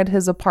 outside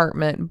his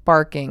apartment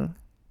barking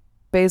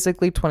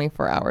basically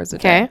 24 hours a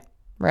day. Okay.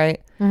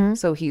 Right? Mm-hmm.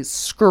 So he's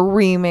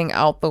screaming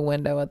out the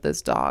window at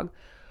this dog.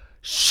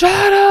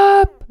 Shut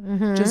up!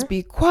 Mm-hmm. Just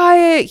be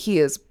quiet. He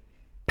is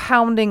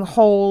pounding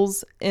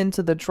holes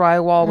into the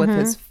drywall with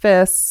his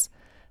fists.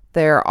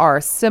 There are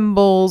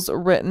symbols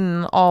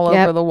written all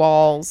over the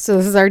walls. So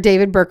this is our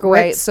David Berkowitz.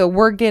 Right. So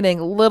we're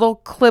getting little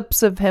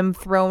clips of him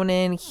thrown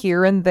in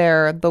here and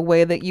there, the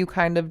way that you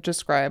kind of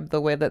described,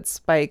 the way that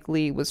Spike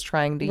Lee was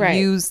trying to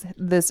use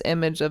this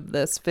image of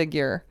this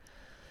figure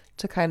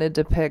to kind of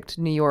depict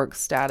New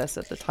York's status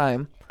at the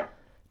time.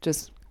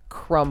 Just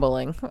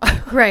crumbling.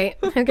 Right.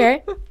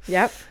 Okay.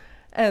 Yep.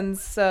 And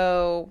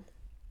so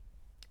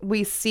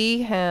we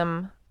see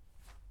him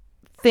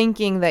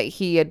thinking that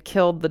he had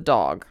killed the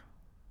dog.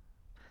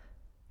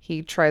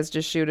 He tries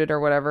to shoot it or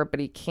whatever, but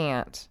he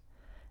can't.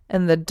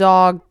 And the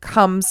dog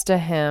comes to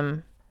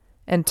him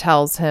and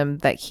tells him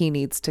that he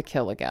needs to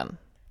kill again.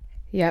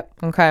 Yep.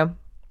 Okay.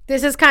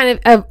 This is kind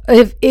of,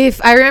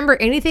 if I remember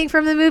anything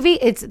from the movie,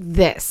 it's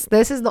this.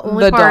 This is the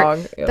only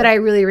part that I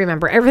really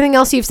remember. Everything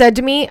else you've said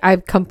to me,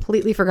 I've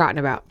completely forgotten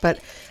about. But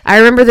I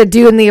remember the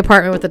dude in the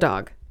apartment with the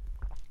dog.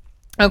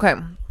 Okay.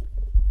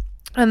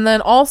 And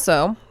then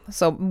also,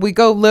 so we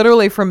go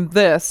literally from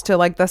this to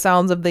like the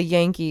sounds of the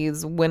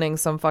Yankees winning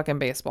some fucking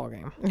baseball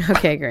game.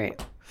 Okay,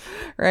 great.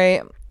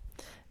 Right?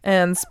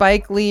 And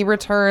Spike Lee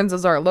returns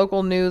as our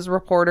local news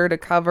reporter to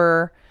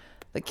cover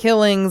the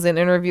killings and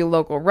interview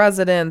local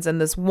residents.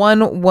 And this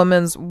one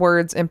woman's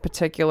words in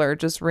particular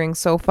just ring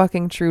so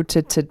fucking true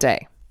to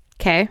today.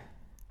 Okay.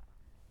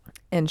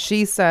 And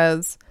she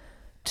says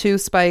to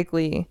Spike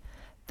Lee,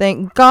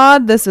 "Thank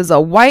God this is a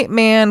white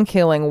man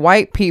killing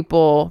white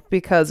people,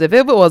 because if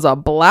it was a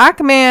black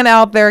man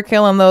out there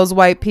killing those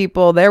white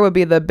people, there would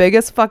be the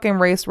biggest fucking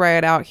race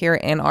riot out here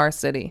in our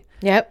city."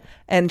 Yep.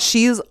 And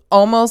she's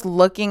almost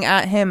looking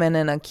at him in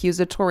an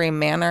accusatory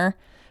manner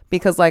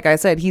because, like I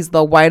said, he's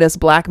the whitest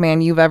black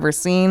man you've ever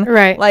seen.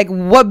 Right. Like,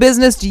 what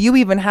business do you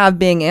even have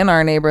being in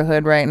our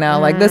neighborhood right now?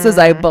 Like, this is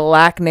a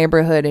black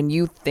neighborhood and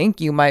you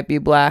think you might be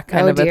black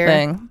kind of a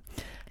thing.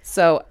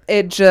 So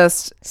it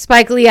just...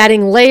 Spike Lee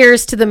adding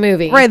layers to the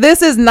movie. Right.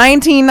 This is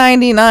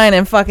 1999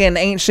 and fucking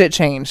ain't shit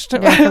changed.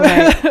 Yeah,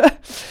 right.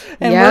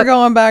 And we're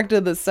going back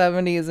to the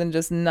 70s and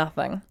just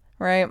nothing.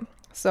 Right.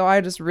 So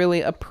I just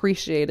really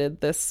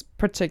appreciated this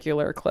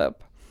particular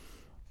clip.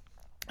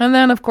 And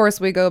then, of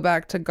course, we go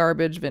back to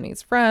Garbage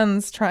Vinny's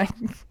friends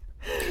trying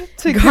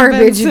to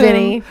Garbage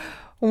Vinny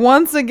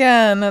once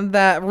again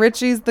that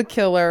Richie's the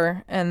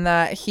killer and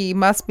that he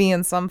must be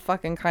in some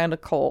fucking kind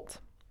of cult.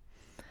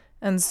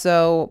 And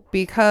so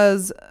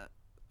because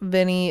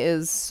Vinny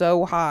is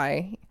so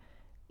high,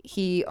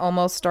 he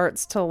almost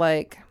starts to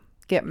like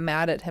get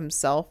mad at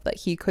himself that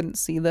he couldn't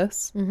see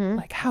this. Mm-hmm.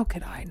 Like, how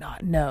could I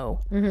not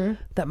know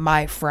that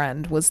my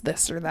friend was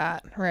this or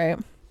that, right?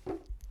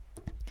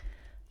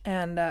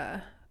 And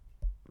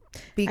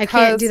because I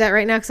can't do that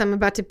right now because I'm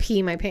about to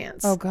pee my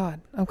pants. Oh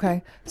God.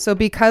 Okay. So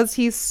because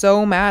he's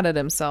so mad at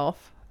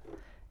himself,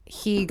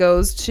 he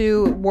goes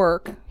to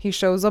work. He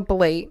shows up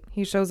late.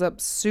 He shows up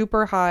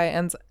super high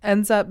and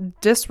ends up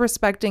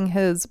disrespecting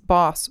his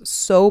boss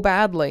so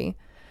badly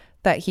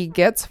that he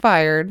gets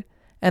fired.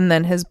 And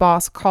then his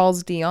boss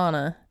calls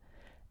Deanna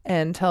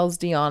and tells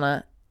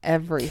Deanna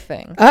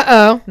everything.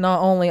 Uh-oh.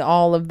 Not only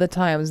all of the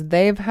times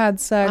they've had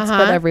sex,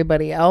 but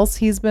everybody else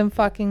he's been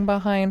fucking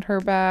behind her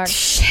back.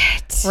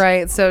 Shit.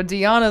 Right. So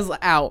Deanna's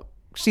out.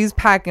 She's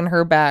packing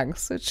her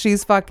bags.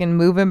 She's fucking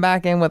moving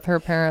back in with her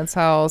parents'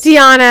 house.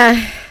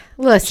 Deanna,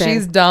 listen.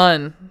 She's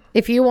done.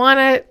 If you want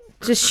to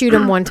just shoot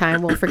him one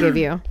time, we'll forgive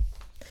you.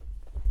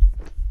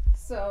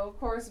 So, of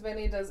course,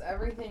 Vinny does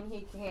everything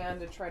he can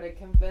to try to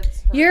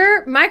convince her.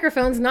 Your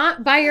microphone's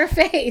not by your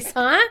face,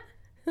 huh?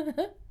 You're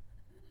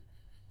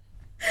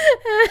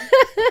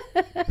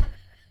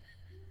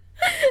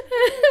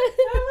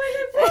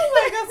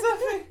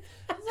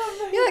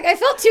like, I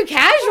felt too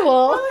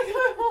casual.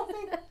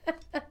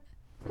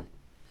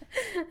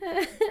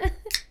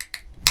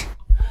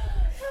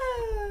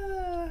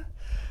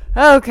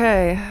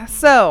 Okay,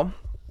 so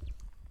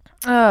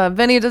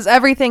Vinny does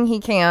everything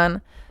he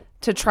can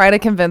to try to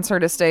convince her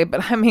to stay,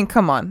 but I mean,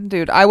 come on,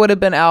 dude, I would have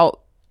been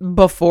out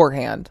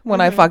beforehand when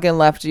I fucking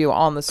left you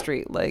on the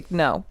street. Like,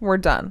 no, we're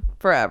done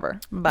forever.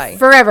 Bye.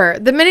 Forever.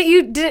 The minute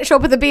you didn't show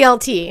up with the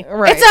BLT,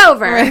 right. It's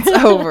over. It's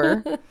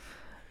over.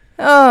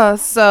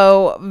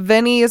 So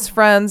Vinny's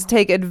friends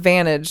take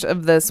advantage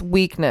of this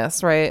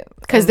weakness, right?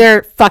 Because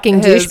they're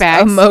fucking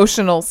douchebags.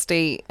 Emotional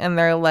state, and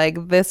they're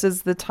like, this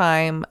is the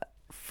time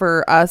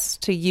for us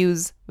to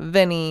use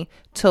Vinny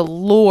to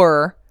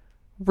lure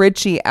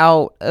Richie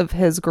out of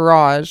his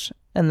garage,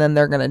 and then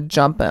they're gonna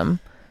jump him.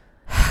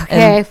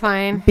 Okay,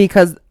 fine.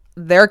 Because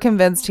they're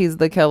convinced he's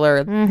the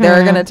killer.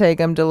 They're gonna take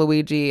him to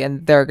Luigi,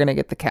 and they're gonna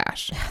get the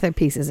cash. They're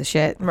pieces of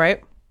shit,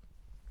 right?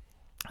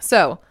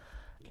 So,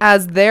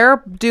 as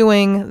they're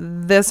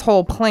doing this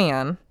whole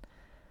plan,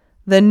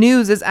 the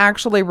news is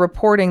actually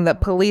reporting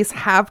that police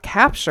have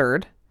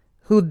captured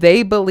who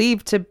they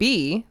believe to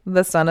be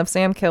the Son of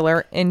Sam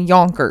killer in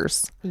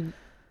Yonkers.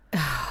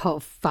 Oh,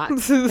 fuck.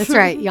 That's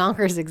right.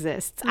 Yonkers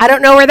exists. I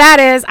don't know where that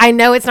is. I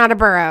know it's not a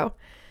borough.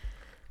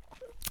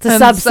 It's a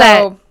subset.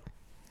 So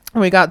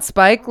we got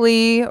Spike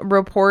Lee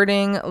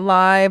reporting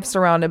live,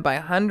 surrounded by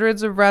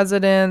hundreds of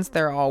residents.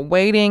 They're all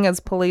waiting as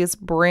police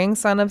bring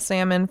Son of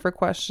Sam in for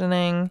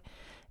questioning.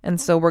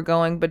 And so we're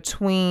going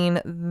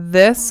between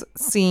this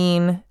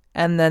scene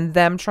and then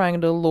them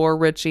trying to lure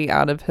Richie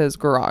out of his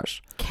garage.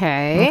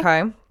 Okay.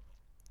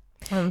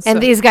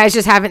 And these guys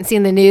just haven't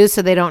seen the news,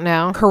 so they don't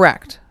know.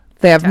 Correct.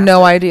 They have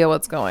no idea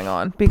what's going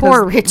on. Because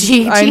poor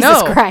Richie.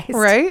 Jesus Christ.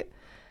 Right?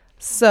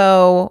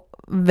 So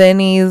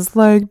Vinny's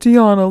like,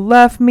 Deanna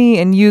left me,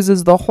 and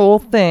uses the whole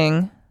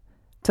thing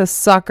to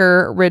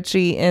sucker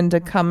Richie into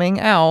coming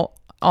out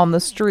on the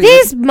street.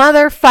 These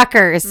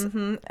motherfuckers.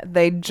 Mm-hmm.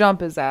 They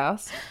jump his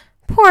ass.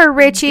 Poor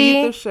Richie.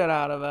 Beat the shit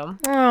out of him.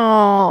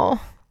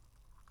 Oh.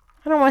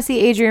 I don't want to see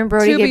Adrian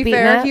Brody get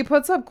beaten up. He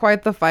puts up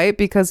quite the fight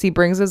because he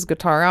brings his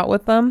guitar out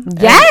with him.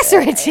 Yes,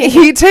 Richie.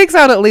 He takes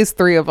out at least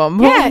 3 of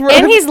them. Yeah,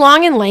 and he's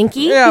long and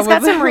lanky. Yeah, he's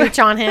got some reach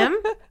on him.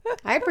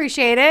 I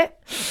appreciate it.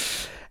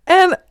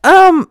 And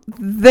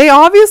they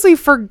obviously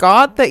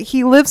forgot that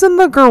he lives in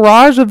the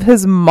garage of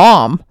his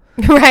mom.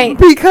 Right.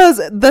 Because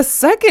the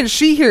second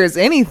she hears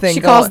anything,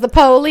 she calls the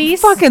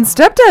police. Fucking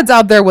stepdad's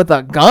out there with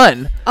a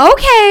gun.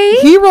 Okay.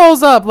 He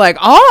rolls up like,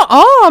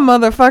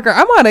 motherfucker,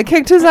 I might have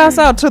kicked his ass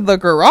out to the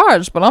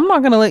garage, but I'm not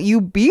going to let you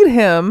beat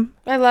him.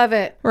 I love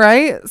it.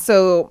 Right?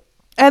 So,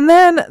 and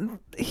then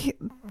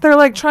they're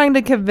like trying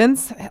to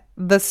convince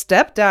the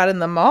stepdad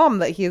and the mom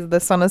that he's the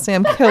Son of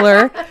Sam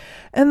killer.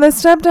 And the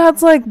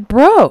stepdad's like,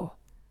 bro,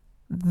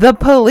 the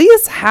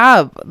police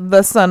have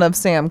the Son of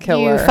Sam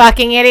killer. You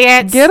fucking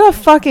idiots. Get a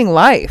fucking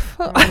life.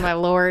 Oh, my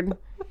Lord.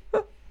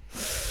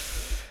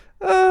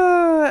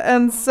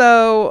 And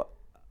so,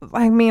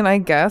 I mean, I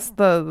guess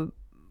I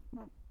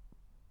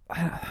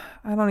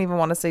don't even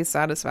want to say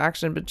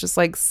satisfaction, but just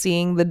like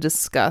seeing the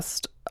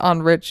disgust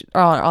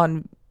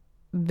on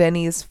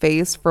Vinny's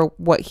face for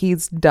what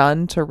he's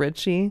done to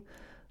Richie.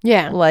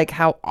 Yeah. Like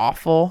how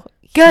awful.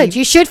 Good.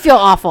 You should feel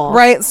awful.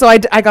 Right. So I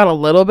got a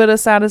little bit of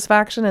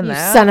satisfaction in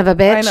that. Son of a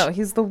bitch. I know.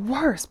 He's the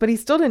worst, but he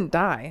still didn't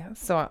die.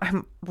 So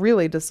I'm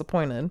really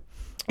disappointed.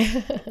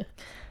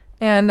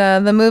 And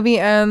the movie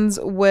ends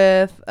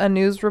with a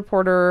news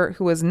reporter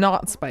who is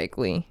not Spike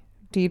Lee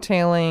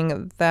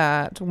detailing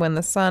that when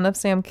the Son of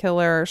Sam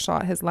killer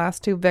shot his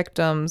last 2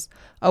 victims,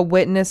 a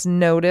witness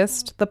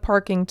noticed the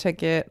parking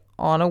ticket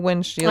on a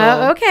windshield.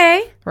 Oh,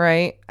 okay.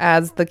 Right.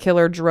 As the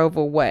killer drove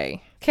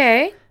away.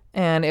 Okay.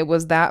 And it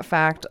was that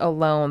fact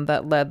alone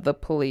that led the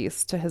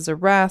police to his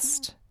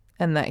arrest,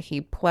 and that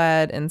he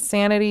pled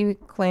insanity,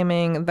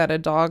 claiming that a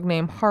dog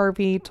named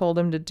Harvey told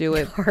him to do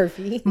it.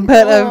 Harvey.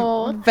 But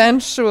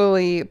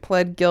eventually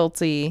pled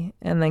guilty,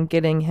 and then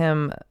getting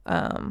him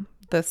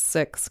the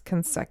 6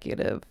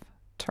 consecutive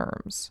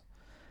terms.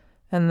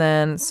 And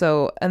then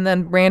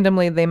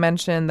randomly they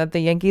mentioned that the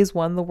Yankees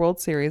won the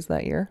World Series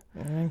that year.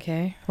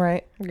 Okay.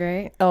 Right?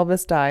 Great.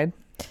 Elvis died.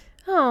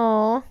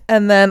 Oh.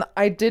 And then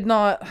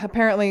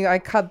apparently I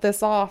cut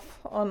this off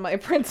on my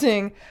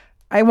printing.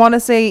 I want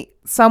to say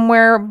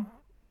somewhere,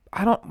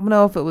 I don't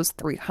know if it was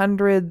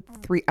 300,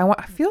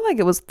 I feel like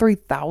it was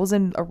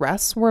 3,000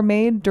 arrests were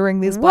made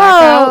during these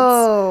blackouts.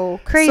 Whoa,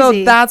 crazy.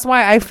 So that's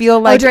why I feel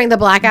like during the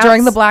blackouts?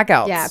 During the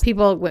blackouts. Yeah,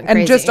 people went crazy.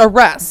 And just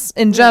arrests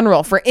in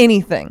general for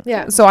anything.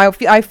 Yeah. So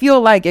I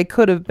feel like it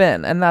could have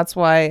been, and that's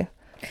why.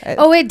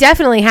 It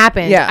definitely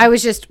happened. Yeah. I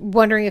was just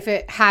wondering if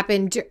it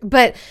happened,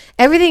 but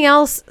everything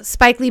else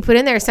Spike Lee put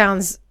in there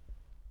sounds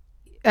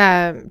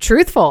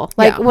truthful.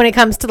 Like when it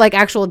comes to like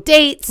actual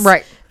dates,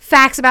 right?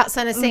 Facts about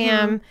Son of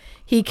Sam.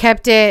 He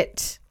kept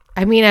it,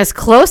 I mean, as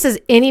close as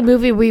any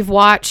movie we've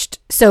watched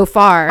so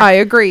far. I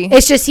agree.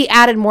 It's just he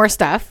added more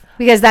stuff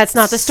because that's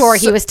not the story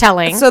he was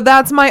telling. So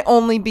that's my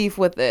only beef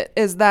with it,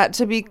 is that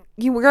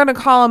you were going to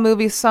call a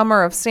movie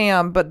Summer of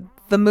Sam, but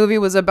the movie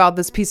was about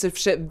this piece of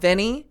shit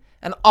Vinny.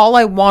 And all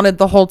I wanted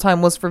the whole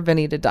time was for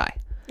Vinny to die.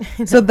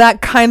 So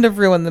that kind of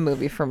ruined the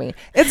movie for me.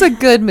 It's a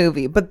good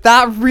movie, but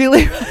that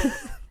really...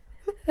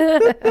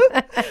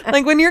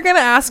 like when you're going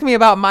to ask me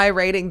about my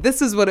rating,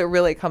 this is what it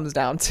really comes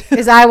down to.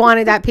 Is I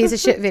wanted that piece of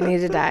shit Vinny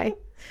to die.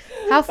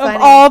 How funny.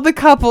 Of all the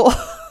couples.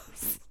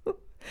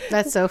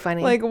 That's so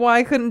funny. Like,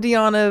 why couldn't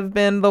Deanna have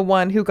been the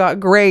one who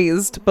got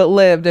grazed but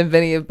lived, and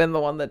Vinny have been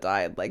the one that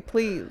died? Like,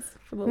 please.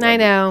 I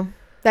know.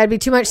 That'd be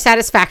too much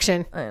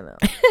satisfaction. I know.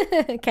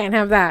 Can't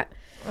have that.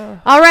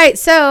 All right,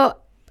 so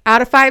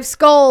out of 5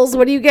 skulls,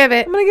 what do you give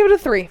it? I'm gonna give it a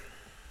 3.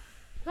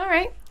 All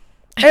right.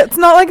 It's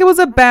not like it was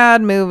a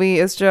bad movie.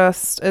 It's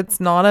just, it's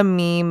not a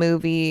me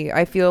movie.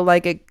 I feel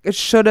like it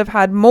should have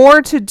had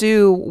more to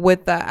do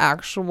with the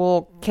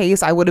actual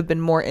case. I would have been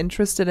more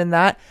interested in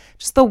that.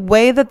 Just the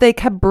way that they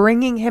kept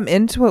bringing him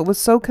into it was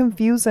so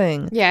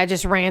confusing. Yeah,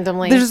 just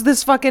randomly. There's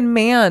this fucking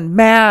man,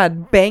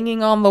 mad,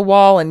 banging on the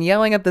wall and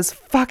yelling at this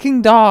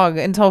fucking dog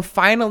until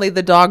finally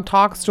the dog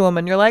talks to him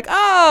and you're like,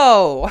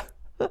 oh.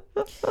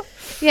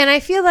 Yeah, and I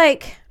feel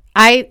like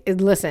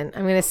listen,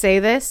 I'm going to say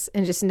this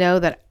and just know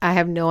that I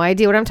have no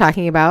idea what I'm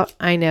talking about.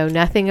 I know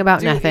nothing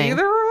about nothing.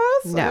 Either of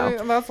No. I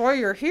mean, that's why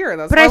you're here.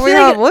 That's why we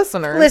have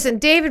listeners. Listen,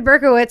 David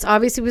Berkowitz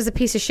obviously was a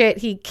piece of shit.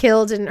 He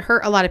killed and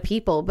hurt a lot of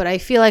people. But I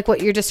feel like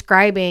what you're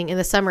describing in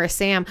The Summer of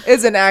Sam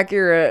isn't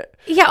accurate.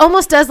 Yeah,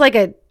 almost does like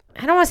a,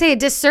 I don't want to say a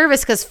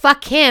disservice because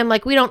fuck him.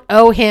 Like, we don't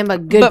owe him a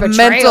good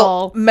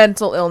betrayal.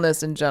 Mental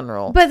illness in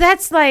general. But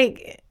that's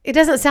like, it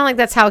doesn't sound like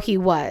that's how he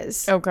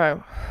was. Okay.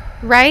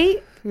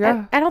 Right?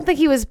 Yeah. I don't think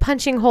he was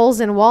punching holes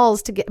in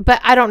walls to get,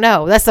 but I don't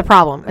know. That's the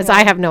problem, is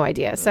I have no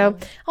idea. So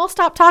I'll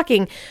stop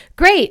talking.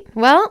 Great.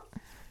 Well,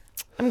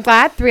 I'm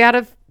glad 3 out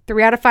of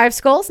 5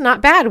 skulls.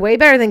 Not bad. Way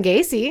better than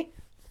Gacy.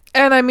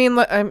 And I mean,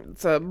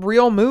 it's a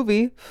real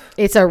movie.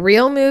 It's a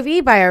real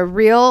movie by a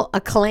real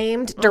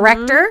acclaimed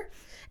director.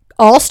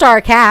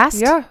 All-star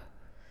cast. Yeah.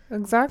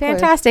 Exactly.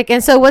 Fantastic.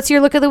 And so what's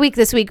your look of the week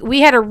this week?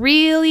 We had to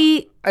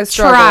really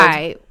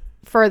try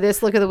for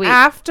this look of the week.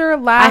 I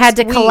had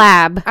to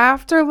collab.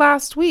 After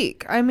last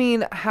week. I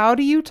mean, how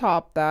do you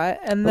top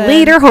that? And then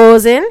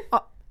Lederhosen.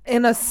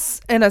 In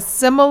a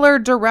similar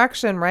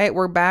direction, right?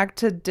 We're back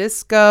to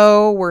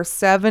disco. We're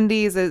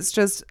 70s. It's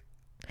just...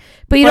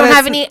 But you don't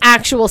have any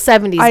actual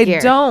 70s gear.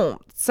 I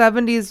don't.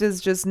 70s has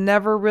just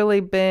never really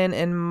been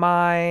in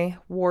my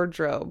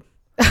wardrobe.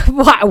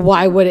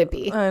 Why would it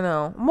be? I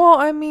know. Well,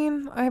 I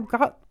mean, I've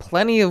got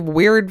plenty of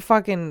weird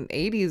fucking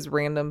 80s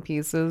random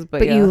pieces,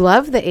 but you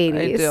love the 80s.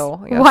 I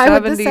do. Yeah, why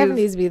would the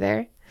 70s be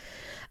there?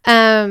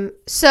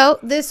 So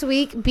this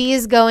week B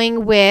is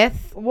going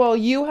with, well,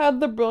 you had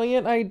the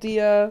brilliant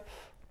idea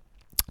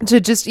to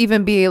just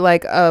even be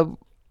like a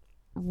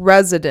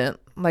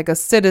resident, like a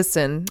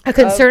citizen, a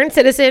concerned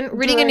citizen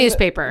reading a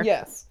newspaper.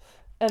 Yes.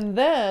 And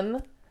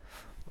then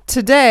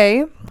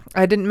today,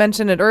 I didn't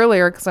mention it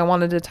earlier because I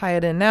wanted to tie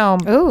it in now.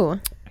 Ooh.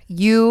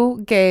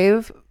 You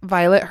gave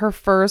Violet her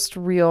first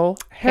real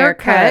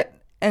haircut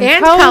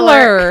and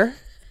color.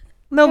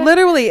 No,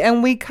 literally.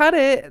 And we cut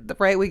it,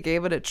 right? We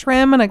gave it a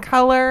trim and a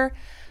color.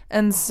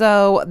 And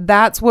so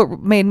that's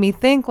what made me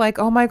think like,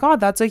 oh my God,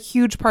 that's a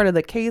huge part of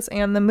the case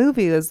and the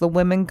movie is the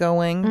women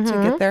going to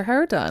get their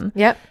hair done.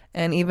 Yep.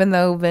 And even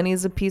though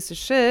Vinny's a piece of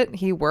shit,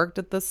 he worked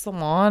at the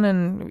salon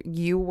and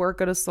you work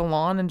at a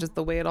salon and just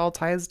the way it all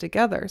ties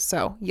together.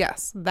 So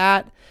yes,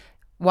 that,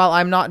 while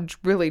I'm not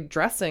really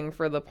dressing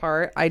for the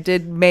part, I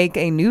did make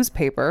a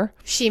newspaper.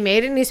 She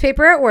made a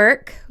newspaper at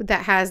work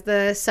that has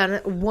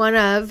one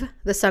of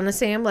the Son of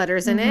Sam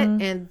letters in it.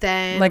 And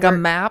then like a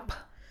map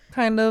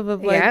kind of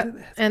like. Yeah.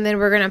 And then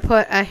we're going to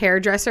put a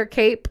hairdresser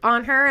cape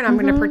on her and I'm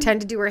going to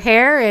pretend to do her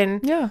hair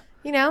and,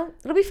 you know,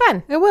 it'll be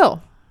fun. It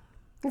will.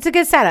 It's a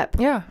good setup.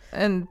 Yeah.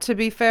 And to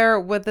be fair,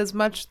 with as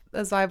much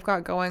as I've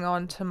got going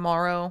on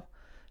tomorrow,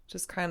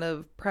 just kind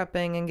of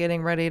prepping and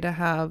getting ready to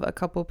have a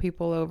couple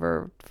people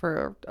over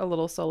for a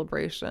little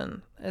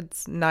celebration.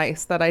 It's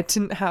nice that I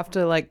didn't have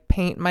to like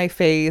paint my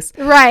face.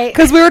 Right.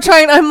 Because we were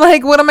trying, I'm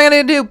like, what am I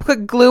going to do?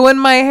 Put glue in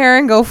my hair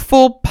and go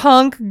full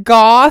punk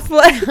goth?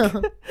 Like,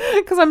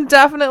 because I'm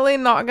definitely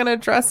not going to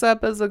dress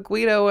up as a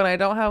Guido and I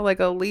don't have like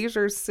a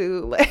leisure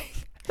suit. Like,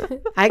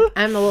 I'm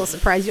a little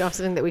surprised you don't have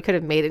something that we could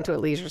have made into a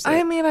leisure suit.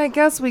 I mean, I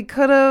guess we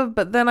could have,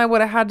 but then I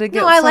would have had to get.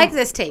 No, I like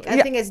this take.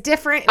 I think it's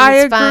different. And I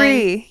it's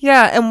agree. Fun.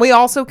 Yeah, and we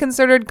also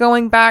considered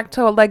going back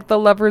to like the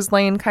Lover's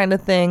Lane kind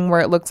of thing,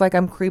 where it looks like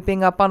I'm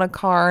creeping up on a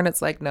car, and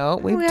it's like, no,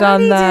 we've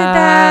done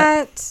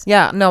that. Did that.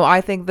 Yeah, no, I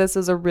think this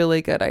is a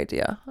really good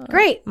idea.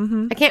 Great.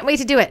 I can't wait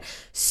to do it.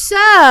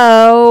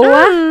 So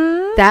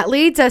that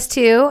leads us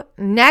to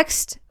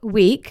next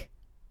week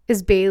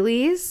is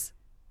Bailey's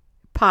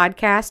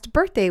podcast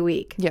birthday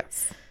week.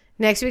 Yes.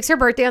 Next week's her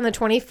birthday on the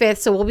 25th,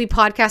 so we'll be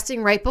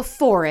podcasting right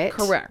before it.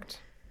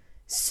 Correct.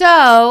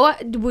 So,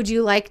 would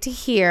you like to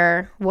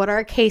hear what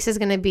our case is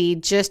going to be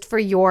just for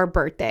your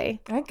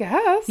birthday? I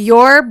guess.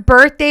 Your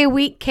birthday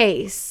week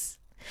case.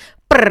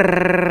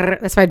 Brrr,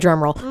 that's my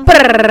drum roll.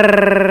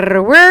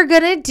 Brrr, we're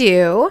going to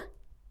do,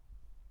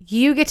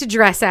 you get to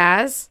dress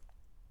as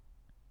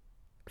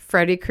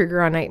Freddy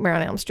Krueger on Nightmare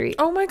on Elm Street.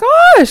 Oh my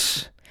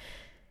gosh.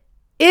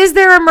 Is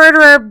there a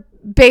murderer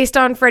based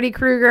on Freddy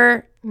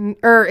Krueger,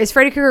 or is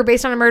Freddy Krueger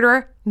based on a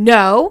murderer?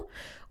 No.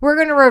 We're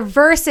going to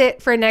reverse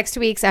it for next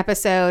week's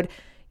episode.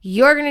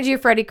 You're going to do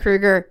Freddy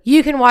Krueger.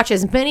 You can watch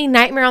as many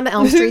Nightmare on the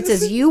Elm Streets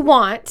as you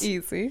want.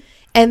 Easy.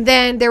 And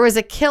then there was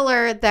a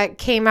killer that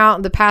came out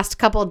in the past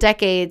couple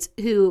decades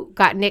who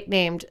got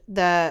nicknamed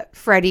the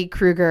Freddy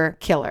Krueger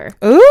Killer.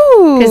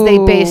 Ooh. Because they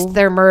based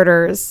their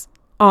murders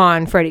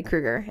on Freddy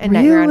Krueger and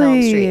Nightmare on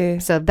Elm Street.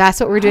 So that's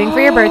what we're doing for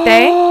your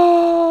birthday.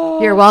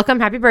 You're welcome.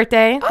 Happy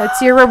birthday.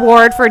 That's your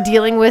reward for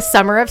dealing with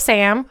Summer of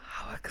Sam.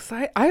 How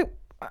exciting.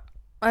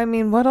 I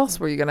mean, what else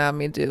were you going to have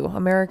me do?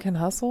 American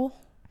Hustle?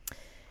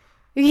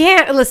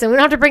 Yeah, listen, we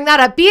don't have to bring that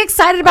up. Be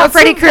excited about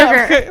Freddy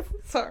Krueger. Okay.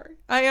 Sorry.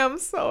 I am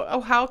so... Oh,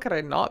 how could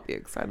I not be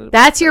excited about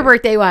That's your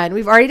birthday one.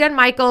 We've already done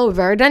Michael. We've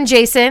already done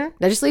Jason.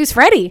 That just leaves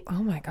Freddy.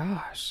 Oh, my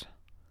gosh.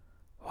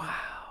 Wow.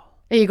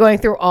 Are you going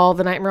through all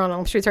the Nightmare on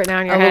Elm Streets right now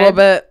in your head? A little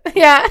bit.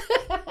 Yeah.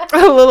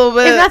 A little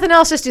bit. If nothing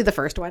else, just do the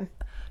first one.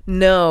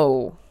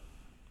 No.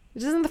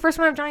 Isn't the first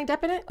one have Johnny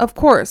Depp in it? Of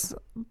course.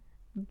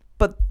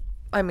 But,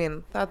 I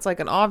mean, that's like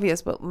an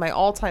obvious, but my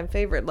all-time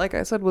favorite, like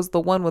I said, was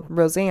the one with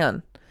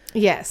Roseanne.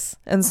 Yes.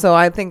 And so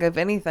I think, if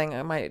anything,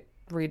 I might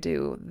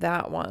redo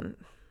that one.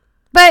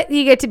 But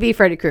you get to be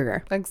Freddy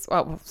Krueger. Thanks.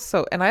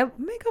 And I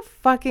make a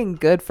fucking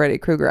good Freddy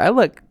Krueger. I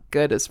look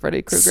good as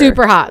Freddy Krueger.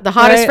 Super hot. The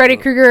hottest Freddy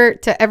Krueger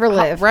to ever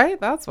live. Right?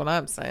 That's what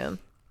I'm saying.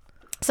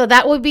 So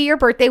that would be your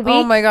birthday week.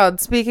 Oh my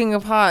God. Speaking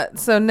of hot.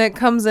 So Nick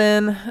comes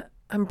in.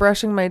 I'm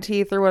brushing my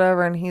teeth or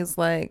whatever. And he's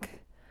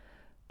like,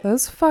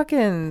 those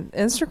fucking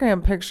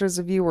Instagram pictures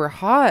of you were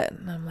hot.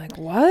 And I'm like,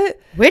 what?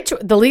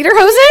 The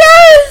Lederhosen?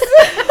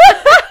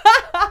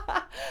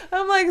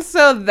 I'm like,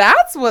 so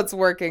that's what's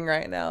working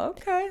right now.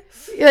 Okay.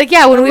 You're like,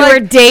 yeah, when we were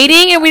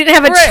dating and we didn't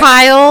have a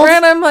child.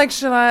 And I'm like,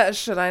 should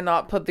I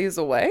not put these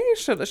away?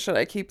 Should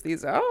I keep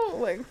these out?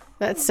 Like,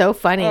 that's so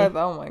funny.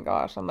 Oh my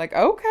gosh. I'm like,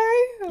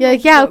 okay. You're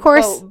like, yeah, of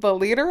course. The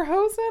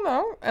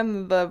Lederhosen,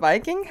 and the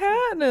Viking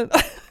hat. And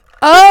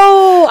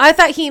oh, I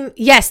thought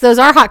yes, those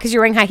are hot because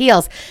you're wearing high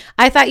heels.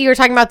 I thought you were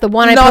talking about the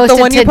one I posted today. Not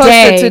the one you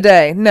posted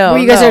today. No,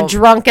 where you guys are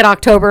drunk at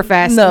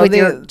Oktoberfest with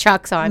your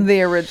Chucks on.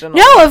 The original.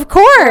 No, of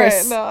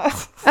course. Right, no.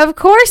 Of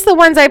course, the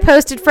ones I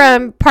posted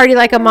from Party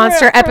Like a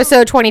Monster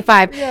episode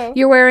 25. Yeah.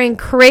 You're wearing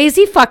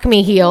crazy fuck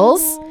me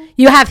heels.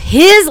 You have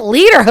his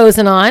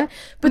Lederhosen on,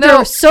 but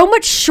they're so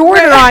much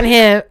shorter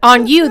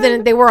on you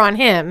than they were on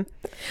him.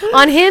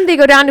 On him, they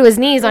go down to his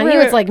knees. On you,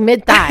 it's like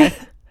mid-thigh.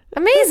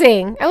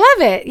 Amazing. I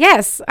love it.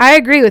 Yes, I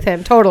agree with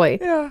him totally.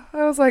 Yeah,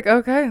 I was like,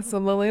 okay, so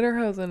the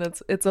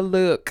Lederhosen, it's a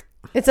look.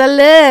 It's a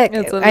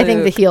look. I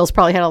think the heels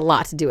probably had a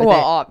lot to do with it. Well,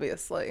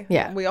 obviously.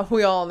 Yeah. We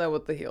all know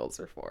what the heels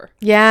are for.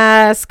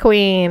 Yes,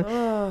 queen.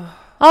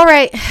 All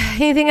right.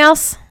 Anything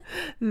else?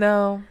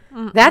 No.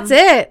 That's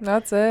it.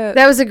 That's it.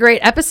 That was a great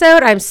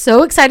episode. I'm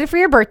so excited for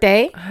your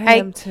birthday. I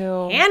am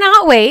too.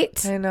 Cannot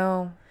wait. I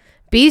know.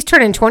 B's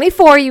turning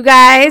 24, you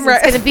guys.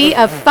 Right. It's going to be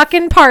a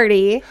fucking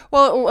party.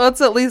 Well,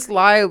 let's at least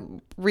lie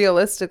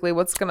realistically.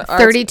 What's going to...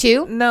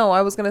 32? No,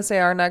 I was going to say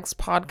our next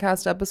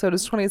podcast episode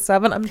is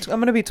 27. I'm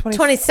going to be 27.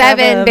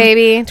 27,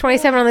 baby.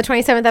 27 on the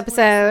 27th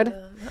episode.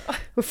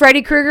 With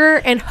Freddy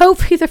Krueger and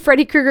hopefully the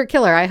Freddy Krueger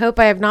killer. I hope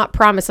I have not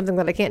promised something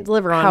that I can't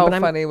deliver on. How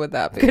funny would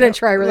that be? I'm going to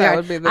try really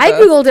hard. I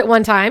Googled it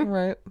one time.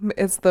 Right.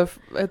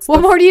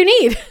 What more do you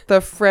need?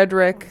 The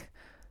Frederick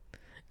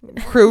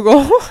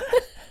Krugel.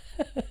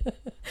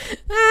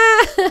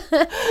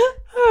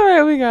 All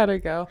right, we gotta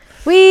go.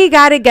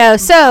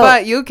 So,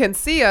 but you can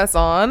see us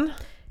on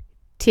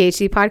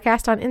THC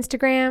Podcast on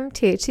Instagram,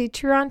 THC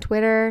True on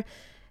Twitter,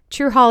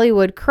 True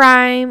Hollywood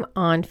Crime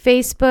on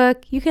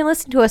Facebook. You can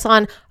listen to us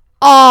on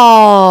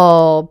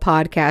all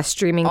podcast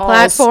streaming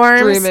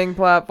platforms.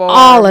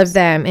 All of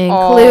them,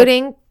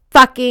 including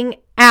fucking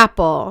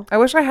Apple. I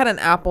wish I had an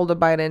apple to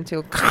bite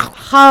into.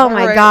 Oh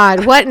my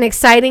God, what an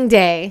exciting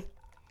day.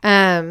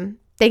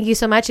 Thank you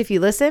so much if you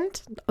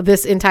listened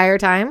this entire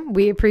time.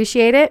 We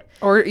appreciate it.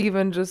 Or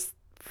even just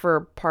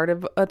for part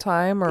of a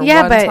time or one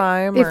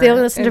time. If they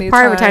only listen to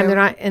part of a time, they're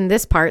not in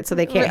this part, so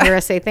they can't hear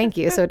us say thank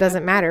you. So it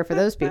doesn't matter for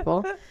those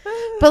people.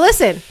 But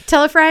listen,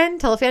 tell a friend,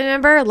 tell a family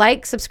member,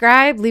 like,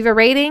 subscribe, leave a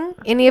rating,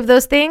 any of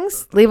those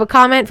things. Leave a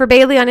comment for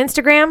Bailey on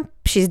Instagram.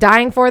 She's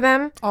dying for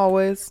them.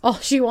 Always. All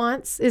she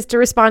wants is to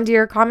respond to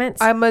your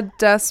comments. I'm a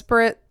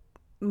desperate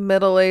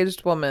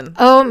middle-aged woman.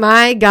 Oh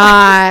my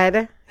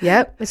God.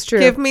 Yep, it's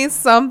true. Give me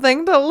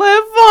something to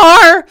live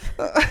for.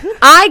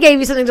 I gave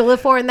you something to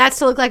live for, and that's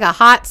to look like a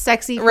hot,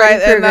 sexy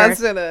Freddy Krueger. And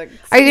that's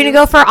Are you going to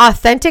go for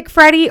authentic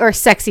Freddy or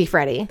sexy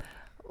Freddy?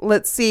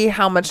 Let's see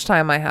how much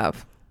time I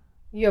have.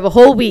 You have a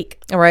whole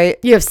week. Right.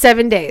 You have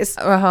 7 days.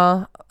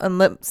 And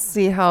let's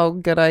see how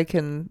good I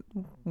can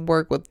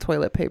work with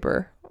toilet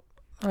paper.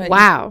 Right.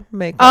 Wow.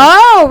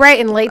 Right,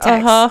 in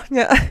latex.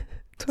 Yeah.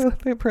 Toilet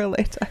paper and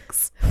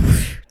latex.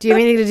 Do you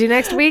have anything to do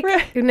next week?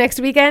 Next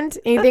weekend?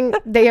 Anything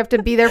that you have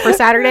to be there for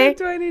Saturday?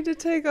 Do I need to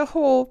take a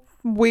whole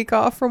week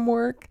off from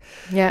work?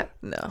 Yeah.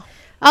 No.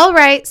 All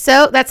right.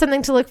 So that's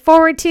something to look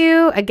forward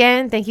to.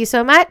 Again, thank you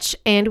so much.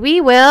 And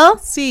we will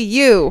see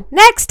you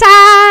next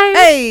time.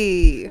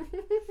 Hey.